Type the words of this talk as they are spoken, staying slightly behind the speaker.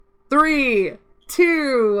3,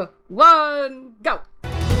 2, 1, go!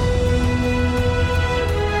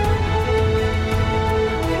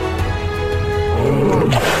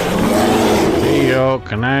 Hey y'all,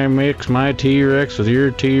 can I mix my T-Rex with your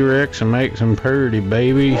T-Rex and make some purdy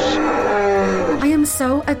babies? I am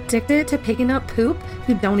so addicted to picking up poop,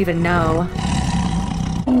 you don't even know.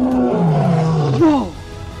 Whoa!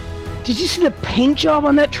 Did you see the paint job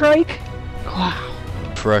on that trike? Wow.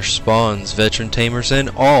 Fresh spawns, veteran tamers,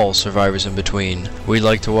 and all survivors in between. We'd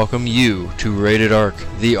like to welcome you to Rated Ark,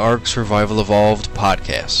 the Ark Survival Evolved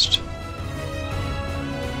podcast.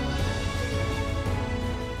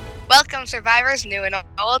 Welcome, survivors, new and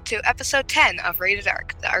old, to episode 10 of Rated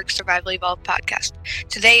Ark, the Ark Survival Evolved podcast.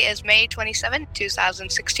 Today is May 27,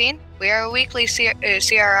 2016. We are a weekly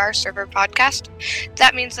CRR server podcast.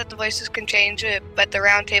 That means that the voices can change, but the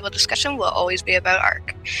roundtable discussion will always be about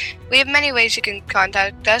Ark. We have many ways you can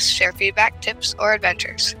contact us, share feedback, tips, or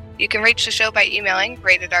adventures. You can reach the show by emailing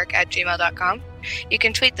ratedark@gmail.com. You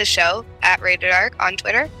can tweet the show at ratedark on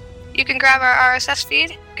Twitter. You can grab our RSS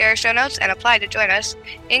feed, get our show notes, and apply to join us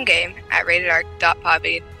in-game at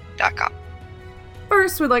ratedark.podbean.com.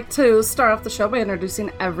 First, we'd like to start off the show by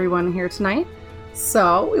introducing everyone here tonight.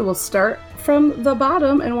 So, we will start from the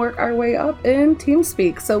bottom and work our way up in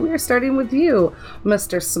TeamSpeak. So, we are starting with you,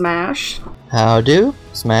 Mr. Smash. How do?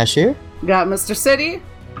 Smash here. Got Mr. City.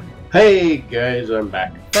 Hey guys, I'm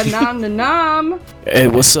back. The Nom. Hey,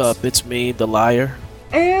 what's up? It's me, the liar.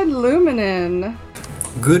 And Luminen.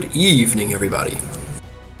 Good evening, everybody.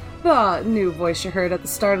 The new voice you heard at the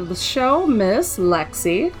start of the show, Miss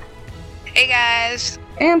Lexi. Hey, guys.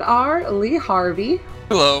 And our Lee Harvey.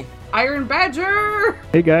 Hello. Iron Badger.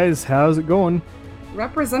 Hey guys, how's it going?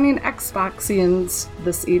 Representing Xboxians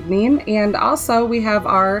this evening. And also we have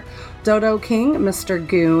our Dodo King, Mr.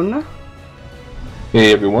 Goon.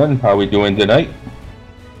 Hey everyone, how are we doing tonight?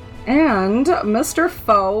 And Mr.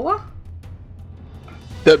 Foe.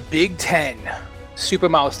 The Big Ten. Super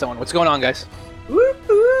milestone. What's going on, guys?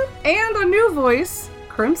 Woo-hoo. And a new voice,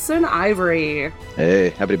 Crimson Ivory. Hey,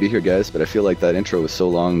 happy to be here, guys, but I feel like that intro was so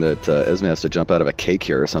long that Esme has to jump out of a cake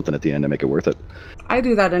here or something at the end to make it worth it. I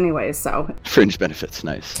do that anyway, so. Fringe benefits,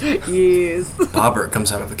 nice. Yes. Bobbert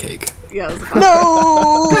comes out of a cake. Yes.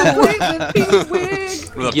 No! With pink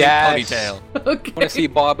wig. With a Yes. pink ponytail. Okay. I want to see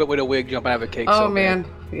Bobbert with a wig jump out of a cake. Oh, so man.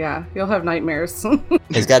 bad. Yeah, you'll have nightmares.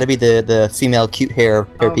 It's got to be the female cute hair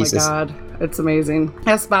pieces. Oh, my God. It's amazing.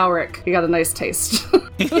 S. Bowrick, you got a nice taste.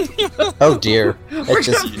 Oh, dear.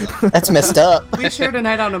 That's messed up. We shared a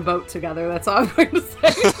night on a boat together, that's all I'm going to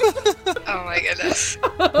say. Oh, my goodness.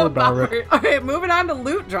 Poor Bowrick. All right, moving on to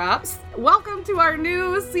loot drops. Welcome to our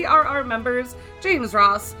new CRR members, James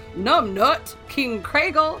Ross, Numbnut, King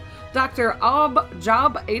Craigle, Dr.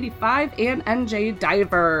 Job85, and NJ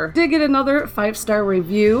Diver. Did get another 5-star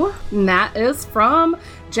review, and that is from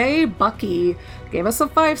Jay Bucky. Gave us a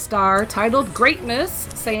 5-star titled Greatness,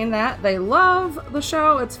 saying that they love the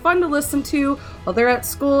show. It's fun to listen to while they're at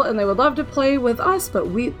school, and they would love to play with us, but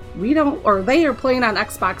we don't, or they are playing on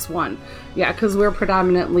Xbox One. Yeah, because we're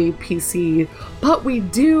predominantly PC, but we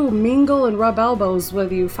do mingle and rub elbows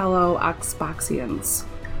with you fellow Xboxians.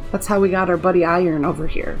 That's how we got our buddy Iron over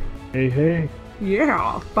here. Hey.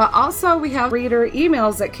 Yeah, but also we have reader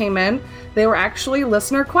emails that came in. They were actually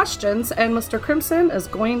listener questions, and Mr. Crimson is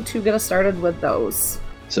going to get us started with those.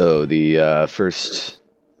 So the first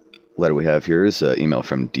letter we have here is an email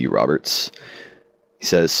from D. Roberts. He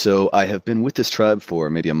says, so I have been with this tribe for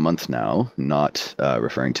maybe a month now, not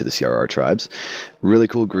referring to the CRR tribes. Really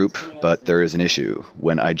cool group, but there is an issue.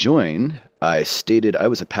 When I joined, I stated I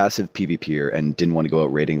was a passive PvPer and didn't want to go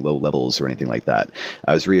out raiding low levels or anything like that.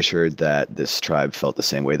 I was reassured that this tribe felt the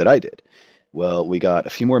same way that I did. Well, we got a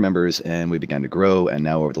few more members and we began to grow, and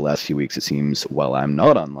now over the last few weeks it seems while I'm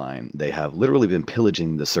not online, they have literally been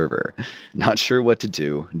pillaging the server. Not sure what to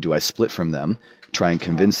do. Do I split from them? Try and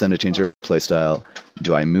convince them to change their playstyle?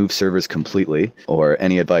 Do I move servers completely? Or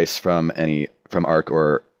any advice from Ark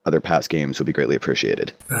or other past games would be greatly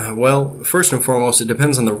appreciated. Well, first and foremost, it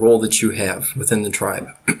depends on the role that you have within the tribe.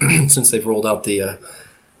 Since they've rolled out the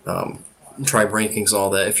tribe rankings, all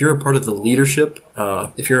that. If you're a part of the leadership,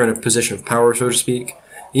 if you're in a position of power, so to speak,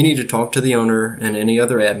 you need to talk to the owner and any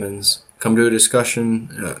other admins, come to a discussion,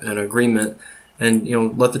 an agreement,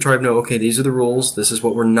 and let the tribe know, okay, these are the rules, this is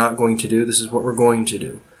what we're not going to do, this is what we're going to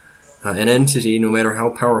do. An entity, no matter how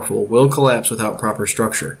powerful, will collapse without proper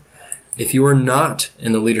structure. If you are not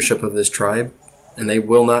in the leadership of this tribe, and they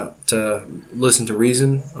will not listen to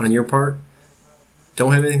reason on your part,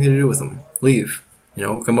 don't have anything to do with them. Leave.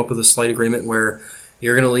 Come up with a slight agreement where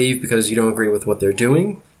you're going to leave because you don't agree with what they're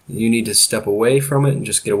doing. You need to step away from it and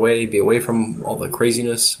just get away, be away from all the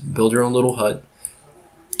craziness, build your own little hut.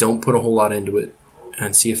 Don't put a whole lot into it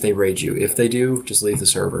and see if they raid you. If they do, just leave the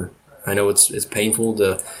server. I know it's painful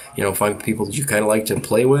to, find people that you kind of like to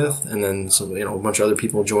play with, and then a bunch of other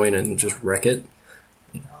people join and just wreck it.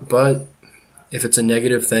 But if it's a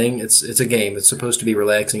negative thing, it's a game. It's supposed to be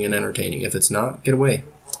relaxing and entertaining. If it's not, get away.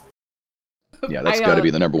 Yeah, that's got to be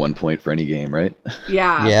the number one point for any game, right?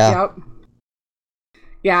 Yeah. Yep.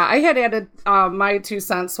 Yeah, I had added my 2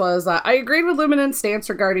 cents was I agreed with Luminan's stance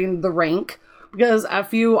regarding the rank, because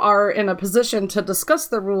if you are in a position to discuss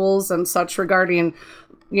the rules and such regarding,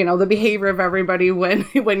 the behavior of everybody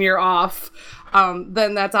when you're off,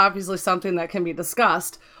 then that's obviously something that can be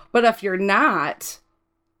discussed. But if you're not,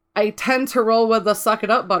 I tend to roll with the suck it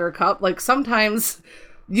up, Buttercup. Like, sometimes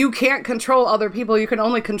you can't control other people. You can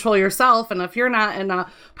only control yourself. And if you're not in a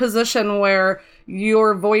position where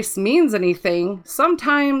your voice means anything,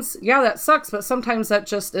 sometimes, yeah, that sucks, but sometimes that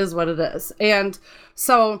just is what it is. And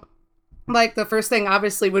so, like, the first thing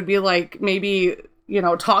obviously would be like, maybe,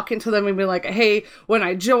 talking to them and be like, hey, when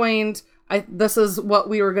I joined, this is what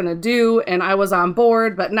we were going to do, and I was on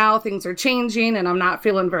board, but now things are changing and I'm not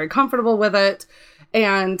feeling very comfortable with it.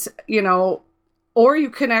 And, or you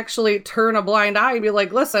can actually turn a blind eye and be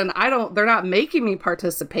like, listen, they're not making me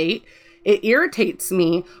participate. It irritates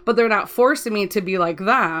me, but they're not forcing me to be like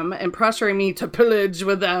them and pressuring me to pillage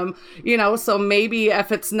with them, so maybe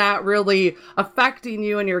if it's not really affecting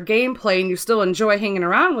you and your gameplay and you still enjoy hanging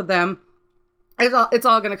around with them, it's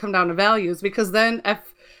all going to come down to values, because then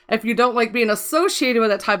if you don't like being associated with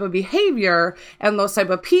that type of behavior and those type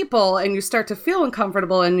of people, and you start to feel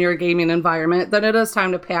uncomfortable in your gaming environment, then it is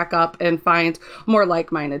time to pack up and find more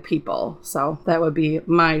like-minded people. So that would be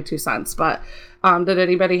my 2 cents. But did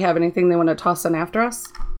anybody have anything they want to toss in after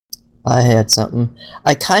us? I had something.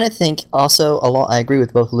 I kind of think also, I agree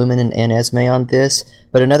with both Lumen and Esme on this,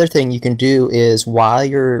 but another thing you can do is, while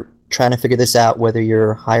you're trying to figure this out, whether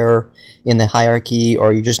you're higher in the hierarchy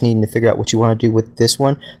or you're just needing to figure out what you want to do with this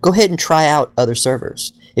one, go ahead and try out other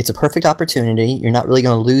servers. It's a perfect opportunity. You're not really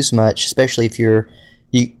going to lose much, especially if you're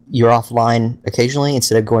offline occasionally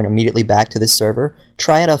instead of going immediately back to this server.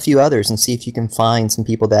 Try out a few others and see if you can find some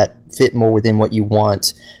people that fit more within what you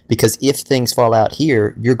want, because if things fall out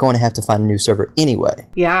here, you're going to have to find a new server anyway.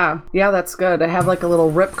 Yeah, that's good. I have like a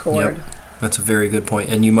little ripcord. Yep. That's a very good point.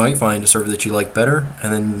 And you might find a server that you like better,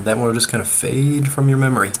 and then that one will just kind of fade from your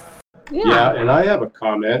memory. Yeah, and I have a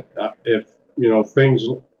comment. If, things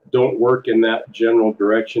don't work in that general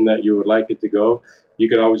direction that you would like it to go, you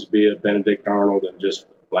could always be a Benedict Arnold and just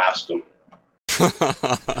blast them.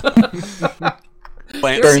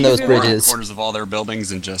 Burn those bridges. Quarters of all their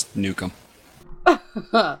buildings and just nuke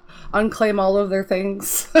them. Unclaim all of their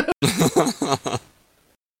things.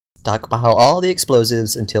 Stockpile all the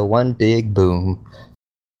explosives until one big boom.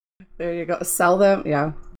 There you go. Sell them,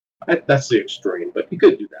 yeah. That's the extreme, but you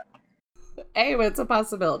could do that. Hey, it's a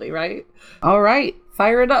possibility, right? All right,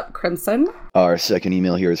 fire it up, Crimson. Our second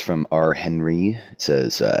email here is from R. Henry. It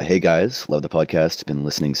says, hey guys, love the podcast. Been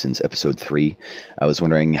listening since episode 3. I was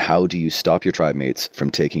wondering, how do you stop your tribe mates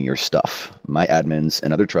from taking your stuff? My admins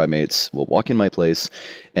and other tribe mates will walk in my place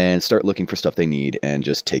and start looking for stuff they need and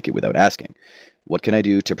just take it without asking. What can I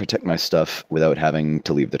do to protect my stuff without having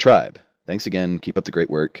to leave the tribe? Thanks again. Keep up the great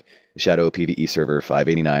work. Shadow PvE Server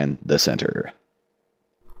 589, The Center.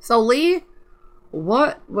 So, Lee,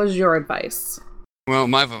 what was your advice? Well,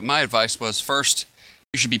 my advice was, first,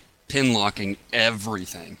 you should be pin locking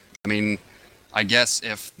everything. I mean, I guess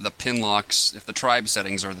if the tribe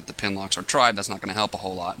settings are that the pin locks are tribe, that's not going to help a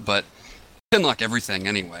whole lot, but pin lock everything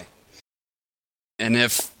anyway. And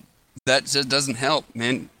if that just doesn't help,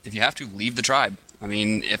 man, if you have to, leave the tribe. I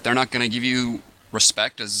mean, if they're not going to give you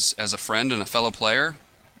respect as a friend and a fellow player,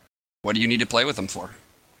 what do you need to play with them for?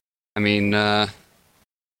 I mean,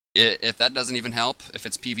 if that doesn't even help, if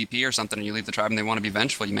it's PvP or something and you leave the tribe and they want to be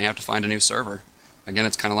vengeful, you may have to find a new server. Again,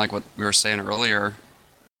 it's kind of like what we were saying earlier.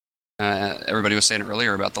 Everybody was saying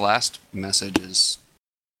earlier about the last message is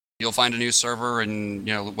you'll find a new server and,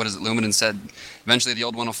 what is it, Luminan said, eventually the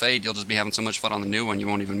old one will fade. You'll just be having so much fun on the new one, it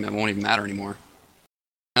won't even matter anymore.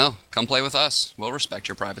 No, come play with us. We'll respect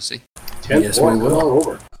your privacy. Yes, we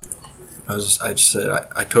will.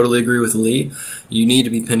 I totally agree with Lee. You need to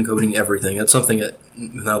be pin coding everything. That's something that,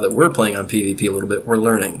 now that we're playing on PvP a little bit, we're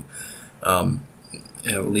learning.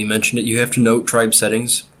 Lee mentioned it. You have to note tribe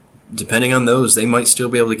settings. Depending on those, they might still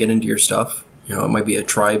be able to get into your stuff. It might be a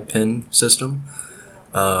tribe pin system,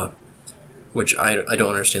 which I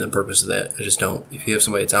don't understand the purpose of that. I just don't. If you have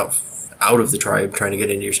somebody that's out of the tribe trying to get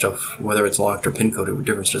into your stuff, whether it's locked or pin coded, what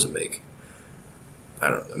difference does it make? I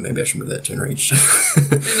don't know. Maybe I should move that to reach.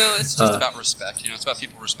 It's just about respect. It's about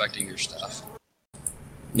people respecting your stuff.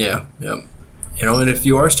 Yeah. And if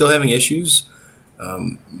you are still having issues,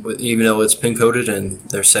 even though it's pin coded and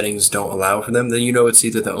their settings don't allow for them, then it's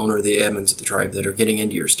either the owner or the admins of the tribe that are getting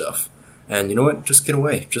into your stuff. And you know what? Just get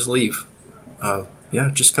away. Just leave.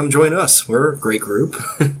 Just come join us. We're a great group.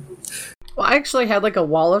 Well, I actually had like a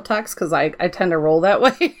wall of text because I tend to roll that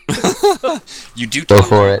way. You do go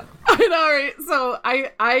for it. I know, right? So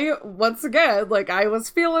I once again, like, I was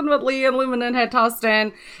feeling what Lee and Luminen had tossed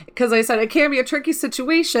in, because I said it can be a tricky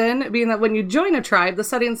situation, being that when you join a tribe, the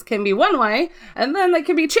settings can be one way, and then they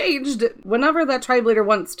can be changed whenever that tribe leader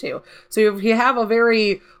wants to. So if you have a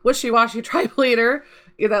very wishy-washy tribe leader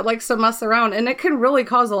that likes to mess around, and it can really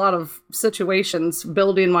cause a lot of situations,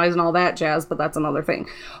 building-wise and all that jazz, but that's another thing.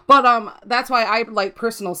 But that's why I like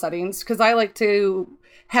personal settings, because I like to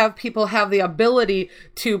have people have the ability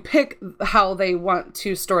to pick how they want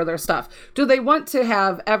to store their stuff. Do they want to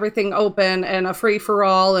have everything open and a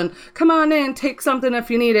free-for-all and come on in, take something if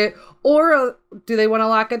you need it, or do they want to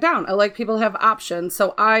lock it down? I like people to have options,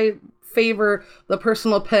 so I favor the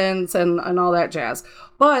personal pins and all that jazz.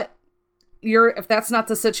 But if that's not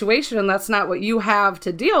the situation and that's not what you have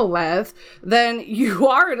to deal with, then you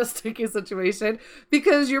are in a sticky situation,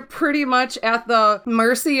 because you're pretty much at the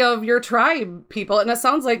mercy of your tribe people. And it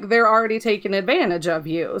sounds like they're already taking advantage of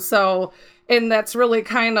you. So, and that's really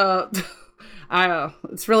kind of, I don't know,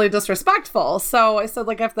 it's really disrespectful. So I said,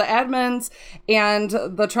 like, if the admins and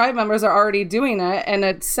the tribe members are already doing it and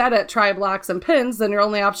it's set at tribe locks and pins, then your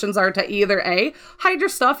only options are to either A, hide your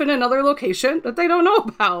stuff in another location that they don't know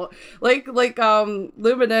about. Like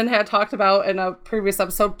Luminen had talked about in a previous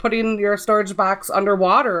episode, putting your storage box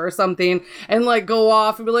underwater or something, and like go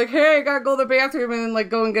off and be like, hey, I gotta go to the bathroom, and then like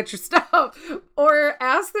go and get your stuff. Or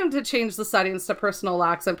ask them to change the settings to personal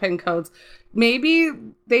locks and pin codes. Maybe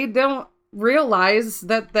they don't realize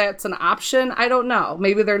that that's an option. I don't know.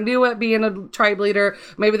 Maybe they're new at being a tribe leader.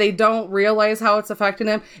 Maybe they don't realize how it's affecting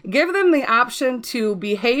them. Give them the option to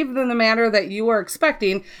behave in the manner that you are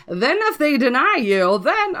expecting. Then if they deny you,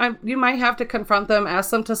 then you might have to confront them,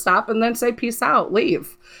 ask them to stop, and then say, peace out,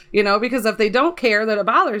 leave. Because if they don't care that it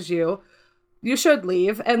bothers you, you should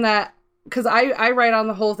leave. And that, because I write on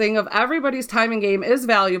the whole thing of everybody's time in game is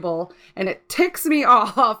valuable, and it ticks me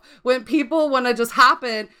off when people want to just hop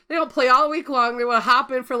in. They don't play all week long. They want to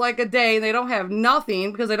hop in for like a day, and they don't have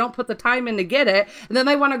nothing because they don't put the time in to get it, and then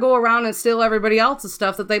they want to go around and steal everybody else's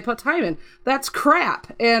stuff that they put time in. That's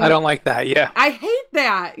crap. And I don't like that. Yeah, I hate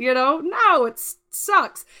that. No, it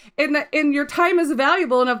sucks. And your time is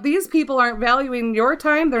valuable, and if these people aren't valuing your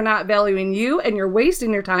time, they're not valuing you, and you're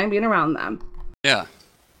wasting your time being around them. Yeah.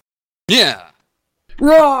 Yeah.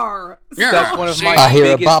 Roar! That's one of my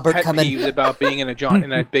biggest pet peeves about being in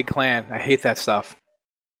a big clan. I hate that stuff.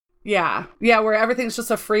 Yeah, where everything's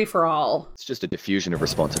just a free-for-all. It's just a diffusion of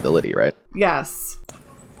responsibility, right? Yes.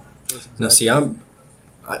 Now, see, I'm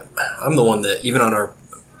the one that, even on our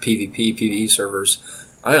PvE servers,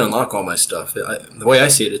 I unlock all my stuff. The way I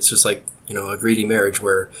see it, it's just like, a greedy marriage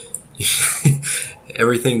where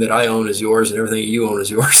everything that I own is yours and everything you own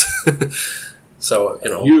is yours. So,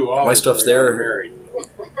 my stuff's there.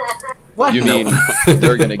 What? You mean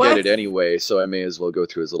they're going to get it anyway, so I may as well go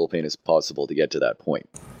through as little pain as possible to get to that point.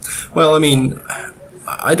 Well, I mean,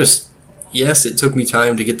 yes, it took me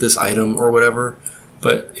time to get this item or whatever,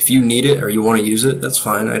 but if you need it or you want to use it, that's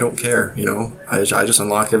fine. I don't care, I just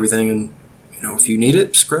unlock everything, and, if you need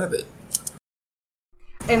it, just grab it.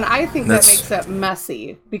 And I think that makes it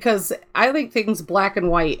messy, because I think things black and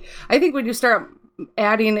white. I think when you start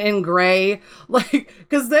adding in gray,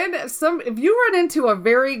 because then if you run into a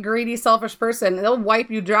very greedy, selfish person, they'll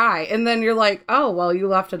wipe you dry, and then you're like, oh, well, you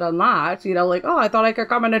left it unlocked, oh, I thought I could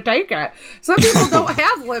come in and take it. Some people don't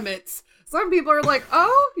have limits. Some people are like,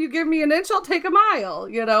 oh, you give me an inch, I'll take a mile,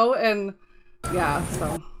 and yeah,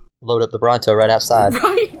 so load up the Bronto right outside.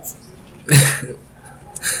 Right.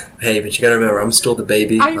 Hey, but you gotta remember, I'm still the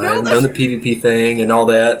baby. I know I've done the PvP thing and all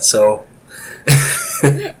that, so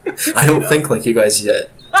I don't think like you guys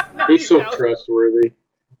yet. He's so trustworthy.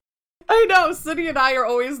 I know, Cindy and I are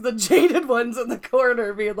always the jaded ones in the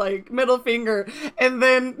corner, being like, middle finger, and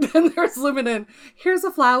then there's Luminen. Here's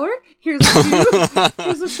a flower, here's a shoe,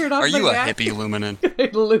 here's a shirt off. Are you a back. hippie, Luminen?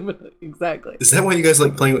 Luminen, exactly. Is that why you guys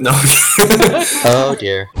like playing with... No. Oh,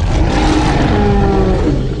 dear.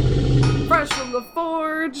 Fresh from the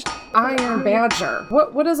forge, Iron Badger.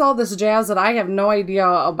 What is all this jazz that I have no idea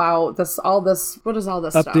about? What is all this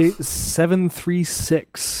Update stuff?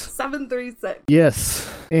 736. 736. Yes,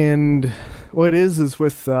 and what it is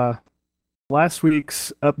with last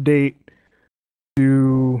week's update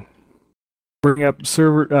to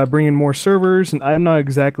bringing more servers, and I'm not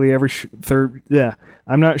exactly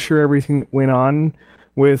I'm not sure everything that went on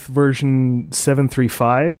with version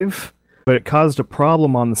 7.3.5, but it caused a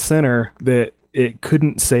problem on the center that it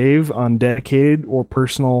couldn't save on dedicated or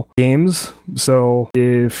personal games. So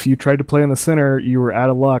if you tried to play on the center, you were out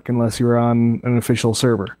of luck unless you were on an official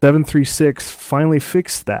server. 7.3.6 finally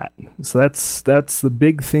fixed that. So that's the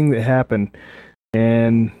big thing that happened,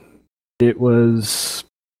 and it was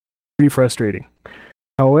pretty frustrating.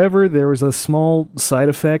 However, there was a small side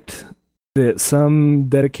effect that some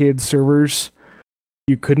dedicated servers,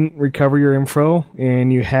 you couldn't recover your info,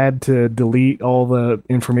 and you had to delete all the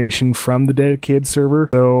information from the dedicated server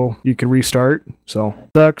so you could restart. So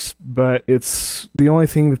sucks, but it's the only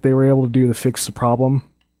thing that they were able to do to fix the problem.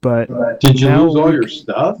 But did you lose all your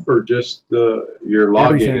stuff, or just your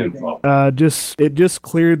login info? It just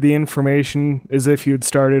cleared the information as if you'd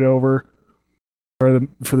started over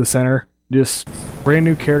for the center. Just brand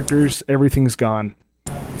new characters, everything's gone.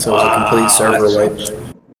 So it's a complete server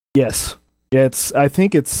wipe. Yes. Yeah, I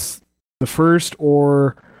think it's the first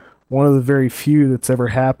or one of the very few that's ever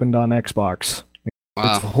happened on Xbox.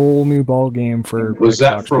 Wow. It's a whole new ball game for. Was Xbox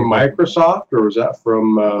that from people. Microsoft, or was that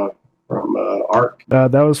from Arc?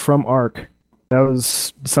 That was from Arc. That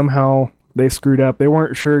was somehow they screwed up. They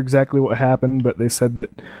weren't sure exactly what happened, but they said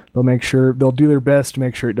that they'll do their best to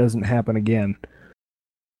make sure it doesn't happen again.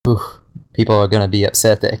 Oof. People are going to be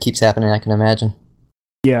upset that it keeps happening, I can imagine.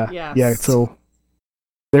 Yeah. Yes. Yeah, so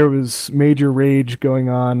there was major rage going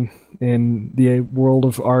on in the world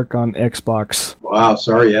of Arc on Xbox. Wow,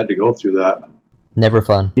 sorry you had to go through that. Never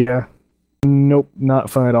fun. Yeah. Nope, not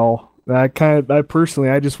fun at all. I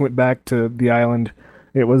personally just went back to the island.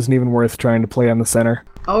 It wasn't even worth trying to play on the center.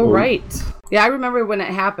 Oh, right. Yeah, I remember when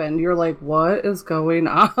it happened. You're like, what is going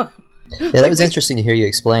on? Yeah, that was interesting to hear you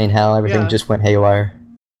explain how everything just went haywire.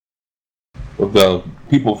 Well, the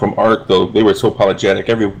people from ARC, though, they were so apologetic.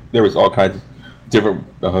 There was all kinds of different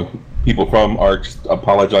people from ARC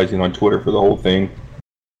apologizing on Twitter for the whole thing.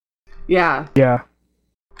 Yeah. Yeah.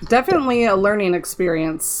 Definitely a learning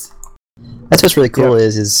experience. That's what's really cool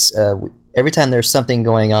is every time there's something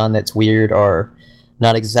going on that's weird or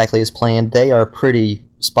not exactly as planned, they are pretty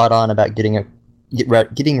spot on about getting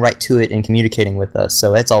right to it and communicating with us.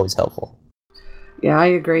 So that's always helpful. Yeah, I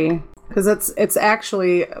agree. Because it's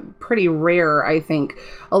actually pretty rare, I think.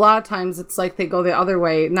 A lot of times it's like they go the other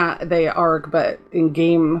way, not they ARC, but in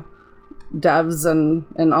game devs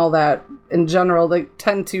and all that in general, they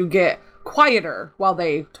tend to get quieter while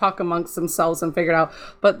they talk amongst themselves and figure it out.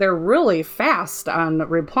 But they're really fast on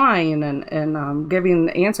replying and giving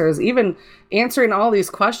answers, even answering all these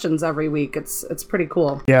questions every week. It's pretty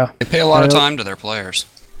cool. Yeah. They pay a lot of time to their players.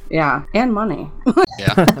 Yeah, and money.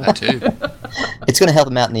 Yeah, that too. It's going to help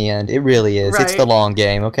them out in the end. It really is. Right. It's the long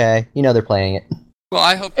game, okay? You know they're playing it. Well,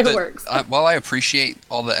 I hope it works. While I appreciate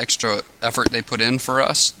all the extra effort they put in for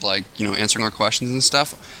us, like, answering our questions and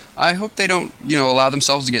stuff, I hope they don't, allow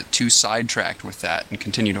themselves to get too sidetracked with that and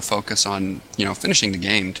continue to focus on, finishing the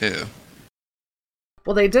game too.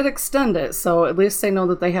 Well, they did extend it, so at least they know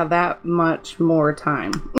that they have that much more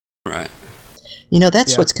time. Right.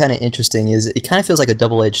 That's what's kind of interesting is it kind of feels like a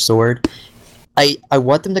double-edged sword. I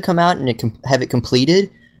want them to come out and have it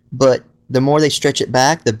completed, but the more they stretch it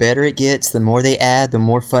back, the better it gets. The more they add, the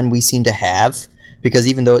more fun we seem to have. Because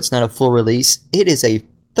even though it's not a full release, it is a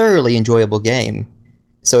thoroughly enjoyable game.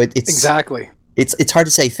 So it's exactly. It's hard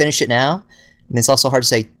to say finish it now, and it's also hard to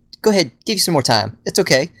say go ahead, give you some more time. It's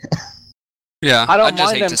okay. Yeah, I just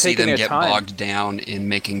mind hate them to see taking them their get time. bogged down in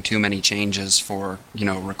making too many changes for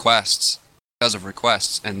requests because of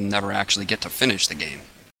requests and never actually get to finish the game.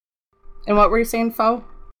 And what were you saying, Fo?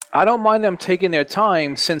 I don't mind them taking their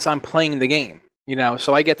time since I'm playing the game,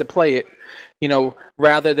 so I get to play it,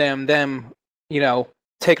 rather than them,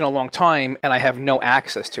 taking a long time and I have no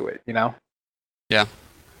access to it, Yeah.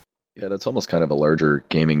 Yeah, that's almost kind of a larger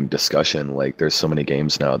gaming discussion. Like, there's so many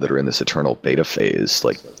games now that are in this eternal beta phase.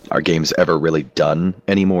 Like, are games ever really done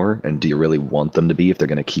anymore? And do you really want them to be if they're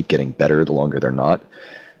going to keep getting better the longer they're not?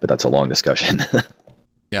 But that's a long discussion.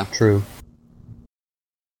 Yeah. True.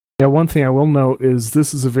 Yeah, one thing I will note is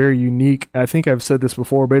this is a very unique, I think I've said this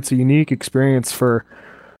before, but it's a unique experience for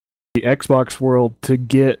the Xbox world to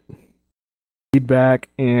get feedback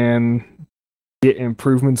and get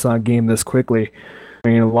improvements on a game this quickly. I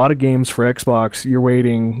mean, a lot of games for Xbox, you're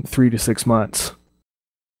waiting 3 to 6 months.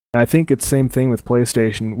 I think it's the same thing with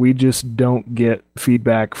PlayStation. We just don't get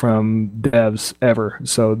feedback from devs ever.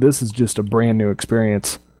 So this is just a brand new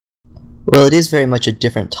experience. Well, it is very much a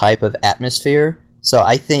different type of atmosphere. So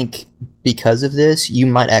I think because of this, you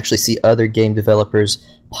might actually see other game developers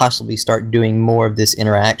possibly start doing more of this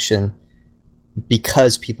interaction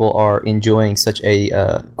because people are enjoying such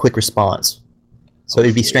a quick response. So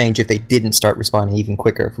it'd be strange if they didn't start responding even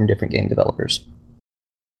quicker from different game developers.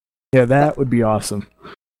 Yeah, that would be awesome.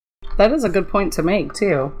 That is a good point to make,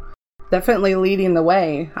 too. Definitely leading the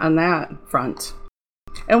way on that front.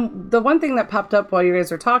 And the one thing that popped up while you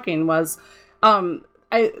guys were talking was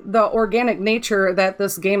the organic nature that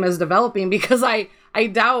this game is developing, because I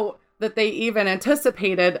doubt that they even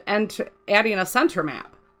anticipated adding a center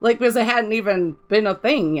map. Like, because it hadn't even been a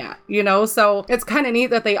thing yet, you know? So it's kind of neat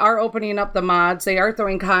that they are opening up the mods, they are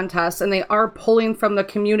throwing contests, and they are pulling from the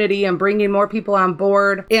community and bringing more people on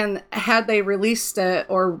board. And had they released it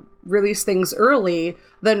or released things early,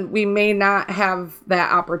 then we may not have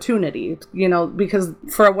that opportunity, you know, because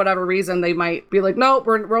for whatever reason, they might be like, nope,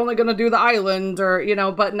 we're only going to do the island, or, you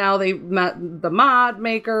know, but now they met the mod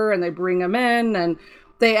maker and they bring them in, and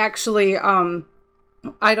they actually,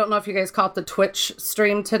 I don't know if you guys caught the Twitch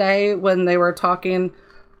stream today when they were talking.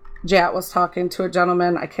 Jat was talking to a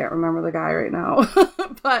gentleman. I can't remember the guy right now.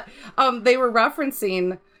 But they were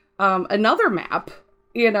referencing another map,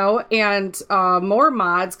 you know, and more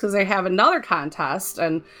mods because they have another contest.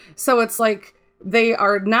 And so it's like they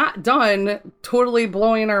are not done totally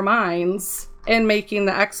blowing our minds and making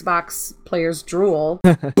the Xbox players drool.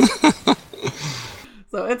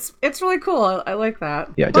 So it's really cool. I like that.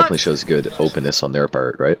 Yeah, it definitely shows good openness on their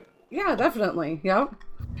part, right? Yeah, definitely. Yep.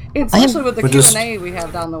 Especially with the Q&A we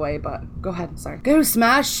have down the way, but go ahead. Sorry. Go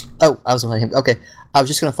Smash. Oh, I was letting him. Okay. I was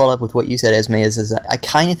just going to follow up with what you said, Esme, is I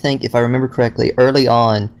kind of think, if I remember correctly, early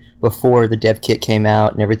on, before the dev kit came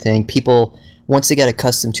out and everything, people, once they got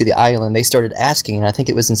accustomed to the island, they started asking, and I think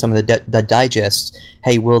it was in some of the digests,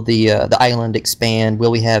 hey, will the island expand?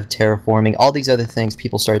 Will we have terraforming? All these other things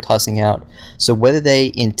people started tossing out. So whether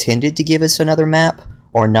they intended to give us another map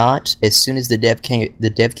or not, as soon as the dev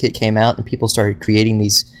kit came out and people started creating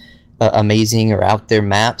these amazing or out there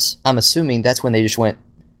maps, I'm assuming that's when they just went,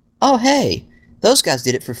 oh, hey, those guys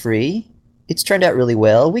did it for free. It's turned out really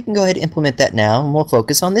well. We can go ahead and implement that now, and we'll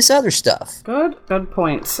focus on this other stuff. Good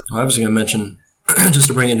points. I was going to mention, just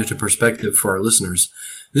to bring it into perspective for our listeners,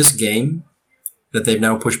 this game that they've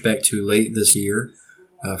now pushed back to late this year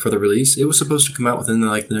for the release, it was supposed to come out within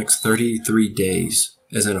the next 33 days,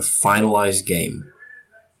 as in a finalized game.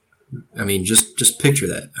 I mean, just picture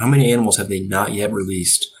that. How many animals have they not yet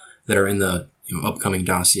released that are in the upcoming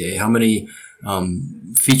dossier? How many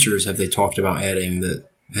features have they talked about adding that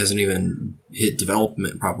hasn't even hit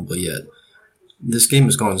development probably yet? This game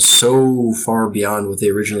has gone so far beyond what they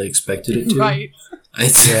originally expected it to. Right.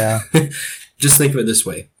 Yeah. Just think of it this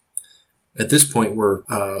way. At this point, we're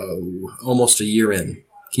almost a year in.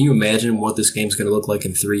 Can you imagine what this game's going to look like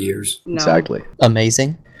in 3 years? No. Exactly.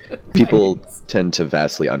 Amazing. People tend to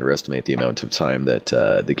vastly underestimate the amount of time that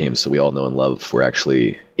the games that we all know and love were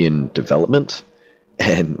actually in development.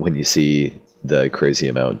 And when you see the crazy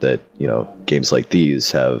amount that, games like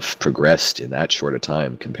these have progressed in that short a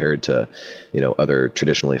time compared to, other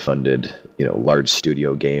traditionally funded, large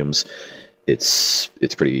studio games, it's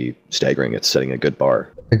pretty staggering. It's setting a good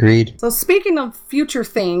bar. Agreed. So speaking of future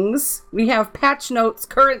things, we have patch notes,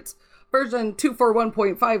 current version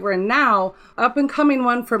 241.5 we're in now. Up and coming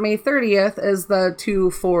one for May 30th is the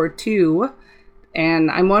 242.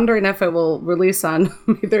 And I'm wondering if it will release on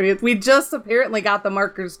May 30th. We just apparently got the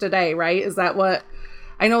markers today, right? Is that what?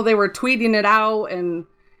 I know they were tweeting it out, and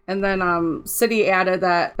then City added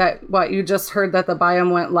that what you just heard, that the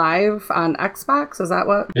biome went live on Xbox. Is that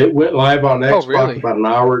what? It went live on Xbox really? about an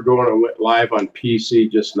hour ago, and it went live on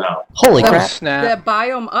PC just now. Holy crap. The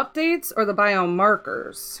biome updates or the biome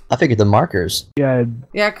markers? I figured the markers. Yeah.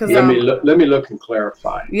 Yeah, because let me look and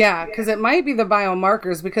clarify. Yeah, because it might be the biome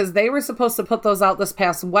markers, because they were supposed to put those out this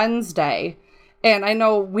past Wednesday, and I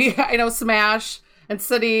know Smash and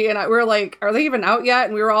City and we were like, are they even out yet?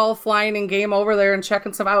 And we were all flying in game over there and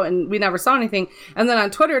checking stuff out, and we never saw anything. And then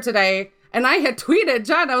on Twitter today, and I had tweeted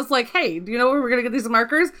John, I was like, hey, do you know where we're going to get these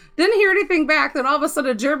markers? Didn't hear anything back. Then all of a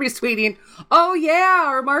sudden Jeremy's tweeting, oh yeah,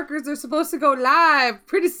 our markers are supposed to go live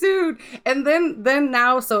pretty soon. And then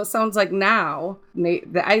now, so it sounds like now,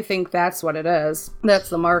 I think that's what it is. That's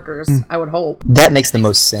the markers, I would hope. That makes the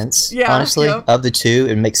most sense, honestly. Yep. Of the two,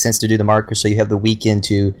 it makes sense to do the markers so you have the weekend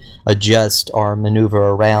to adjust or maneuver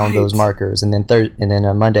around those markers. And then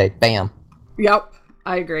on Monday, bam. Yep,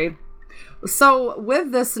 I agree. So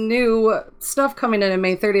with this new stuff coming in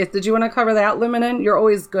May 30th, did you want to cover that, Luminen? You're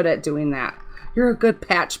always good at doing that. You're a good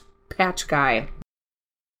patch guy.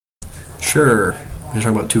 Sure. You're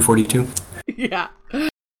talking about 242? Yeah.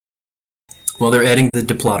 Well, they're adding the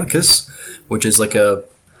Diplodocus, which is like a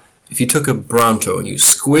if you took a Bronto and you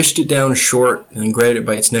squished it down short and then grabbed it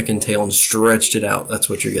by its neck and tail and stretched it out, that's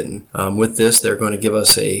what you're getting. With this, they're going to give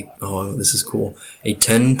us this is cool, a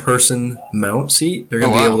 10-person mount seat. They're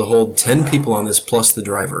going to be able to hold 10 people on this plus the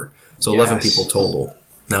driver. So 11 people total.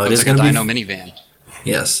 Now it is going to be Dino minivan.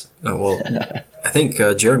 Yes. I think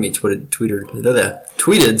Jeremy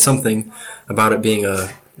tweeted something about it being a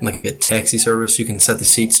taxi service. You can set the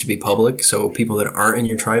seats to be public, so people that aren't in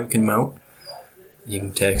your tribe can mount. You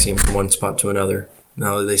can taxi them from one spot to another.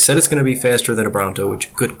 Now, they said it's going to be faster than a Bronto,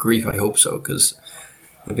 which, good grief, I hope so, because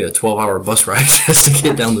it'll be a 12-hour bus ride just to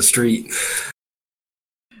get down the street.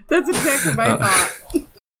 That's exactly my thought.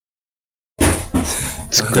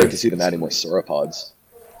 It's great to see them adding more sauropods.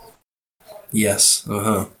 Yes,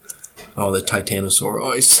 Oh, the Titanosaur.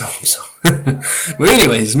 Oh, he's so. But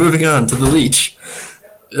anyways, moving on to the leech.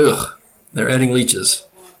 Ugh, they're adding leeches.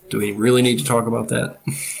 Do we really need to talk about that?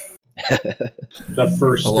 The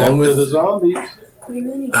first step to the zombies.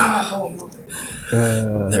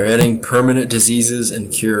 They're adding permanent diseases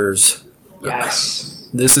and cures. Yes.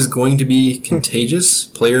 This is going to be contagious,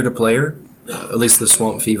 player to player. At least the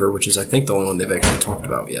swamp fever, which is, I think, the only one they've actually talked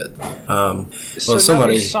about yet. So now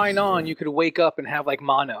when you sign on, you could wake up and have like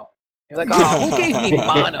mono. You're like, oh, who gave me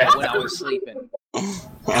mono when I was sleeping?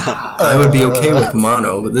 I would be okay with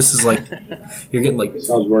mono, but this is like, you're getting like...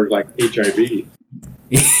 Sounds more like HIV.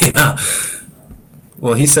 Yeah.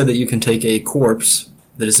 Well, he said that you can take a corpse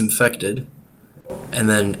that is infected and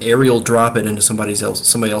then aerial drop it into somebody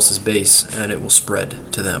else's base, and it will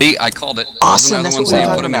spread to them. See, I called it. Awesome, Wasn't that's that the what one we're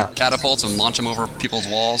saying put them in talking catapults and launch them over people's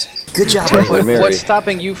walls? Good job, What's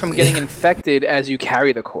stopping you from getting infected as you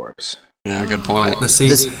carry the corpse? Yeah, good point. Let's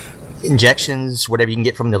see. Injections, whatever you can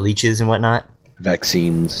get from the leeches and whatnot.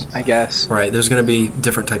 Vaccines. I guess. Right, there's going to be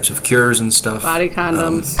different types of cures and stuff. Body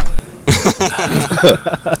condoms.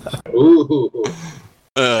 Ooh.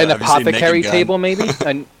 An apothecary table, maybe?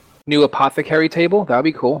 A new apothecary table? That would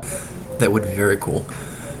be cool. That would be very cool.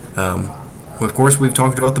 Of course, we've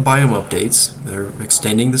talked about the biome updates. They're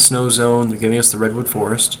extending the snow zone. They're giving us the redwood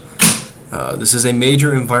forest. This is a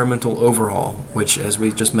major environmental overhaul, which, as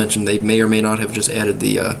we just mentioned, they may or may not have just added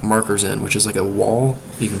the markers in, which is like a wall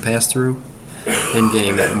you can pass through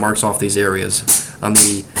in-game that marks off these areas. On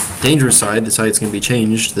the dangerous side, the side's going to be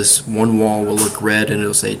changed. This one wall will look red and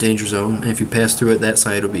it'll say danger zone. And if you pass through it, that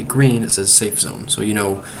side will be green. It says safe zone. So you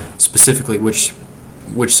know specifically which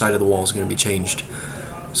side of the wall is going to be changed.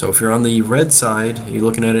 So if you're on the red side, you're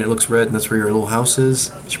looking at it, it looks red, and that's where your little house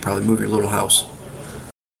is, you should probably move your little house.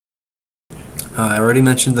 I already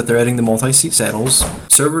mentioned that they're adding the multi-seat saddles.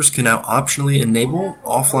 Servers can now optionally enable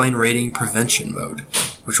offline raiding prevention mode,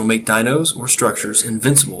 which will make dinos or structures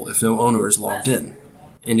invincible if no owner is logged in,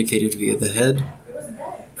 indicated via the head,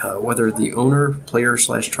 whether the owner,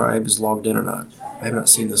 player/tribe is logged in or not. I have not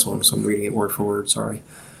seen this one, so I'm reading it word for word, sorry.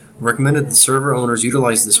 Recommended that server owners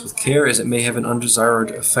utilize this with care, as it may have an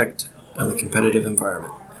undesired effect on the competitive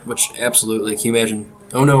environment. Which, absolutely, can you imagine?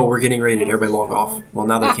 Oh no, we're getting raided, everybody log off. Well,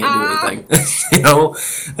 now they can't do anything. You know,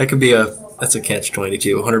 that could be that's a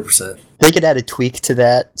catch-22, 100%. They could add a tweak to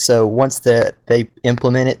that, so once they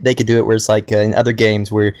implement it, they could do it where it's like in other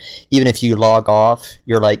games where even if you log off,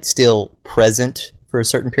 you're like still present for a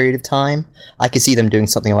certain period of time. I could see them doing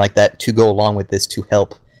something like that to go along with this to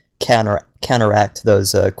help counteract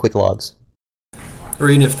those quick logs. Or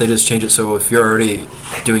even if they just change it so if you're already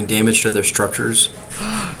doing damage to their structures,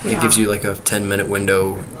 it gives you like a 10-minute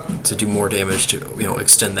window to do more damage to,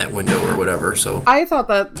 extend that window or whatever. So I thought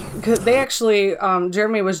that because they actually,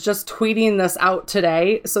 Jeremy was just tweeting this out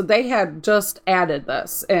today, so they had just added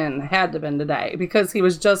this in, had to have been today, because he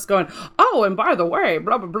was just going, oh, and by the way,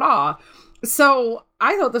 blah, blah, blah. So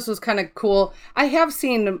I thought this was kind of cool. I have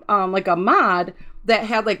seen like a mod that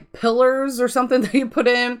had like pillars or something that you put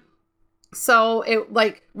in. So it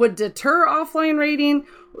like would deter offline raiding,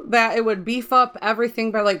 that it would beef up everything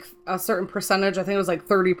by like a certain percentage. I think it was like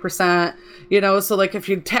 30%, so like if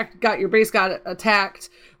you got your base got attacked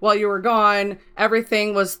while you were gone,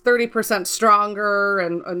 everything was 30% stronger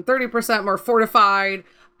and 30% more fortified.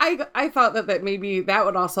 I thought that maybe that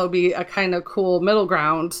would also be a kind of cool middle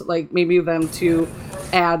ground, like maybe them to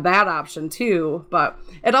add that option too. But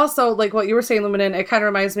it also, like what you were saying, Luminen, it kind of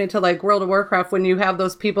reminds me to like World of Warcraft when you have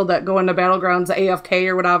those people that go into Battlegrounds AFK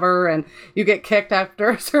or whatever and you get kicked after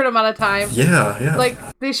a certain amount of time. Yeah. Like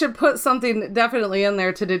they should put something definitely in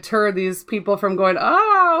there to deter these people from going,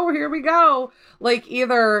 oh, here we go. Like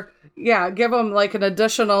either... yeah, give them like an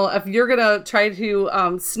additional, if you're going to try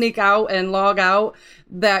to sneak out and log out,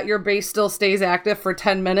 that your base still stays active for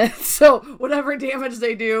 10 minutes. So whatever damage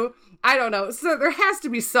they do, I don't know. So there has to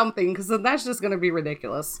be something, because then that's just going to be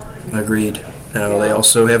ridiculous. Agreed. Now they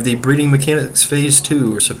also have the breeding mechanics phase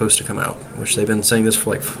 2 are supposed to come out, which they've been saying this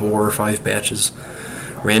for like 4 or 5 batches.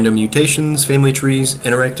 Random mutations, family trees,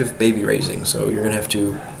 interactive baby raising. So you're gonna have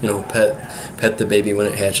to, pet the baby when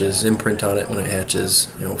it hatches, imprint on it when it hatches,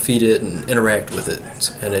 feed it and interact with it.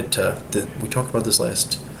 And we talked about this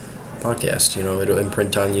last podcast. It'll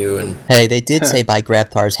imprint on you and. Hey, they did say by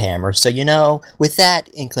Grabthar's hammer, so with that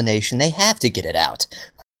inclination, they have to get it out.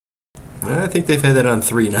 I think they've had that on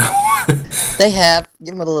 3 now. They have.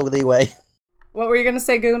 Give them a little leeway. What were you gonna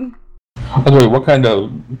say, Goon? By the way, what kind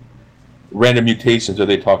of random mutations are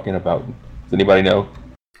they talking about? Does anybody know?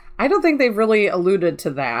 I don't think they've really alluded to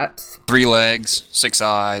that. 3 legs, 6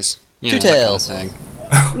 eyes, 2 tails. That kind of thing.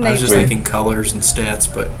 I was just thinking colors and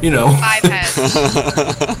stats, but 5 heads.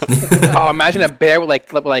 Oh, imagine a bear with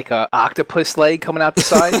like a octopus leg coming out the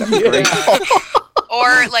side. That'd be great.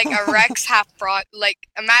 Or like a Rex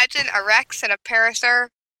imagine a Rex and a Parasaur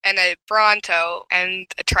and a Bronto and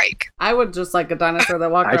a Trike. I would just like a dinosaur that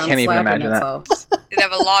walked I around can't even slapping imagine itself. It'd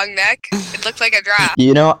have a long neck. It looks like a giraffe.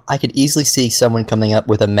 I could easily see someone coming up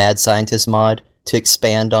with a mad scientist mod to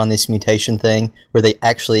expand on this mutation thing, where they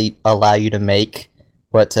actually allow you to make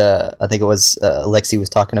what I think it was Lexi was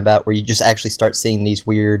talking about, where you just actually start seeing these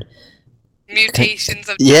weird mutations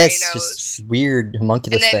of yes, dinos. just weird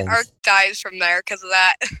homunculus and then things. Ark dies from there because of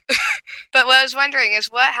that. But what I was wondering is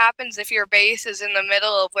what happens if your base is in the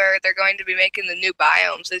middle of where they're going to be making the new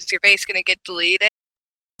biomes? Is your base going to get deleted?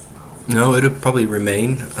 No, it'll probably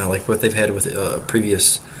remain, like what they've had with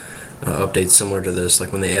previous updates similar to this,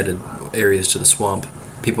 like when they added areas to the swamp,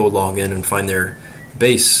 people would log in and find their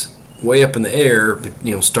base way up in the air,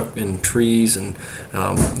 stuck in trees, and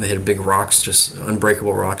they had big rocks, just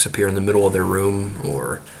unbreakable rocks appear in the middle of their room,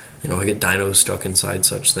 or, I get dinos stuck inside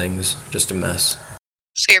such things, just a mess.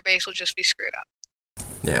 So your base will just be screwed up.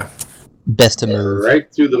 Yeah. Best to move.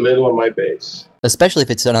 Right through the middle of my base. Especially if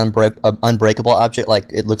it's an unbreakable object, like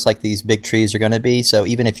it looks like these big trees are going to be, so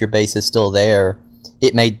even if your base is still there,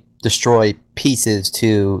 it may destroy pieces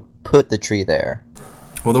to put the tree there.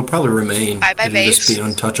 Well, they'll probably remain. Bye-bye It'll base. just be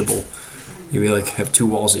untouchable. You'll have 2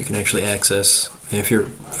 walls that you can actually access. And if you're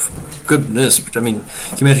goodness, can you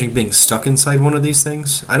imagine being stuck inside one of these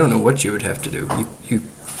things? I don't know what you would have to do. You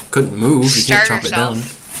couldn't move. You can't chop it down.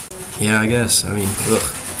 Yeah, I guess.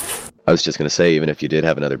 Ugh. I was just going to say, even if you did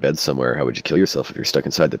have another bed somewhere, how would you kill yourself if you're stuck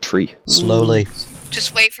inside the tree? Slowly.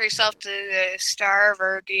 Just wait for yourself to starve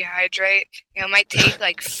or dehydrate. It might take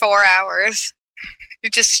like 4 hours. You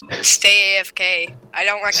just stay AFK. I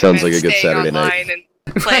don't recommend Sounds like a good staying Saturday online night. and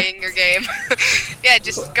playing your game. Yeah,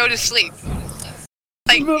 just go to sleep.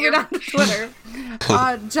 Moving on to Twitter.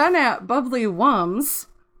 Jen at Bubbly Wums,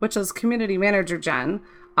 which is community manager Jen.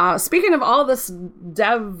 Speaking of all this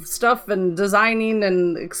dev stuff and designing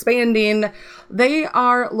and expanding, they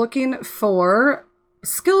are looking for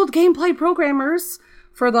skilled gameplay programmers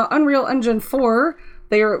for the Unreal Engine 4.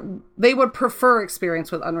 They would prefer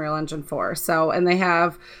experience with Unreal Engine 4. And they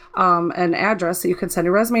have an address that you can send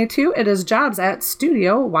your resume to. It is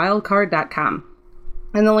jobs@studiowildcard.com.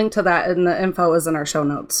 And the link to that and the info is in our show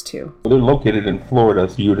notes, too. They're located in Florida,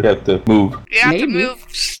 so you would have to move. You have to move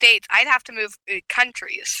states. I'd have to move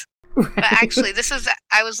countries. Right. But actually,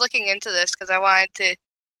 I was looking into this because I was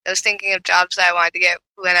thinking of jobs that I wanted to get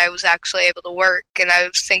when I was actually able to work, and I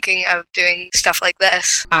was thinking of doing stuff like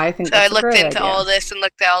this. I think so. I looked into all this and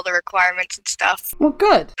looked at all the requirements and stuff. Well,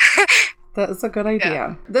 good. That's a good idea.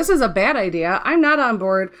 Yeah. This is a bad idea. I'm not on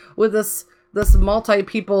board with this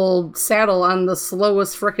multi-people saddle on the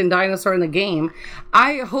slowest frickin' dinosaur in the game.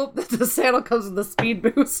 I hope that the saddle comes with a speed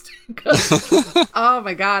boost. Oh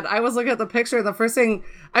my god. I was looking at the picture. The first thing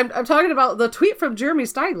I'm talking about the tweet from Jeremy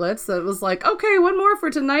Steiglitz that was like, okay, one more for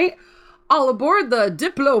tonight. All aboard the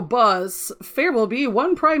Diplo bus. Fare will be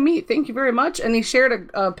 1 prime meat. Thank you very much. And he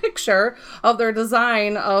shared a picture of their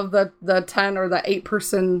design of the 10 or the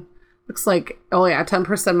 8-person. Looks like,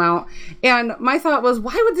 10% mount. And my thought was,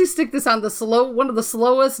 why would you stick this on one of the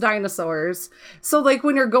slowest dinosaurs? So like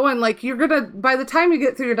when you're going, like you're gonna, by the time you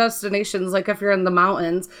get through your destinations, like if you're in the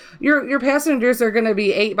mountains, your passengers are gonna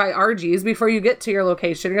be ate by RGs before you get to your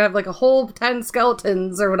location. You're gonna have like a whole 10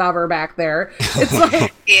 skeletons or whatever back there. It's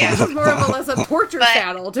like, this is more of a less a torture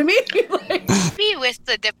saddle to me. Maybe with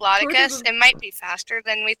the Diplodocus, it might be faster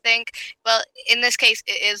than we think. Well, in this case,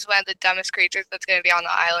 it is one of the dumbest creatures that's going to be on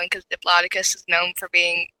the island because Diplodocus is known for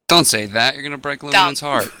being... Don't say that. You're going to break Luminan's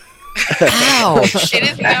heart. Ouch! It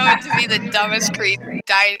is known to be the dumbest creature,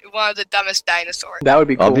 one of the dumbest dinosaurs. That would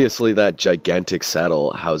be cool. Obviously, that gigantic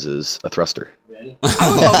saddle houses a thruster. Hey,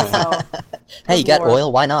 you got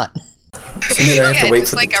oil? Why not? I have to wait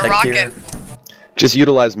for like the a tech rocket. here. Just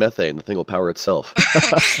utilize methane. The thing will power itself.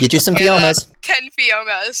 Get you some Fionas. 10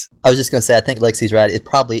 Fionas. I was just gonna say, I think Lexi's right. It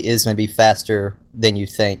probably is gonna be faster than you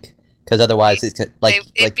think, because otherwise it's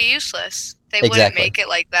It'd be useless. They wouldn't Exactly. make it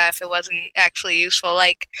like that if it wasn't actually useful.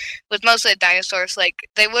 Like, with most of the dinosaurs, like,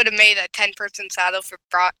 they would have made a 10-person saddle for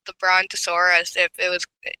the Brontosaurus if it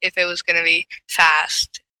was going to be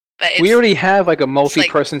fast. But We already have like a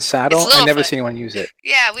multi-person saddle. it's I've never little seen anyone use it.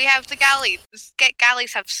 Yeah, we have the galleys.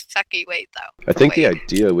 Galleys have sucky weight, though. I think the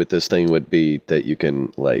idea with this thing would be that you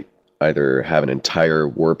can like either have an entire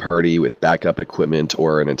war party with backup equipment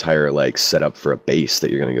or an entire like setup for a base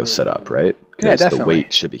that you're going to go set up, right? Yeah, Because the definitely.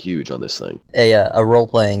 weight should be huge on this thing. a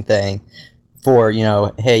role-playing thing for,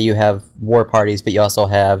 hey, you have war parties, but you also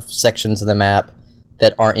have sections of the map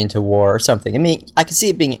that aren't into war or something. I mean, I can see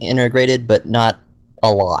it being integrated, but not a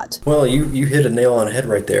lot. Well, you hit a nail on the head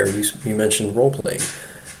right there. You mentioned role playing.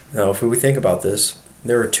 Now, if we think about this,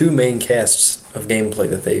 there are two main casts of gameplay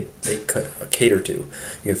that they cater to.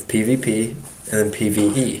 You have PvP and then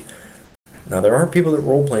PvE. Now, there are people that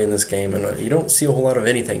role play in this game, and you don't see a whole lot of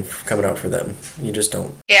anything coming out for them. You just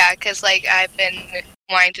don't. Yeah, because, like, I've been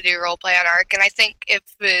wanting to do roleplay on Ark, and I think if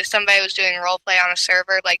somebody was doing roleplay on a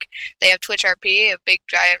server, like, they have Twitch RP, a big,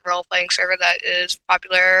 giant role-playing server that is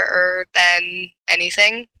popular than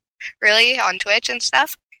anything, really, on Twitch and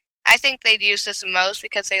stuff. I think they'd use this the most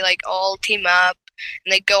because they, like, all team up,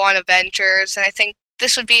 and they go on adventures, and I think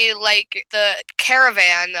this would be like the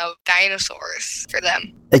caravan of dinosaurs for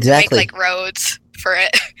them. Exactly. Make like roads for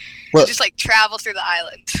it. Well- Just like travel through the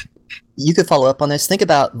island. You could follow up on this. Think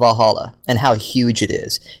about Valhalla and how huge it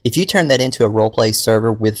is. If you turn that into a roleplay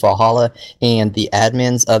server with Valhalla and the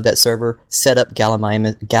admins of that server set up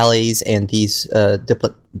galleys and these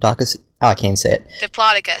Diplodocus, I can't say it.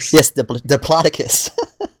 Diplodocus. Yes, Diplodocus.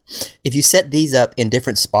 If you set these up in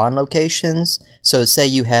different spawn locations, so say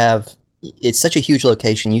you have, it's such a huge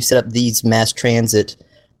location, you set up these mass transit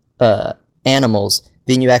animals,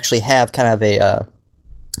 then you actually have kind of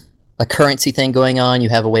a currency thing going on. You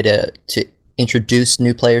have a way to introduce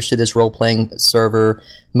new players to this role-playing server,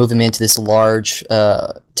 move them into this large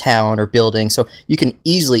town or building, so you can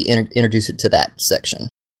easily introduce it to that section.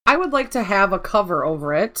 I would like to have a cover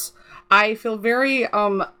over it. I feel very,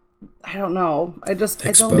 I don't know. I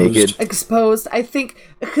don't Naked. exposed. I think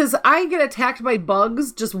because I get attacked by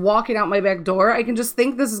bugs just walking out my back door, I can just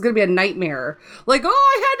think this is gonna be a nightmare. Like, oh,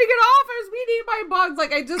 I had to get off. I was being eaten by bugs.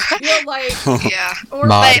 Like, I just feel like, Yeah. or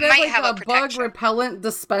Mod. it It might like have a a bug protection. repellent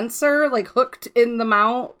dispenser, like hooked in the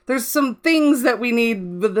mount. There's some things that we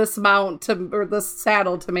need with this mount or this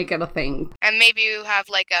saddle to make it a thing. And maybe you have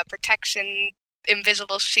like a protection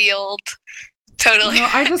invisible shield. Totally. No,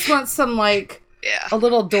 I just want some like Yeah. a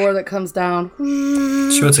little door that comes down.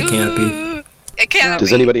 Sure, it's a canopy. It can't Does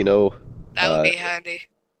be. anybody know? That would be handy.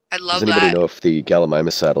 I'd love Does anybody that. know if the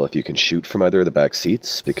Gallimimus saddle, if you can shoot from either of the back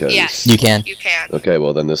seats? Because Yes. You can. You can. Okay,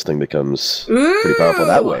 well then this thing becomes pretty powerful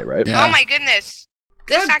that way, right? Yeah. Oh my goodness.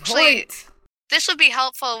 This Good actually point. this would be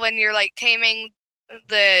helpful when you're like taming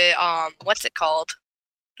the what's it called?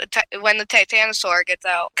 When the Titanosaur gets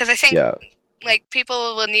out, because I think Yeah. like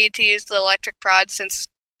people will need to use the electric prod since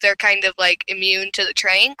they're kind of like immune to the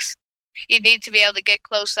tranks. You need to be able to get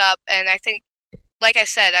close up, and I think, like I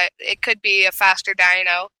said, it could be a faster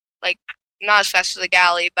dino, like not as fast as the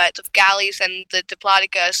galley, but the galleys and the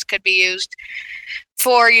Diplodocus could be used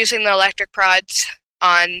for using the electric prods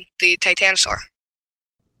on the Titanosaur.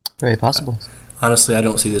 Very possible. Honestly, I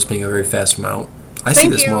don't see this being a very fast mount. I see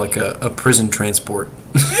Thank this you. more like a prison transport.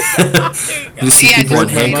 You see Yeah, people in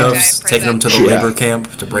just bring them handcuffs, to taking them to the prison. labor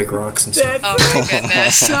camp to break rocks and stuff. Oh my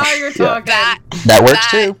goodness. Now you're talking. That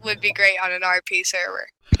works too. Would be great on an RP server.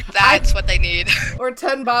 That's what they need. Or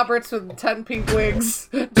 10 bobberts with 10 pink wigs.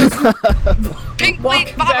 Pink Walking Wing back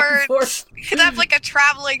and Bobbers! forth. You could have like a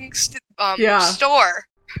traveling Yeah. store.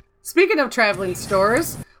 Speaking of traveling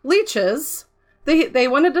stores, leeches. They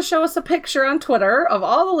wanted to show us a picture on Twitter of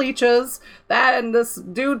all the leeches and this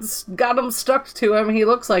dude's got them stuck to him. He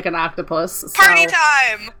looks like an octopus. Party so-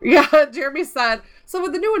 time! Yeah, Jeremy said, so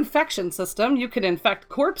with the new infection system, you can infect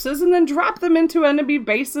corpses and then drop them into enemy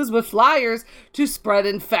bases with flyers to spread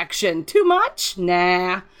infection. Too much?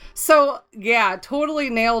 Nah. So, yeah, totally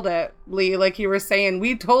nailed it, Lee, like you were saying.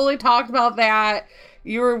 We totally talked about that.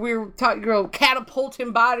 We were talking,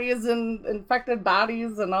 catapulting bodies and infected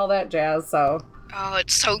bodies and all that jazz, so... Oh,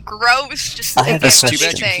 it's so gross. Just I have thinking a It's too about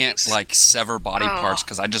bad these you can't things. like sever body Oh. parts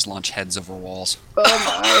because I just launch heads over walls, Oh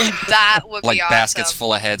my. That would like be awesome. baskets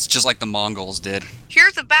full of heads, just like the Mongols did.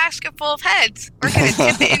 Here's a basket full of heads. We're gonna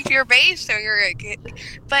tip it into your base, so you're gonna get...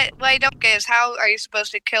 But what I don't get is how are you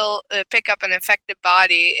supposed to pick up an infected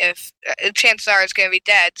body if chances are it's gonna be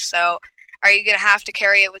dead? So Are you gonna have to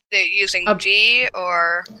carry it with using G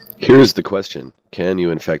or? Here's the question: can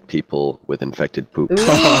you infect people with infected poop?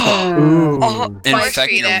 Infect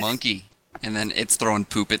your monkey, and then it's throwing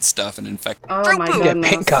poop at stuff and infect. Oh my Yeah, goodness.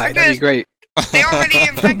 pink eye. That'd be great. They already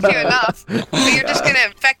infect you enough, but you're just gonna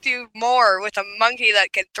infect you more with a monkey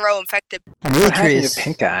that can throw infected. I'm really What happened to curious.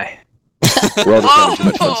 pink eye? We're all just having too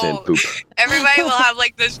much fun saying poop. Everybody will have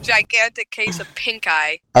like this gigantic case of pink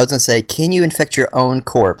eye. I was gonna say, can you infect your own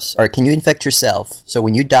corpse, or can you infect yourself? So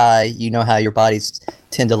when you die, you know how your bodies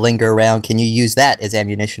tend to linger around. Can you use that as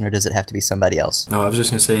ammunition, or does it have to be somebody else? No, I was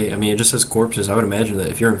just gonna say. I mean, it just says corpses. I would imagine that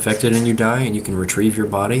if you're infected and you die and you can retrieve your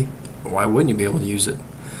body, why wouldn't you be able to use it?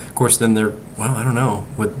 Of course, then I don't know.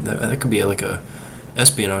 That could be like a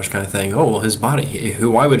espionage kind of thing. Oh well, his body.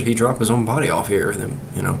 Why would he drop his own body off here? Then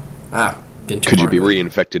Could you be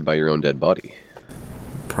reinfected by your own dead body?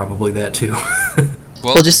 Probably that too.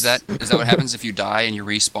 Well, is that what happens if you die and you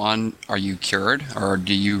respawn? Are you cured, or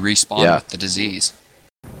do you respawn with the disease?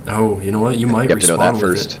 Oh, you know what? You might You have to know respawn that with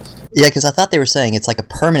first. it. Yeah, because I thought they were saying it's like a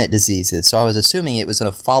permanent disease, so I was assuming it was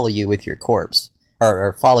going to follow you with your corpse,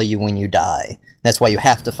 or follow you when you die. That's why you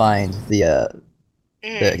have to find the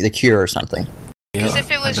cure or something. Because if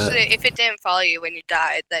it didn't follow you when you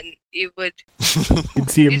died, then you would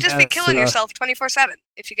You'd just be killing yourself 24/7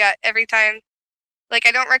 if you got every time. Like,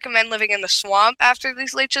 I don't recommend living in the swamp after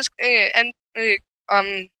these leeches what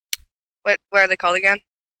are they called again?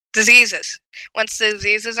 Diseases. Once the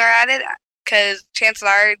diseases are added, because chances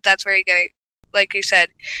are that's where you're gonna, like you said,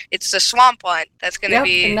 it's the swamp one that's gonna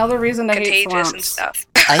be another reason to hate contagious and swamps. stuff.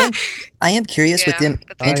 I am curious with them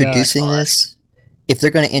introducing this, if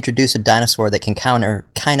they're going to introduce a dinosaur that can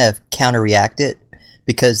kind of counter-react it,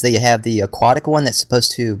 because they have the aquatic one that's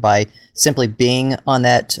supposed to, by simply being on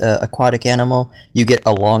that aquatic animal, you get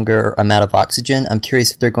a longer amount of oxygen. I'm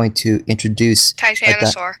curious if they're going to introduce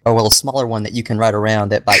Titanosaur. a smaller one that you can ride around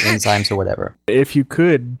that by enzymes or whatever. If you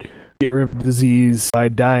could get rid of the disease by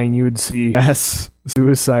dying, you would see mass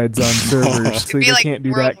suicides on servers. So you can't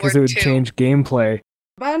do that because it would change gameplay.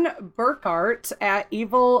 Ben Burkhart at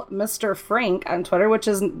Evil Mr. Frank on Twitter, which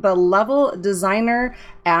is the level designer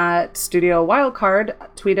at Studio Wildcard,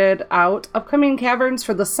 tweeted out, upcoming caverns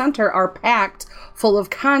for the center are packed full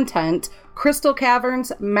of content, crystal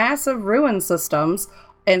caverns, massive ruin systems,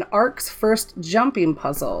 and Ark's first jumping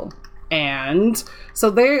puzzle. And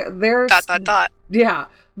so they're yeah,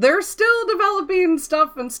 they're still developing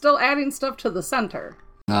stuff and still adding stuff to the center.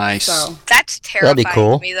 Nice. So That's terrifying That'd be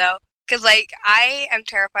cool. to me, though. Because, like, I am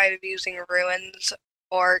terrified of using ruins,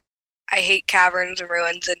 or I hate caverns and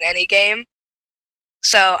ruins in any game.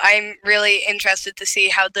 So I'm really interested to see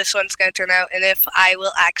how this one's going to turn out, and if I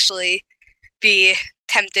will actually be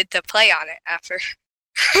tempted to play on it after.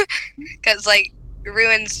 Because, like,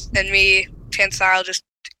 ruins and me, chances are I'll just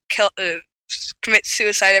commit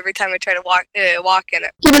suicide every time I try to walk in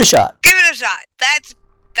it. Give it a shot. Give it a shot. That's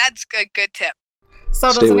a good tip.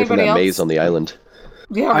 So Stay away from that maze on the island.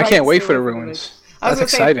 Yeah, I can't wait for the ruins. That's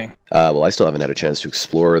exciting. Well, I still haven't had a chance to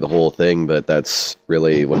explore the whole thing, but that's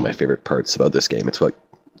really one of my favorite parts about this game. It's what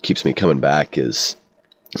keeps me coming back is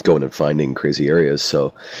going and finding crazy areas.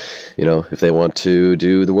 So, if they want to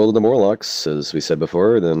do the World of the Morlocks, as we said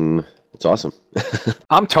before, then it's awesome.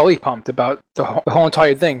 I'm totally pumped about the whole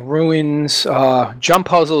entire thing. Ruins, jump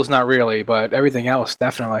puzzles, not really, but everything else,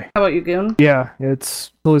 definitely. How about you, Goon? Yeah,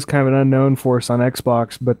 it's always kind of an unknown force on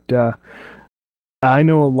Xbox, but I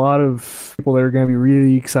know a lot of people that are going to be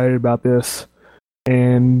really excited about this.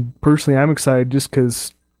 And personally, I'm excited just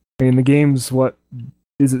because, the game's,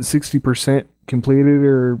 is it 60% completed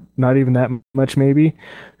or not even that much maybe?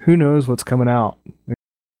 Who knows what's coming out?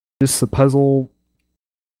 Just the puzzle,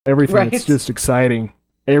 everything. Right. It's just exciting.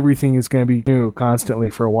 Everything is going to be new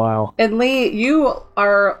constantly for a while. And Lee, you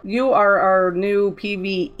are our new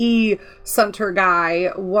PvE center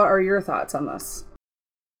guy. What are your thoughts on this?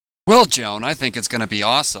 Well, Joan, I think it's going to be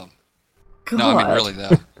awesome. No, I mean, God. really,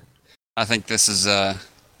 though. I think this is going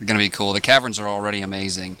to be cool. The caverns are already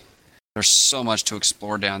amazing. There's so much to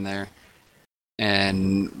explore down there.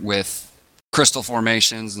 And with crystal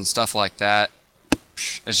formations and stuff like that,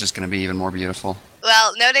 it's just going to be even more beautiful.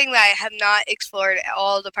 Well, noting that I have not explored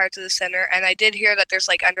all the parts of the center, and I did hear that there's,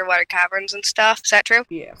 like, underwater caverns and stuff. Is that true?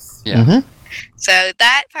 Yes. Yeah. Mm-hmm. So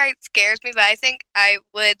that part scares me, but I think I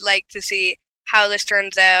would like to see how this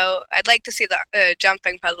turns out. I'd like to see the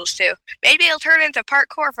jumping puzzles, too. Maybe it'll turn into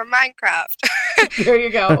parkour from Minecraft. There you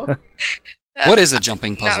go. What is a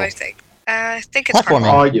jumping Not puzzle? my thing. I think it's Platforming.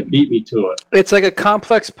 parkour. Oh, you beat me to it. It's like a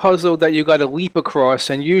complex puzzle that you got to leap across,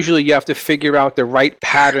 and usually you have to figure out the right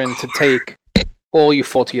pattern to take, or you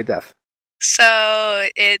fall to your death. So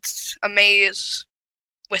it's a maze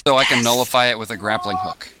So I can nullify it with a grappling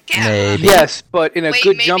hook. Maybe. Yes, but in a Wait,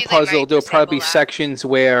 good maybe jump they might puzzle, there'll probably be disable that. sections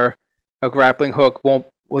where a grappling hook won't.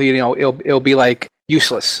 Well, it'll be like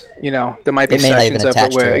useless. There might be It may not even sections of it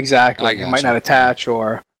attach to where it. exactly it might not attach,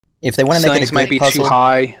 or If they want to make it a ceilings might good be puzzle, too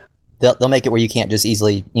high. they'll make it where you can't just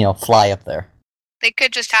easily, fly up there. They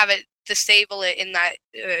could just have it disable it in that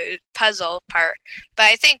puzzle part. But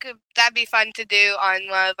I think that'd be fun to do on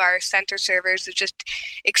one of our center servers, to just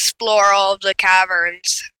explore all of the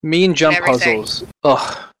caverns. Me and jump everything. puzzles.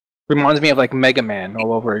 Ugh, reminds me of like Mega Man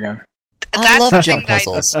all over again. I love the jump thing that-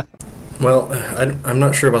 puzzles. Well, I'm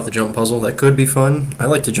not sure about the jump puzzle. That could be fun. I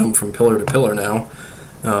like to jump from pillar to pillar now.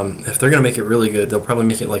 If they're going to make it really good, they'll probably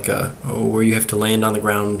make it like where you have to land on the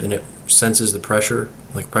ground and it senses the pressure,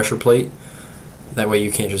 like pressure plate. That way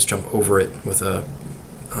you can't just jump over it with a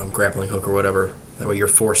grappling hook or whatever. That way you're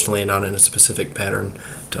forced to land on it in a specific pattern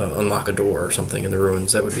to unlock a door or something in the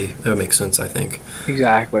ruins. That would make sense, I think.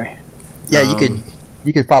 Exactly. Yeah,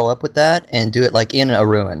 you could follow up with that and do it like in a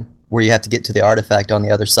ruin where you have to get to the artifact on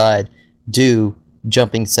the other side. Do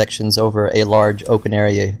jumping sections over a large open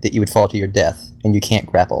area that you would fall to your death and you can't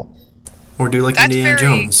grapple. Or do like That's Indiana very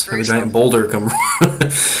Jones, have a giant boulder come.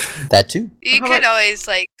 That too. You could always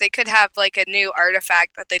they could have like a new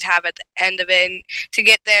artifact that they'd have at the end of it. And to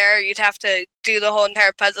get there, you'd have to do the whole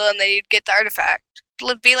entire puzzle, and then you'd get the artifact.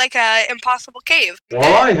 It'd be like a impossible cave.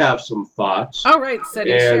 Well, I have some thoughts. All right,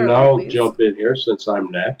 City, share And them, I'll please. jump in here since I'm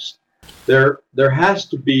next. There has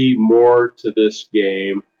to be more to this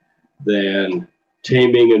game than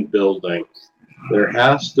taming and building. There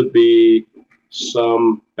has to be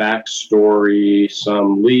some backstory,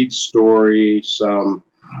 some lead story, some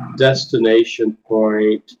destination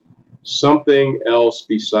point, something else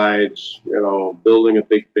besides, building a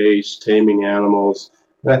big base, taming animals.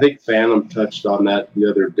 And I think Phantom touched on that the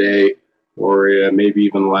other day, or maybe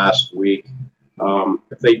even last week.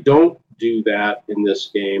 If they don't do that in this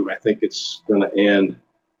game, I think it's going to end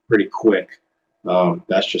pretty quick.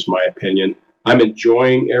 That's just my opinion. I'm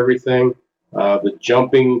enjoying everything. The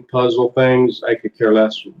jumping puzzle things, I could care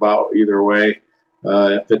less about either way.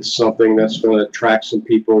 If it's something that's going to attract some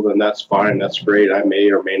people, then that's fine. That's great. I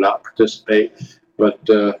may or may not participate. But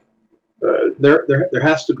there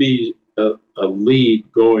has to be a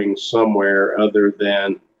lead going somewhere other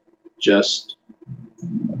than just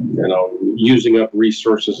using up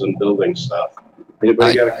resources and building stuff.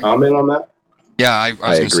 Anybody got a comment on that? Yeah, I was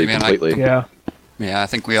I going to say, agree man, completely. Yeah, I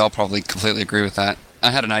think we all probably completely agree with that.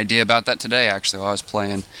 I had an idea about that today, actually, while I was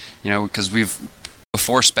playing. Because we've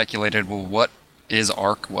before speculated, well, what is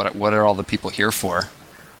Ark? What are all the people here for?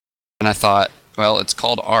 And I thought, well, it's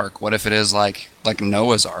called Ark. What if it is like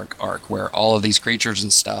Noah's Ark, where all of these creatures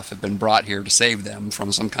and stuff have been brought here to save them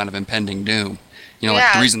from some kind of impending doom?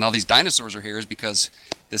 Like the reason all these dinosaurs are here is because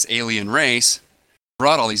this alien race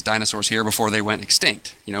brought all these dinosaurs here before they went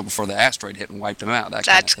extinct. Before the asteroid hit and wiped them out.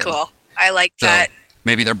 That's cool. I like that.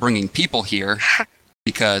 Maybe they're bringing people here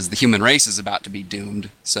because the human race is about to be doomed,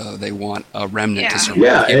 so they want a remnant to survive.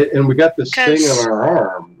 Yeah, and we got this thing on our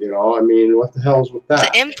arm. What the hell's with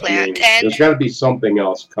that? The implant, and there's got to be something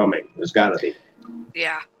else coming. There's got to be.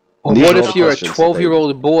 yeah. Well, These what are if all you're a questions that they-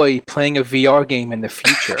 12-year-old boy playing a VR game in the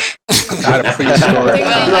future? Not a prehistoric.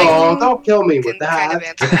 No, don't kill me with Kind of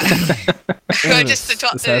that. answer that. I'm just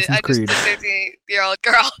a Assassin's Creed. 13-year-old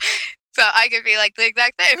girl, so I could be like the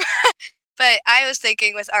exact same. But I was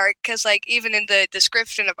thinking with Ark, because even in the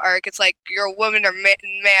description of Ark, it's like you're a woman or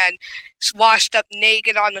man washed up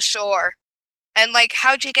naked on the shore, and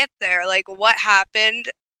how'd you get there? What happened?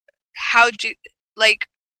 How'd you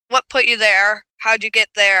what put you there? How'd you get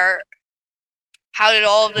there? How did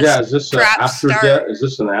all of this Is this crap after start? death? Is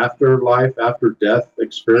this an afterlife, after death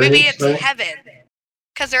experience? Maybe it's thing? heaven,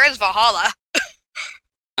 because there is Valhalla.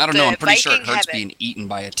 I don't know. I'm pretty sure it Viking hurts heaven. being eaten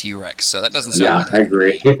by a T-Rex, so that doesn't Yeah, sound I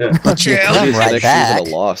agree. But you True. come These right connections back. that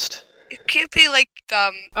are lost. It could be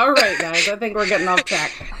All right, guys. I think we're getting off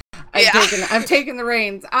track. I've taken the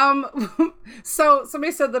reins. So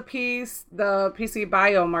somebody said the PC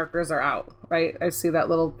biomarkers are out, right? I see that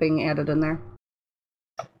little thing added in there.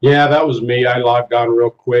 Yeah, that was me. I logged on real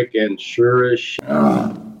quick, and sure as shit,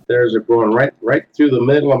 there's it going right through the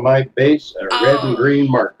middle of my base, a red and green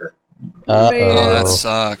marker. Oh, that Uh-oh.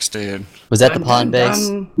 sucks, dude. Was that the pond base?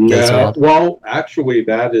 No, well, actually,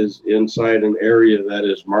 that is inside an area that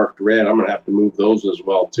is marked red. I'm going to have to move those as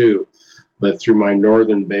well, too. But through my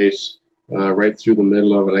northern base, right through the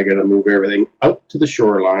middle of it, I got to move everything out to the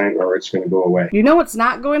shoreline, or it's going to go away. You know what's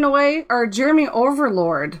not going away? Our Jeremy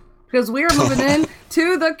Overlord, because we are moving in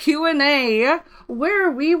to the Q&A, where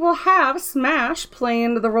we will have Smash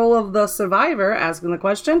playing the role of the survivor, asking the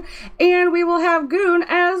question, and we will have Goon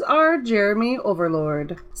as our Jeremy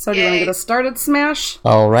Overlord. So do you want to get us started, Smash?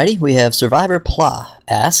 Alrighty, we have Survivor Pla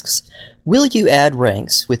asks, will you add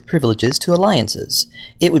ranks with privileges to alliances?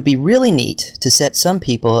 It would be really neat to set some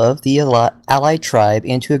people of the allied tribe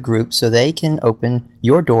into a group so they can open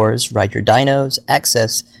your doors, ride your dinos,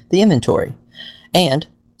 access the inventory. And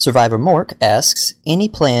Survivor Mork asks, any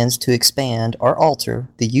plans to expand or alter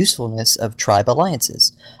the usefulness of tribe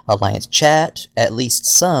alliances? Alliance chat, at least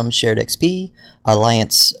some shared XP,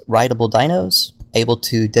 alliance rideable dinos, able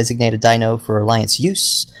to designate a dino for alliance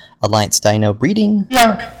use, alliance dino breeding.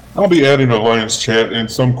 Yeah, I'll be adding alliance chat and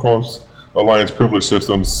some cross alliance privilege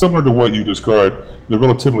systems similar to what you described in the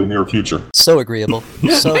relatively near future. So agreeable.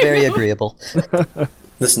 So very agreeable.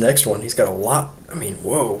 This next one, he's got a lot. I mean,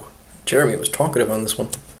 whoa. Jeremy was talkative on this one.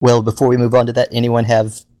 Well, before we move on to that, anyone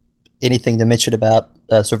have anything to mention about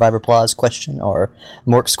Survivor Pla's question or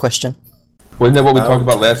Mork's question? Wasn't that what we talked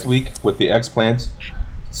about last week with the X plans?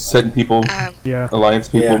 Setting people, alliance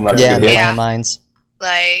people, not the landmines.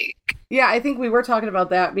 Yeah, I think we were talking about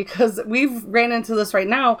that because we've ran into this right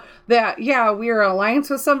now that, we are an alliance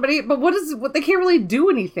with somebody, but what they can't really do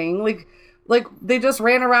anything. Like they just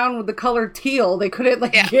ran around with the color teal. They couldn't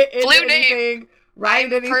get into blue anything, name.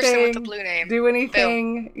 ride anything, Person with the blue name. do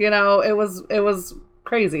anything. Boom. You know, it was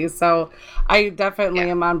crazy. So I definitely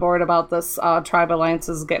am on board about this tribe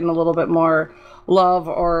alliances getting a little bit more love,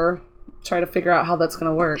 or try to figure out how that's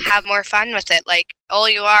going to work. Have more fun with it. Like, all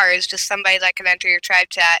you are is just somebody that can enter your tribe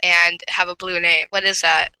chat and have a blue name. What is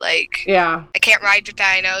that? Like, I can't ride your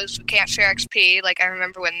dinos. We can't share XP. Like, I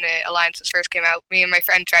remember when the alliances first came out, me and my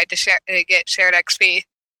friend tried to get shared XP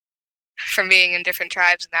from being in different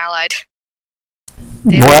tribes and allied.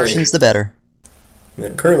 More options, the better.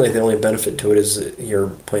 And currently, the only benefit to it is your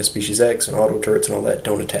plant species X and auto turrets and all that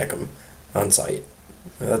don't attack them on site.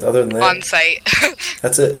 Other than that, on site.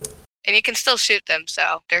 That's it. And you can still shoot them,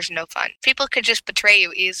 so there's no fun. People could just betray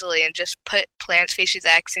you easily and just put plant species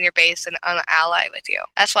X in your base and ally with you.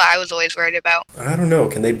 That's what I was always worried about. I don't know.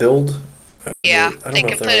 Can they build? Yeah, I don't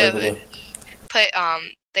know if they're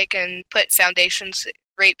they can put foundations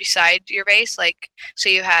right beside your base, like, so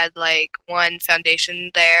you had like one foundation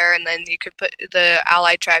there, and then you could put the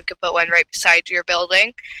allied tribe could put one right beside your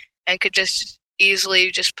building, and could just easily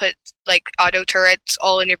just put like auto turrets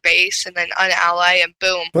all in your base and then unally, and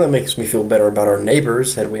boom. Well, that makes me feel better about our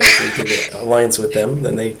neighbors. Had we actually did an alliance with them,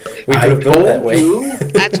 then we could have built that way.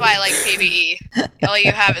 That's why I like PvE. All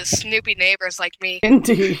you have is snoopy neighbors like me.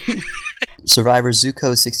 Indeed. Survivor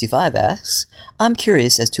Zuko65 asks, I'm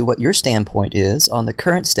curious as to what your standpoint is on the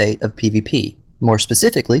current state of PvP, more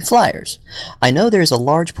specifically flyers. I know there's a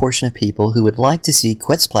large portion of people who would like to see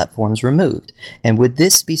Quetz platforms removed, and would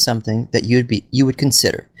this be something that you would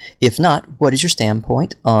consider? If not, what is your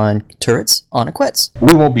standpoint on turrets on a Quetz?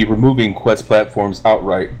 We won't be removing Quetz platforms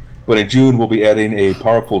outright, but in June we'll be adding a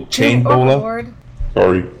powerful chain bola.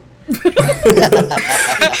 Sorry.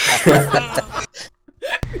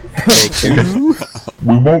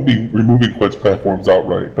 We won't be removing Quetz platforms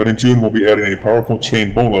outright, but in June we'll be adding a powerful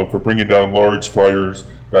chain bola for bringing down large flyers,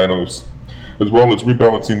 dinos, as well as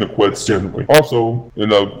rebalancing the Quetz generally. Also, in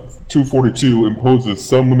 242 imposes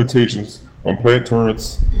some limitations on plant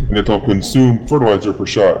turrets, and that they'll consume fertilizer per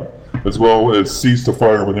shot, as well as cease to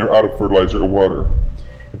fire when they're out of fertilizer or water.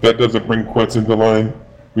 If that doesn't bring Quetz into line,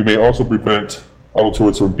 we may also prevent auto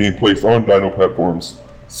turrets from being placed on dino platforms.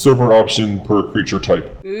 Server option per creature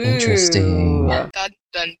type. Interesting. Dun,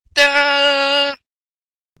 dun, dun.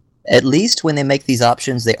 At least when they make these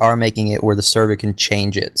options, they are making it where the server can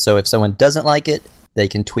change it. So if someone doesn't like it, they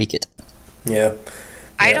can tweak it. Yeah.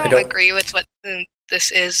 I don't agree with what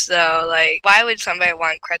this is, though. Like, why would somebody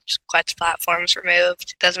want Quetz platforms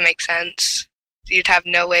removed? It doesn't make sense. You'd have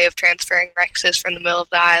no way of transferring Rexes from the middle of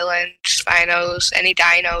the island, Spinos, any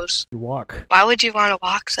dinos. You walk. Why would you want to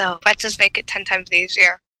walk, though? Quetzes make it 10 times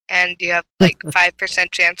easier, and you have like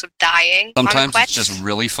 5% chance of dying. Sometimes it's just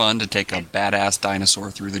really fun to take a badass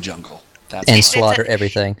dinosaur through the jungle. And slaughter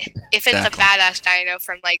everything. If it's a badass dino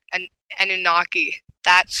from like an Anunnaki,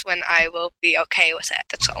 that's when I will be okay with it.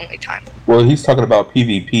 That's the only time. Well, he's talking about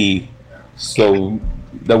PvP, so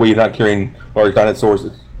that way you're not carrying large dinosaurs,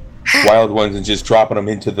 wild ones, and just dropping them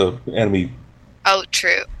into the enemy. Oh,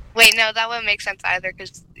 true. Wait, no, that wouldn't make sense either,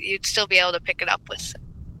 because you'd still be able to pick it up with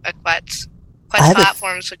a Quetz. Quetz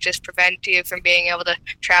platforms would just prevent you from being able to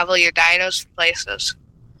travel your dinos from places.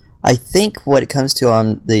 I think what it comes to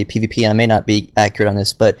on the PvP, and I may not be accurate on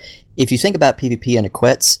this, but if you think about PvP and a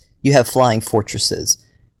Quetz, you have flying fortresses.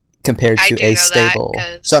 compared I to do a know that, stable.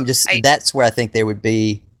 'cause So that's where I think they would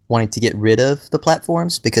be wanting to get rid of the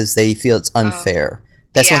platforms because they feel it's unfair.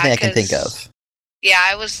 That's one thing I can think of. Yeah,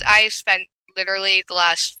 I spent literally the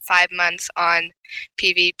last 5 months on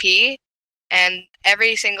PvP, and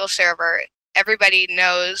every single server, everybody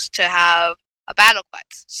knows to have a battle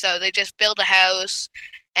quest. So they just build a house,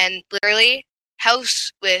 and literally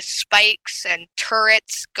house with spikes and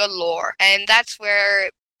turrets galore. And that's where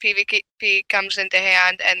PvP comes into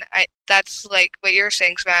hand, and that's like what you're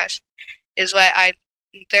saying, Smash, is what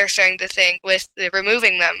they're starting to think with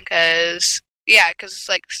removing them, because it's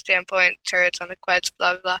like standpoint turrets on the quets,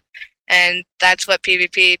 blah blah blah, and that's what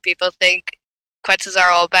PvP people think quets are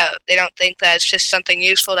all about. They don't think that it's just something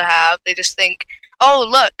useful to have. They just think, oh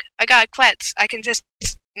look, I got quets, I can just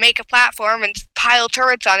make a platform and pile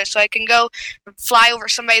turrets on it so I can go fly over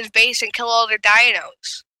somebody's base and kill all their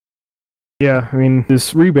dinos. Yeah, I mean,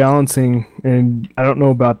 this rebalancing, and I don't know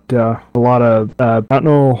about I don't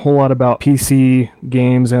know a whole lot about PC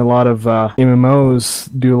games, and a lot of MMOs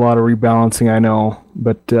do a lot of rebalancing, I know,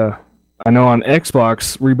 but I know on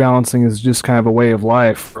Xbox, rebalancing is just kind of a way of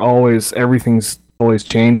life. Everything's always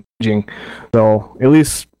changing. So, at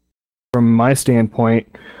least from my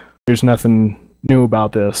standpoint, there's nothing new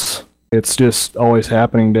about this. It's just always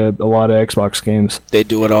happening to a lot of Xbox games. They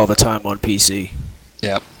do it all the time on PC.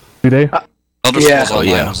 Yep. Do they? Elder Scrolls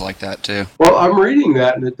Online was like that too. Well, I'm reading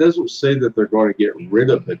that, and it doesn't say that they're going to get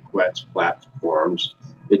rid of the Quetz platforms.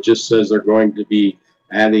 It just says they're going to be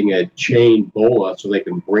adding a chain bola so they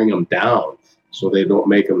can bring them down, so they don't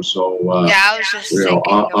make them so I was just thinking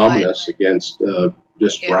ominous against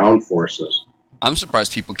ground forces. I'm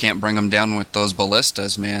surprised people can't bring them down with those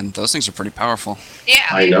ballistas, man. Those things are pretty powerful. Yeah,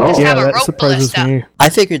 I know. Yeah, that surprises me. I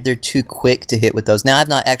figured they're too quick to hit with those. Now, I've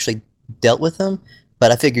not actually dealt with them,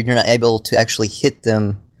 but I figured you're not able to actually hit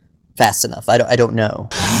them fast enough. I don't know.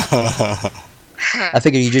 I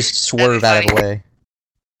figured you just swerve out of the way.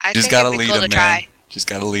 Just gotta lead them, man. Just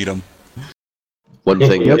gotta lead them. One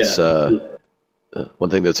thing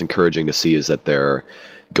that's encouraging to see is that they're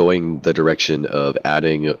going the direction of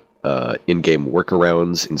adding in-game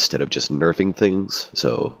workarounds instead of just nerfing things.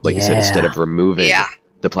 So, like you said, instead of removing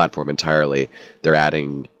the platform entirely, they're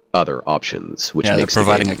adding other options, which makes they're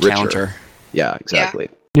providing the a game richer. counter. Yeah, exactly.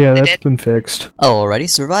 Yeah, that's been fixed. Alrighty,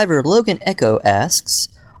 Survivor Logan Echo asks,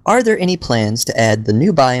 are there any plans to add the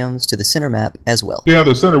new biomes to the center map as well? Yeah,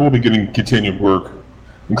 the center will be getting continued work,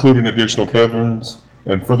 including additional caverns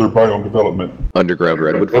and further biome development. Underground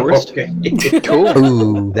redwood forest. Cool.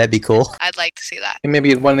 Ooh, that'd be cool. I'd like to see that. And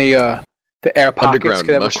maybe one of the air pockets Underground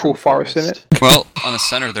could have a mushroom cool forest in it. Well, on the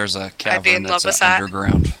center there's a I'd be in cavern love that's with that.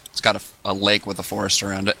 underground. It's got a lake with a forest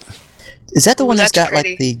around it. Is that the one that's got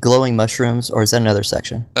pretty. like the glowing mushrooms, or is that another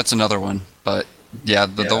section? That's another one, but yeah,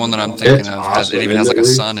 the one that I'm thinking of it even has like a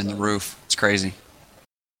sun in the roof. It's crazy.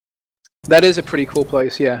 That is a pretty cool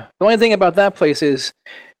place, yeah. The only thing about that place is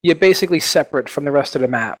you're basically separate from the rest of the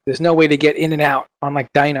map. There's no way to get in and out on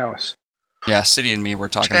like dinos. Yeah, City and me were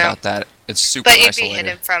talking True. about that. It's super But you'd isolated. be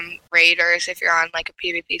hidden from raiders if you're on like a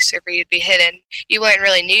PvP server. You'd be hidden. You wouldn't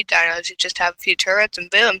really need dinos. You just have a few turrets, and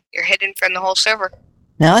boom, you're hidden from the whole server.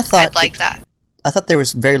 Now, I'd like that. I thought there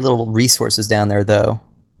was very little resources down there, though.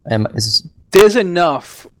 There's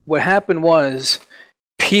enough. What happened was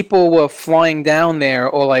people were flying down there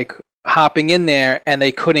or like hopping in there, and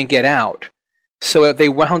they couldn't get out. So they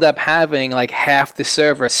wound up having like half the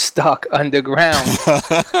server stuck underground.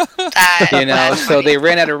 So they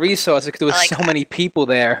ran out of resources because there was so many people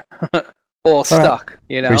there, all stuck.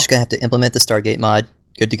 We're just gonna have to implement the Stargate mod.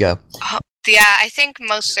 Good to go. Yeah, I think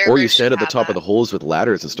most servers. Or you stand at the top of the holes with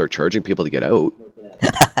ladders and start charging people to get out.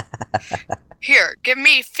 Here, give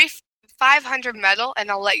me 500 metal, and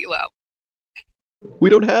I'll let you out. We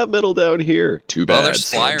don't have metal down here. Too bad. Well, there's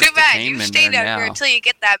flyers. Too bad. You stay down here until you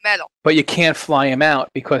get that metal. But you can't fly him out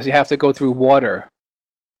because you have to go through water.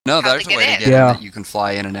 No, there's a way to get in that you can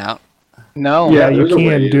fly in and out. No. Yeah, you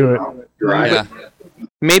can do it. Yeah.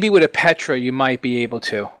 Maybe with a Petra, you might be able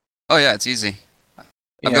to. Oh yeah, it's easy.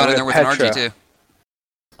 I've gone in there with an RG too.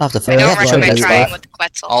 I'll have to I don't recommend trying with the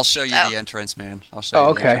Quetzal. I'll show you the entrance, man. I'll show you.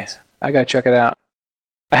 Oh, okay. I gotta check it out.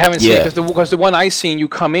 I haven't seen it because the one I seen, you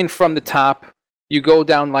come in from the top, you go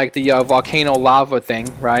down like the volcano lava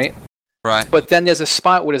thing, right? Right. But then there's a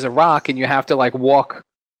spot where there's a rock, and you have to like walk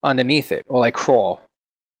underneath it or like crawl.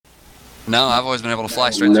 No, I've always been able to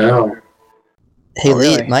fly straight through. Hey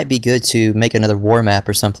Lee, it might be good to make another war map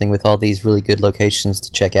or something with all these really good locations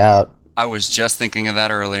to check out. I was just thinking of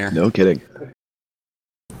that earlier. No kidding.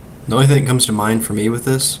 The only thing that comes to mind for me with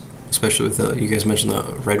this, especially with you guys mentioned the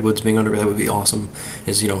redwoods being under, that would be awesome,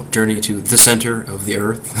 is, journey to the center of the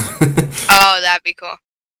earth. Oh, that'd be cool.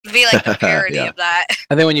 It'd be like a parody Yeah. of that.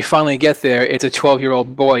 And then when you finally get there, it's a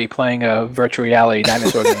 12-year-old boy playing a virtual reality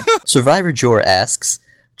dinosaur game. Survivor Jor asks,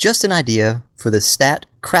 just an idea for the stat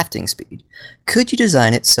crafting speed. Could you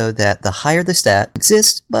design it so that the higher the stat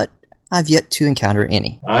exists, but I've yet to encounter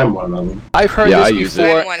any? I'm one of them. I've heard Yeah, I this use it.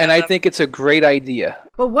 before, I'm one and of I them. think it's a great idea.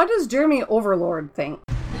 But what does Jeremy Overlord think?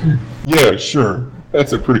 Yeah, sure.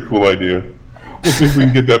 That's a pretty cool idea. We'll see if we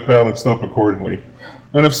can get that balanced up accordingly.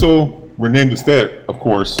 And if so, rename the stat, of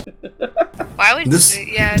course. Why would This-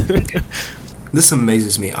 yeah? This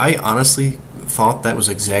amazes me. I honestly thought that was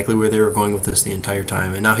exactly where they were going with this the entire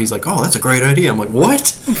time, and now he's like, "Oh, that's a great idea." I'm like,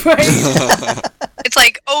 "What?" Right? It's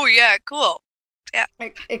like, oh yeah, cool.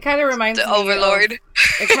 It kind of reminds The me Overlord.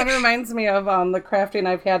 It kind of reminds me of the crafting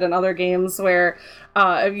I've had in other games where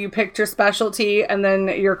if you picked your specialty and then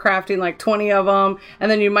you're crafting like 20 of them, and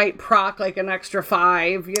then you might proc like an extra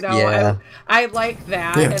 5. You know, Yeah. I like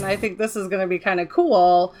that, Yeah. and I think this is going to be kind of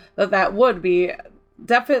cool. That would be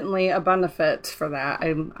definitely a benefit for that.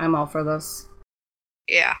 I'm all for this.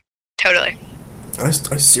 Yeah, totally. I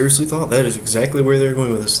seriously thought that is exactly where they were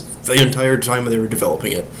going with this the entire time they were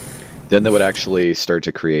developing it. Then they would actually start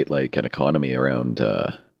to create like an economy around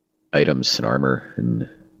items and armor and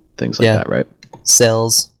things like Yeah. that, right?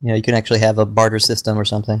 Cells, you can actually have a barter system or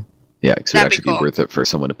something. Yeah, because it would That'd be actually be cool. worth it for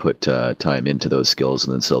someone to put time into those skills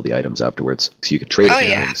and then sell the items afterwards. So you could trade Oh, it for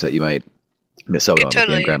yeah. things that you might miss out Could on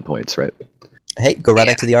totally- with game points, right? Hey, go right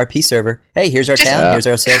back to the RP server. Hey, here's our Just- town. Yeah. Here's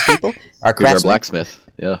our salespeople. Our Here's our craftsmen. blacksmith.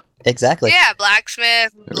 Yeah. Exactly. Yeah,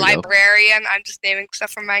 blacksmith, we go. librarian. I'm just naming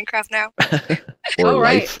stuff from Minecraft now. Or All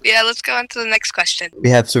right. life. Yeah, let's go on to the next question.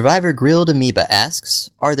 We have Survivor Grilled Amoeba asks,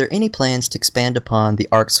 are there any plans to expand upon the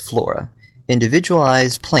Ark's flora?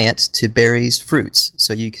 Individualize plants to berries, fruits,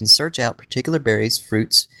 so you can search out particular berries,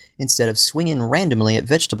 fruits, instead of swinging randomly at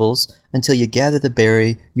vegetables until you gather the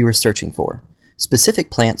berry you are searching for.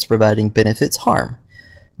 Specific plants providing benefits harm.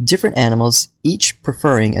 Different animals, each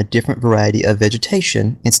preferring a different variety of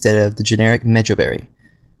vegetation instead of the generic mejoberry.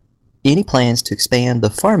 Any plans to expand the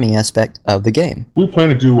farming aspect of the game? We plan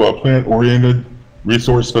to do a plant-oriented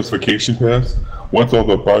resource specification pass once all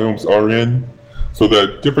the biomes are in, so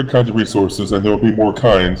that different kinds of resources, and there will be more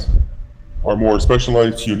kinds, are more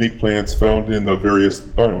specialized, unique plants found in the various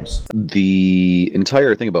biomes. The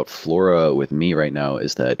entire thing about flora with me right now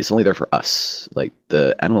is that it's only there for us. Like,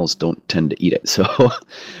 the animals don't tend to eat it. So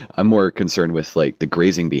I'm more concerned with, like, the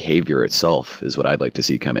grazing behavior itself is what I'd like to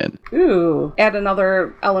see come in. Ooh, add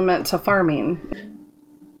another element to farming.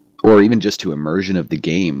 Or even just to immersion of the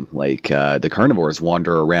game. Like, the carnivores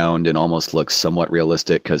wander around and almost look somewhat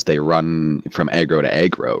realistic because they run from aggro to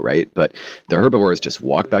aggro, right? But the herbivores just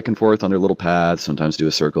walk back and forth on their little paths, sometimes do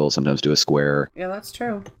a circle, sometimes do a square. Yeah, that's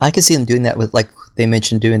true. I can see them doing that with, like they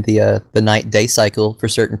mentioned, doing the night-day cycle for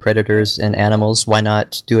certain predators and animals. Why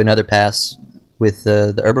not do another pass with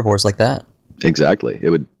the herbivores like that? Exactly.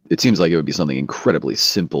 It seems like it would be something incredibly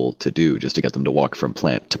simple to do just to get them to walk from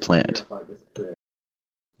plant to plant.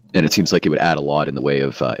 And it seems like it would add a lot in the way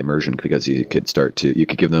of immersion because you could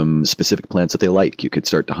give them specific plants that they like. You could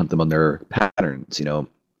start to hunt them on their patterns,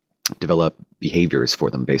 develop behaviors for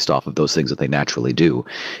them based off of those things that they naturally do.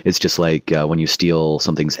 It's just like when you steal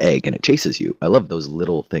something's egg and it chases you. I love those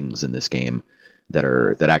little things in this game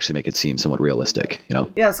that actually make it seem somewhat realistic,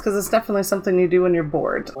 Yes, because it's definitely something you do when you're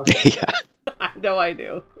bored. Yeah. I know I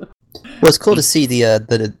do. Well, it's cool to see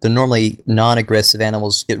the normally non-aggressive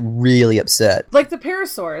animals get really upset. Like the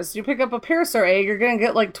parasaurs. You pick up a parasaur egg, you're going to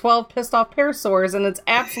get like 12 pissed off parasaurs, and it's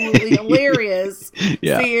absolutely hilarious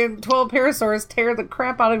Yeah. seeing 12 parasaurs tear the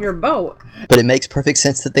crap out of your boat. But it makes perfect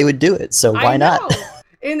sense that they would do it, so why I not? know.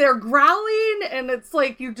 And they're growling, and it's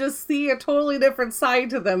like you just see a totally different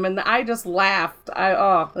side to them, and I just laughed.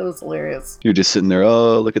 It was hilarious. You're just sitting there,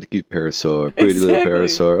 oh, look at the cute parasaur, pretty little Exactly.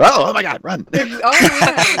 parasaur. Oh my god, run! Oh,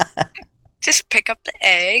 yeah. Just pick up the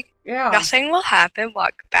egg. Yeah. Nothing will happen.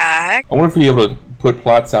 Walk back. I wonder if you're able to put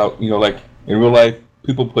plots out, like in real life,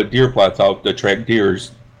 people put deer plots out to attract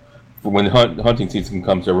deers for when hunting season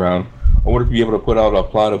comes around. I wonder if you're able to put out a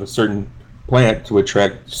plot of a certain plant to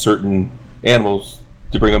attract certain animals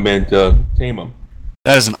to bring them in to tame them.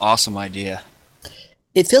 That is an awesome idea.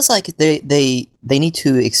 It feels like they need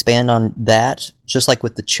to expand on that, just like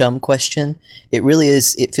with the chum question. It really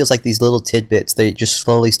is. It feels like these little tidbits they just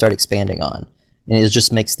slowly start expanding on, and it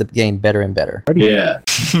just makes the game better and better. Yeah.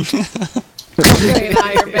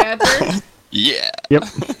 Yeah. Yep.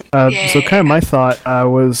 So kind of my thought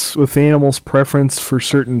was with the animal's preference for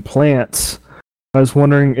certain plants. I was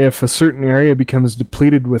wondering if a certain area becomes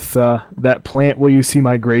depleted with that plant, will you see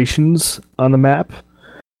migrations on the map?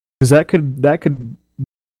 Because that could be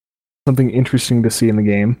something interesting to see in the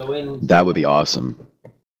game. That would be awesome.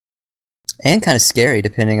 And kind of scary,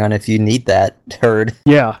 depending on if you need that herd.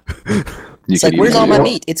 Yeah. It's like, where's all my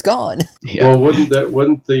meat? It's gone. Yeah. Well, wouldn't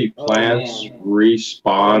the plants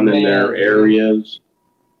respawn in their areas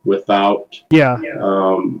without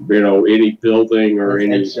any building or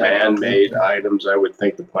any man-made items? I would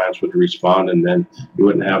think the plants would respawn, and then you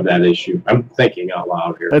wouldn't have that issue. I'm thinking out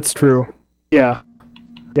loud here. That's true. Yeah.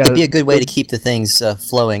 It'd be a good way to keep the things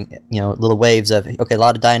flowing. Little waves of a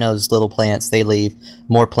lot of dinos, little plants. They leave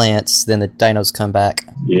more plants, then the dinos come back.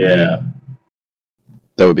 Yeah.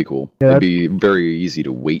 That would be cool. Yeah, It'd be very easy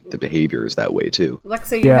to weight the behaviors that way too.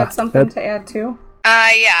 Lexa, you had something to add too?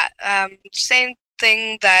 Same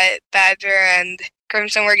thing that Badger and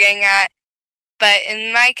Crimson were getting at. But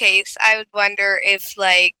in my case, I would wonder if,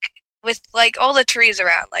 with, all the trees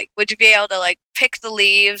around, would you be able to, pick the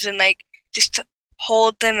leaves and, just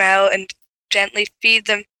hold them out and gently feed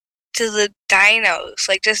them to the dinos?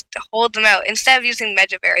 Just hold them out. Instead of using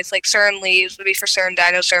megaberries, certain leaves would be for certain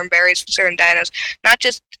dinos, certain berries for certain dinos. Not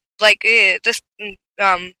just, this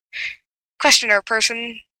questioner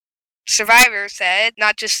person, Survivor said,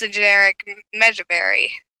 not just the generic megaberry.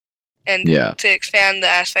 And to expand the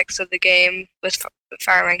aspects of the game with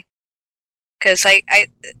farming. Because I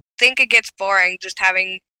think it gets boring just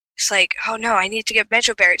having, it's oh no, I need to get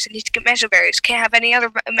megaberries, can't have any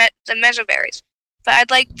other than megaberries. But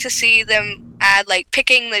I'd like to see them add,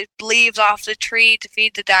 picking the leaves off the tree to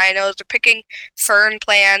feed the dinos, or picking fern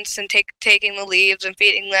plants and taking the leaves and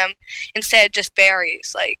feeding them, instead of just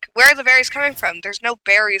berries. Where are the berries coming from? There's no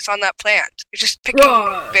berries on that plant. You're just picking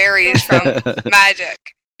berries from magic.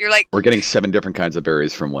 You're we're getting 7 different kinds of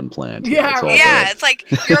berries from one plant.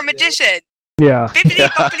 It's you're a magician. Yeah. Bippity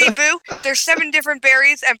boppity boo. There's 7 different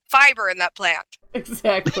berries and fiber in that plant.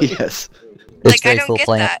 Exactly. Yes. I don't get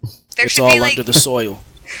plant. that. There It's should all be under the soil.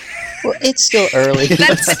 Well, it's still early.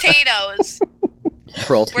 That's potatoes.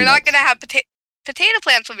 We're not gonna have potato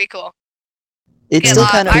plants. Would be cool. It's Get still a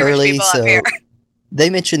lot kind of Irish early, people up so here. they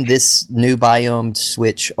mentioned this new biome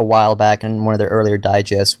switch a while back in one of their earlier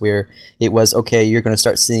digests, where it was you're going to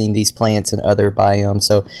start seeing these plants in other biomes.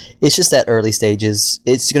 So it's just at early stages.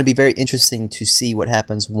 It's going to be very interesting to see what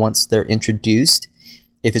happens once they're introduced.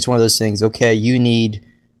 If it's one of those things, you need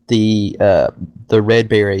the red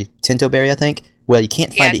berry, Tinto berry, I think. Well, you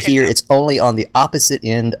can't find it here. It's only on the opposite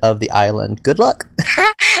end of the island. Good luck.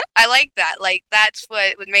 I like that. That's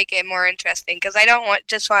what would make it more interesting, because I don't want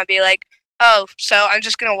to be oh, so I'm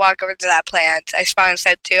just going to walk over to that plant. I spawned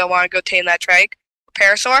said too. I want to go tame that trike.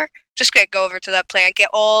 Parasaur. Just going to go over to that plant, get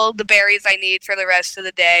all the berries I need for the rest of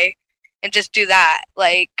the day, and just do that.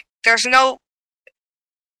 There's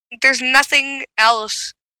nothing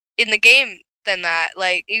else in the game than that.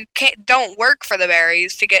 You don't work for the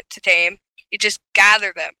berries to get to tame. You just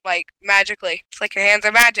gather them, magically. It's your hands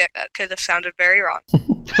are magic. That could have sounded very wrong.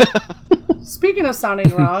 Speaking of sounding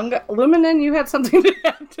wrong, Luminen, you had something to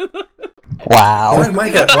add to the... Wow. Why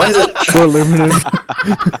is it? Poor Luminen.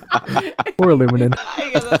 Poor Luminen.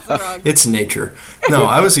 It's nature. No,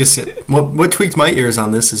 I was just what tweaked my ears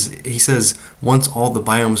on this is he says once all the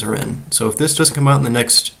biomes are in. So if this doesn't come out in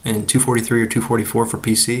 243 or 244 for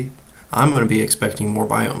PC, I'm going to be expecting more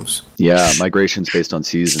biomes. Yeah, migrations based on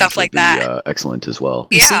seasons Stuff like would be that. Excellent as well.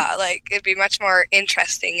 Yeah, it'd be much more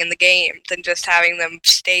interesting in the game than just having them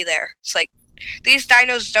stay there. It's these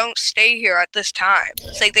dinos don't stay here at this time.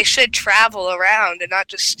 It's they should travel around and not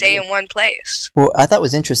just stay in one place. Well, I thought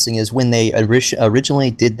was interesting is when they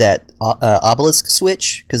originally did that obelisk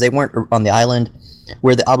switch, because they weren't on the island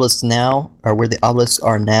where the obelisks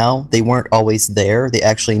are now, they weren't always there. They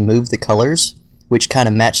actually moved the colors, which kind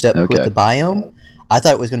of matched up with the biome. I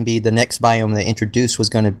thought it was going to be the next biome they introduced was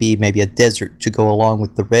going to be maybe a desert to go along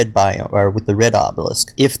with the red biome, or with the red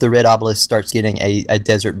obelisk. If the red obelisk starts getting a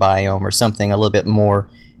desert biome or something a little bit more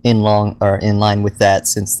in line with that,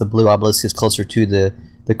 since the blue obelisk is closer to the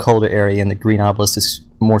colder area and the green obelisk is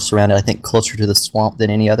more surrounded, I think, closer to the swamp than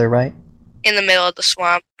any other, right? In the middle of the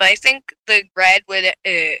swamp. But I think the red would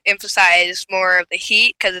emphasize more of the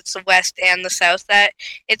heat, because it's the west and the south that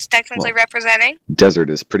it's technically representing. Desert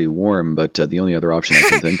is pretty warm, but the only other option I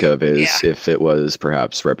can think of is if it was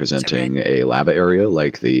perhaps representing a lava area,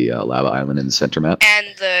 like the lava island in the center map. And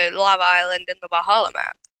the lava island in the Valhalla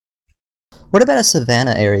map. What about a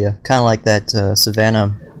savanna area? Kind of like that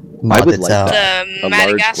savanna mod I would that's like out. that. The A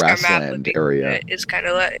Madagascar large map grassland area. is kind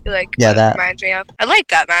of like Yeah, what that. it reminds me of. I like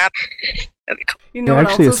that map. That'd be cool. You know Yeah,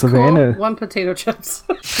 what actually, else a is savanna- cool? 1 potato chips.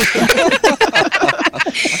 Your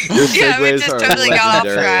Yeah, we segues just are totally got off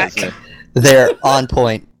legendary, track. isn't it? They're on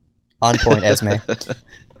point. On point, Esme.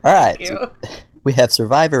 All right. Thank So we have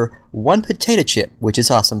Survivor 1 potato chip, which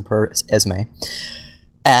is awesome per Esme.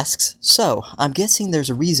 asks, so, I'm guessing there's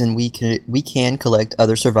a reason we can collect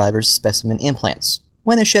other survivors' specimen implants.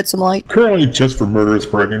 Want to shed some light? Currently just for murderous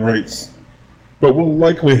bragging rights, but we'll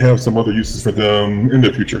likely have some other uses for them in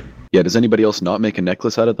the future. Yeah, does anybody else not make a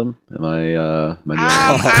necklace out of them? Am I the only one?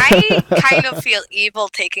 I kind of feel evil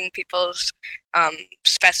taking people's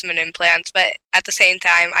specimen implants, but at the same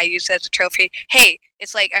time, I use it as a trophy. Hey,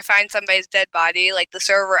 it's like I find somebody's dead body, like the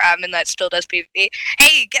server admin that still does PvP.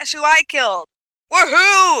 Hey, guess who I killed?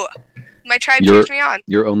 Woohoo! My tribe cheers me on.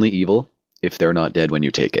 You're only evil if they're not dead when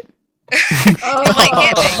you take it.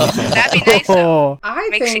 That'd be nice though. I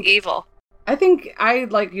Makes think you evil. I think I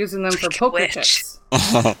like using them for poker chips.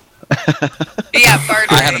 Yeah, barter.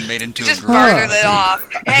 I had them made into Just a barter it off.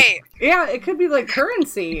 Hey. Yeah, it could be like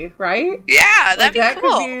currency, right? Yeah, that'd that be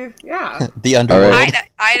cool. Could be, yeah. The underworld.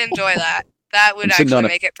 I'd enjoy that. That would I'm sitting actually on a-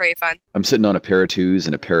 make it pretty fun. I'm sitting on a pair of 2s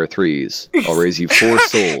and a pair of 3s. I'll raise you 4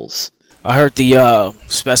 souls. I heard the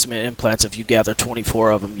specimen implants, if you gather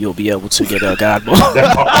 24 of them, you'll be able to get a god mode.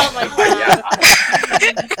 Oh my god.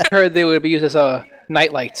 I heard they would be used as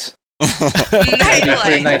night lights. Night That'd be pretty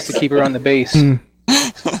lights. nice to keep her on the base.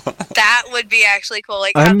 That would be actually cool.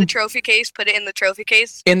 Like, have the trophy case, put it in the trophy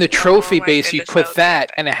case. In the trophy my base, you goodness, put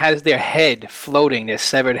that, and it has their head floating, their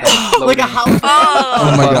severed head floating. Like a house.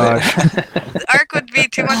 Oh my gosh. The Ark would be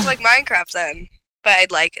too much like Minecraft then. But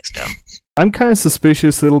I'd like it still. I'm kind of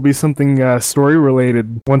suspicious it'll be something story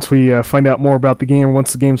related once we find out more about the game.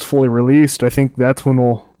 Once the game's fully released, I think that's when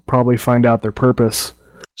we'll probably find out their purpose.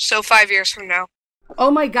 So 5 years from now. Oh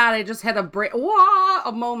my god, I just had a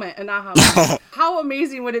moment, and how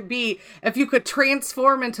amazing would it be if you could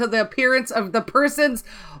transform into the appearance of the person's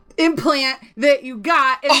implant that you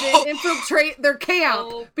got and then infiltrate their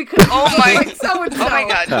camp because like so and so. Oh my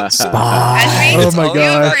god. Oh my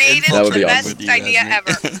god. You created That would the be best awesome. idea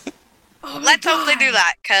ever. Let's totally do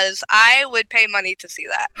that, because I would pay money to see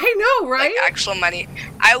that. I know, right? Like actual money.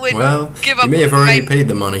 I would Well, give you up may have already my... paid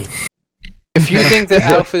the money. If you think the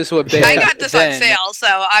alphas were bad, I got this on then sale, so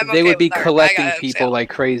I'm okay they would be with Ark. I collecting got it on people sale. like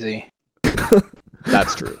crazy.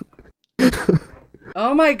 That's true.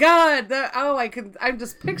 Oh my god! I'm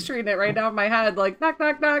just picturing it right now in my head. Like, knock,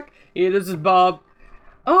 knock, knock. Hey, this is Bob.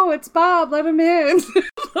 Oh, it's Bob. Let him in.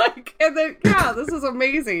 And then this is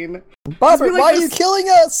amazing. Robert, why are you killing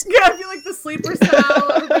us? Yeah, I feel like the sleeper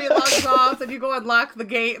cell. Everybody logs off, and you go unlock the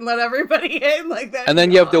gate and let everybody in like that. And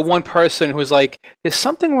then you have the one person who's like, "There's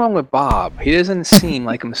something wrong with Bob. He doesn't seem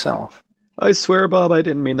like himself." I swear, Bob, I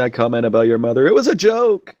didn't mean that comment about your mother. It was a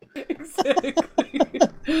joke. Exactly.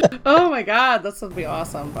 Oh my god, this would be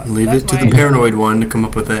awesome. But Leave that's it to my the paranoid one to come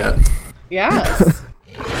up with that. Yes.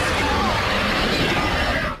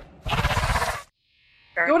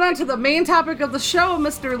 Going on to the main topic of the show,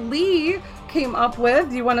 Mr. Lee came up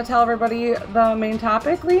with. Do you want to tell everybody the main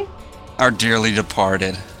topic, Lee? Our dearly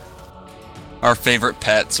departed. Our favorite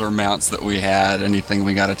pets or mounts that we had, anything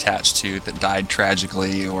we got attached to that died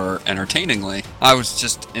tragically or entertainingly. I was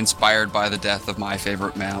just inspired by the death of my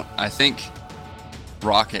favorite mount. I think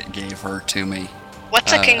Rocket gave her to me.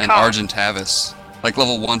 What's a King an Kong? Argentavis, like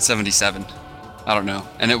level 177. I don't know.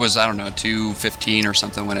 And it was, 215 or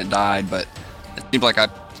something when it died, but it seemed like I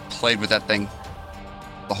played with that thing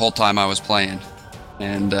the whole time I was playing.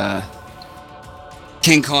 And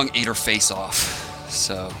King Kong ate her face off.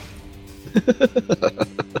 So...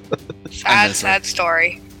 Sad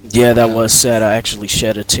story. Yeah, that was sad. I actually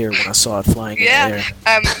shed a tear when I saw it flying in the air.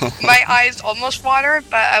 My eyes almost watered,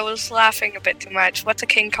 but I was laughing a bit too much. What's a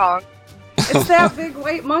King Kong? It's that big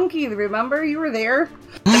white monkey, remember? You were there.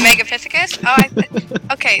 The Megapithecus?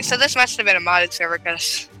 Oh, okay, so this must have been a modded server,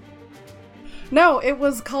 because... No, it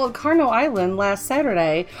was called Carno Island last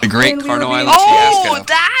Saturday. The Great and we were Carno being- Island Oh, fiasco.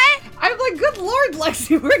 that? I'm like, good lord,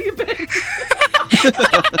 Lexi, where you been?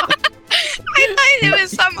 I thought it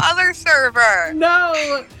was some other server.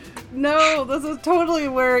 No, this is totally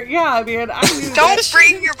where, I mean, Don't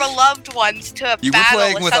bring your beloved ones to a You were battle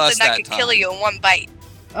playing with with something us that that could time. kill you in one bite.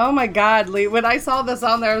 Oh my god, Lee, when I saw this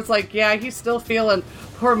on there, I was like, yeah, he's still feeling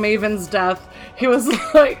poor Maven's death. He was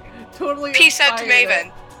like, totally Peace out to inspired.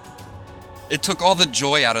 Maven. It took all the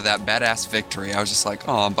joy out of that badass victory. I was just like,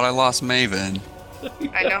 oh, but I lost Maven.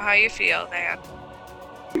 I know how you feel, man.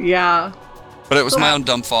 Yeah. But it was my own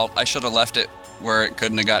dumb fault. I should have left it where it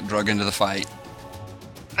couldn't have got drug into the fight.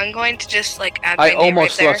 I'm going to just, add my I name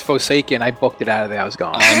almost right there. lost Forsaken. I booked it out of there. I was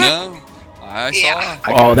gone. I know. I saw. Yeah.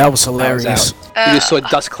 Oh, that was I was hilarious. out. You just saw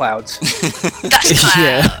dust clouds. Dust cloud.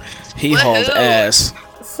 Yeah, he hauled Woohoo. ass.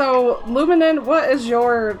 So, Luminen, what is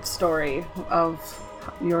your story of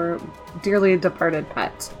your dearly departed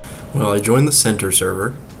pet? Well, I joined the center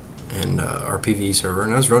server and our PvE server,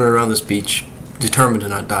 and I was running around this beach determined to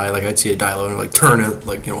not die. Like I'd see a Dilo and like turn it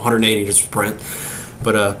like 180 to sprint,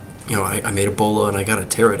 but I made a Bola and I got a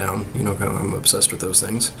Terra down. I'm obsessed with those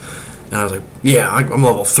things. And I was like, yeah, I'm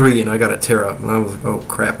level 3 and I got a Terra. And I was like, oh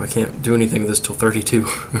crap, I can't do anything with this till 32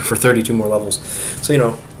 for 32 more levels.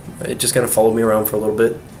 So it just kind of followed me around for a little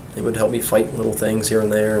bit. It would help me fight little things here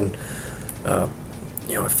and there, and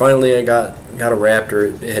finally I got a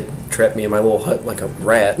raptor. It had trapped me in my little hut like a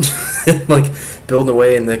rat, like building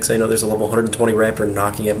away, and next thing I know there's a level 120 raptor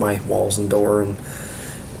knocking at my walls and door, and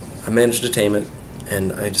I managed to tame it,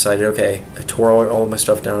 and I decided, okay, I tore all of my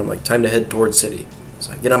stuff down. I'm like, time to head towards city.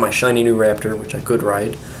 So I get on my shiny new raptor, which I could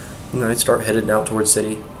ride, and I start headed out towards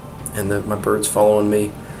city, and my bird's following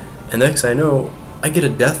me, and next thing I know, I get a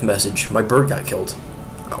death message. My bird got killed.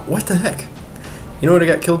 What the heck? You know what I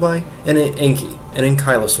got killed by? An Enki, an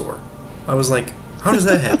Ankylosaur. I was like, how does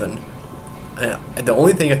that happen? The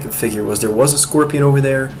only thing I could figure was there was a scorpion over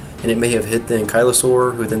there, and it may have hit the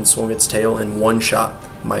Ankylosaur, who then swung its tail and one-shot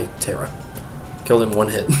my Terra. Killed in one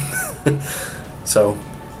hit. So,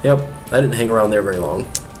 yep, I didn't hang around there very long.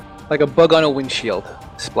 Like a bug on a windshield.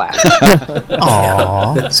 Splash.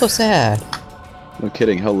 Aww, so sad. No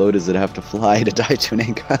kidding, how low does it have to fly to die to an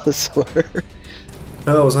Ankylosaur?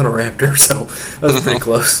 Oh, I was on a raptor, so that was pretty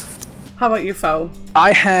close. How about you, Foe?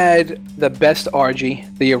 I had the best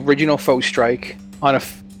RG, the original Foe Strike, on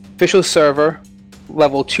official server,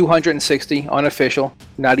 level 260, unofficial,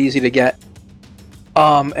 not easy to get.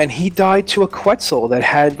 And he died to a Quetzal that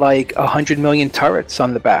had like 100 million turrets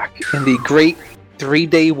on the back in the Great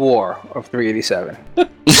 3-Day War of 387.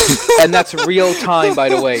 And that's real time, by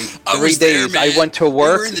the way. 3 days. I went to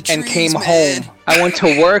work and came home. I went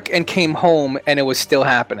to work and came home, and it was still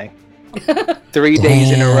happening. 3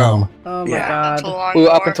 days in a row. Oh my god. We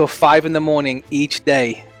were up until 5 in the morning each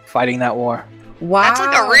day fighting that war. Wow. That's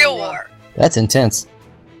like a real war. That's intense.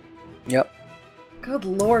 Yep. Good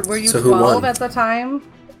lord, were you So who 12 won? at the time?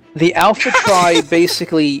 The Alpha Tribe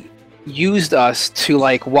basically used us to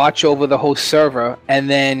like watch over the whole server, and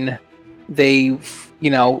then they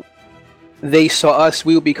saw us,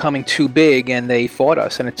 we were becoming too big, and they fought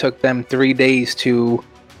us, and it took them 3 days to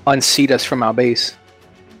unseat us from our base.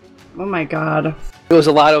 Oh my god. There was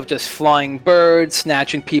a lot of just flying birds,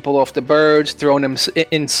 snatching people off the birds, throwing them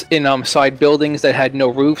in side buildings that had no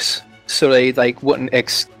roofs, so they like wouldn't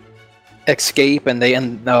escape, and they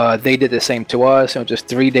did the same to us. It was just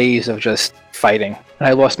 3 days of just fighting, and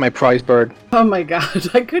I lost my prize bird. Oh my god,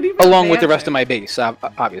 I couldn't even along with the imagine. rest of my base,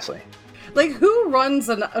 obviously. Like, who runs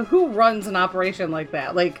an operation like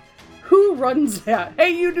that? Like, who runs that?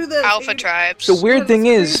 Hey, you do this. Alpha tribes. The weird thing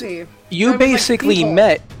is, crazy.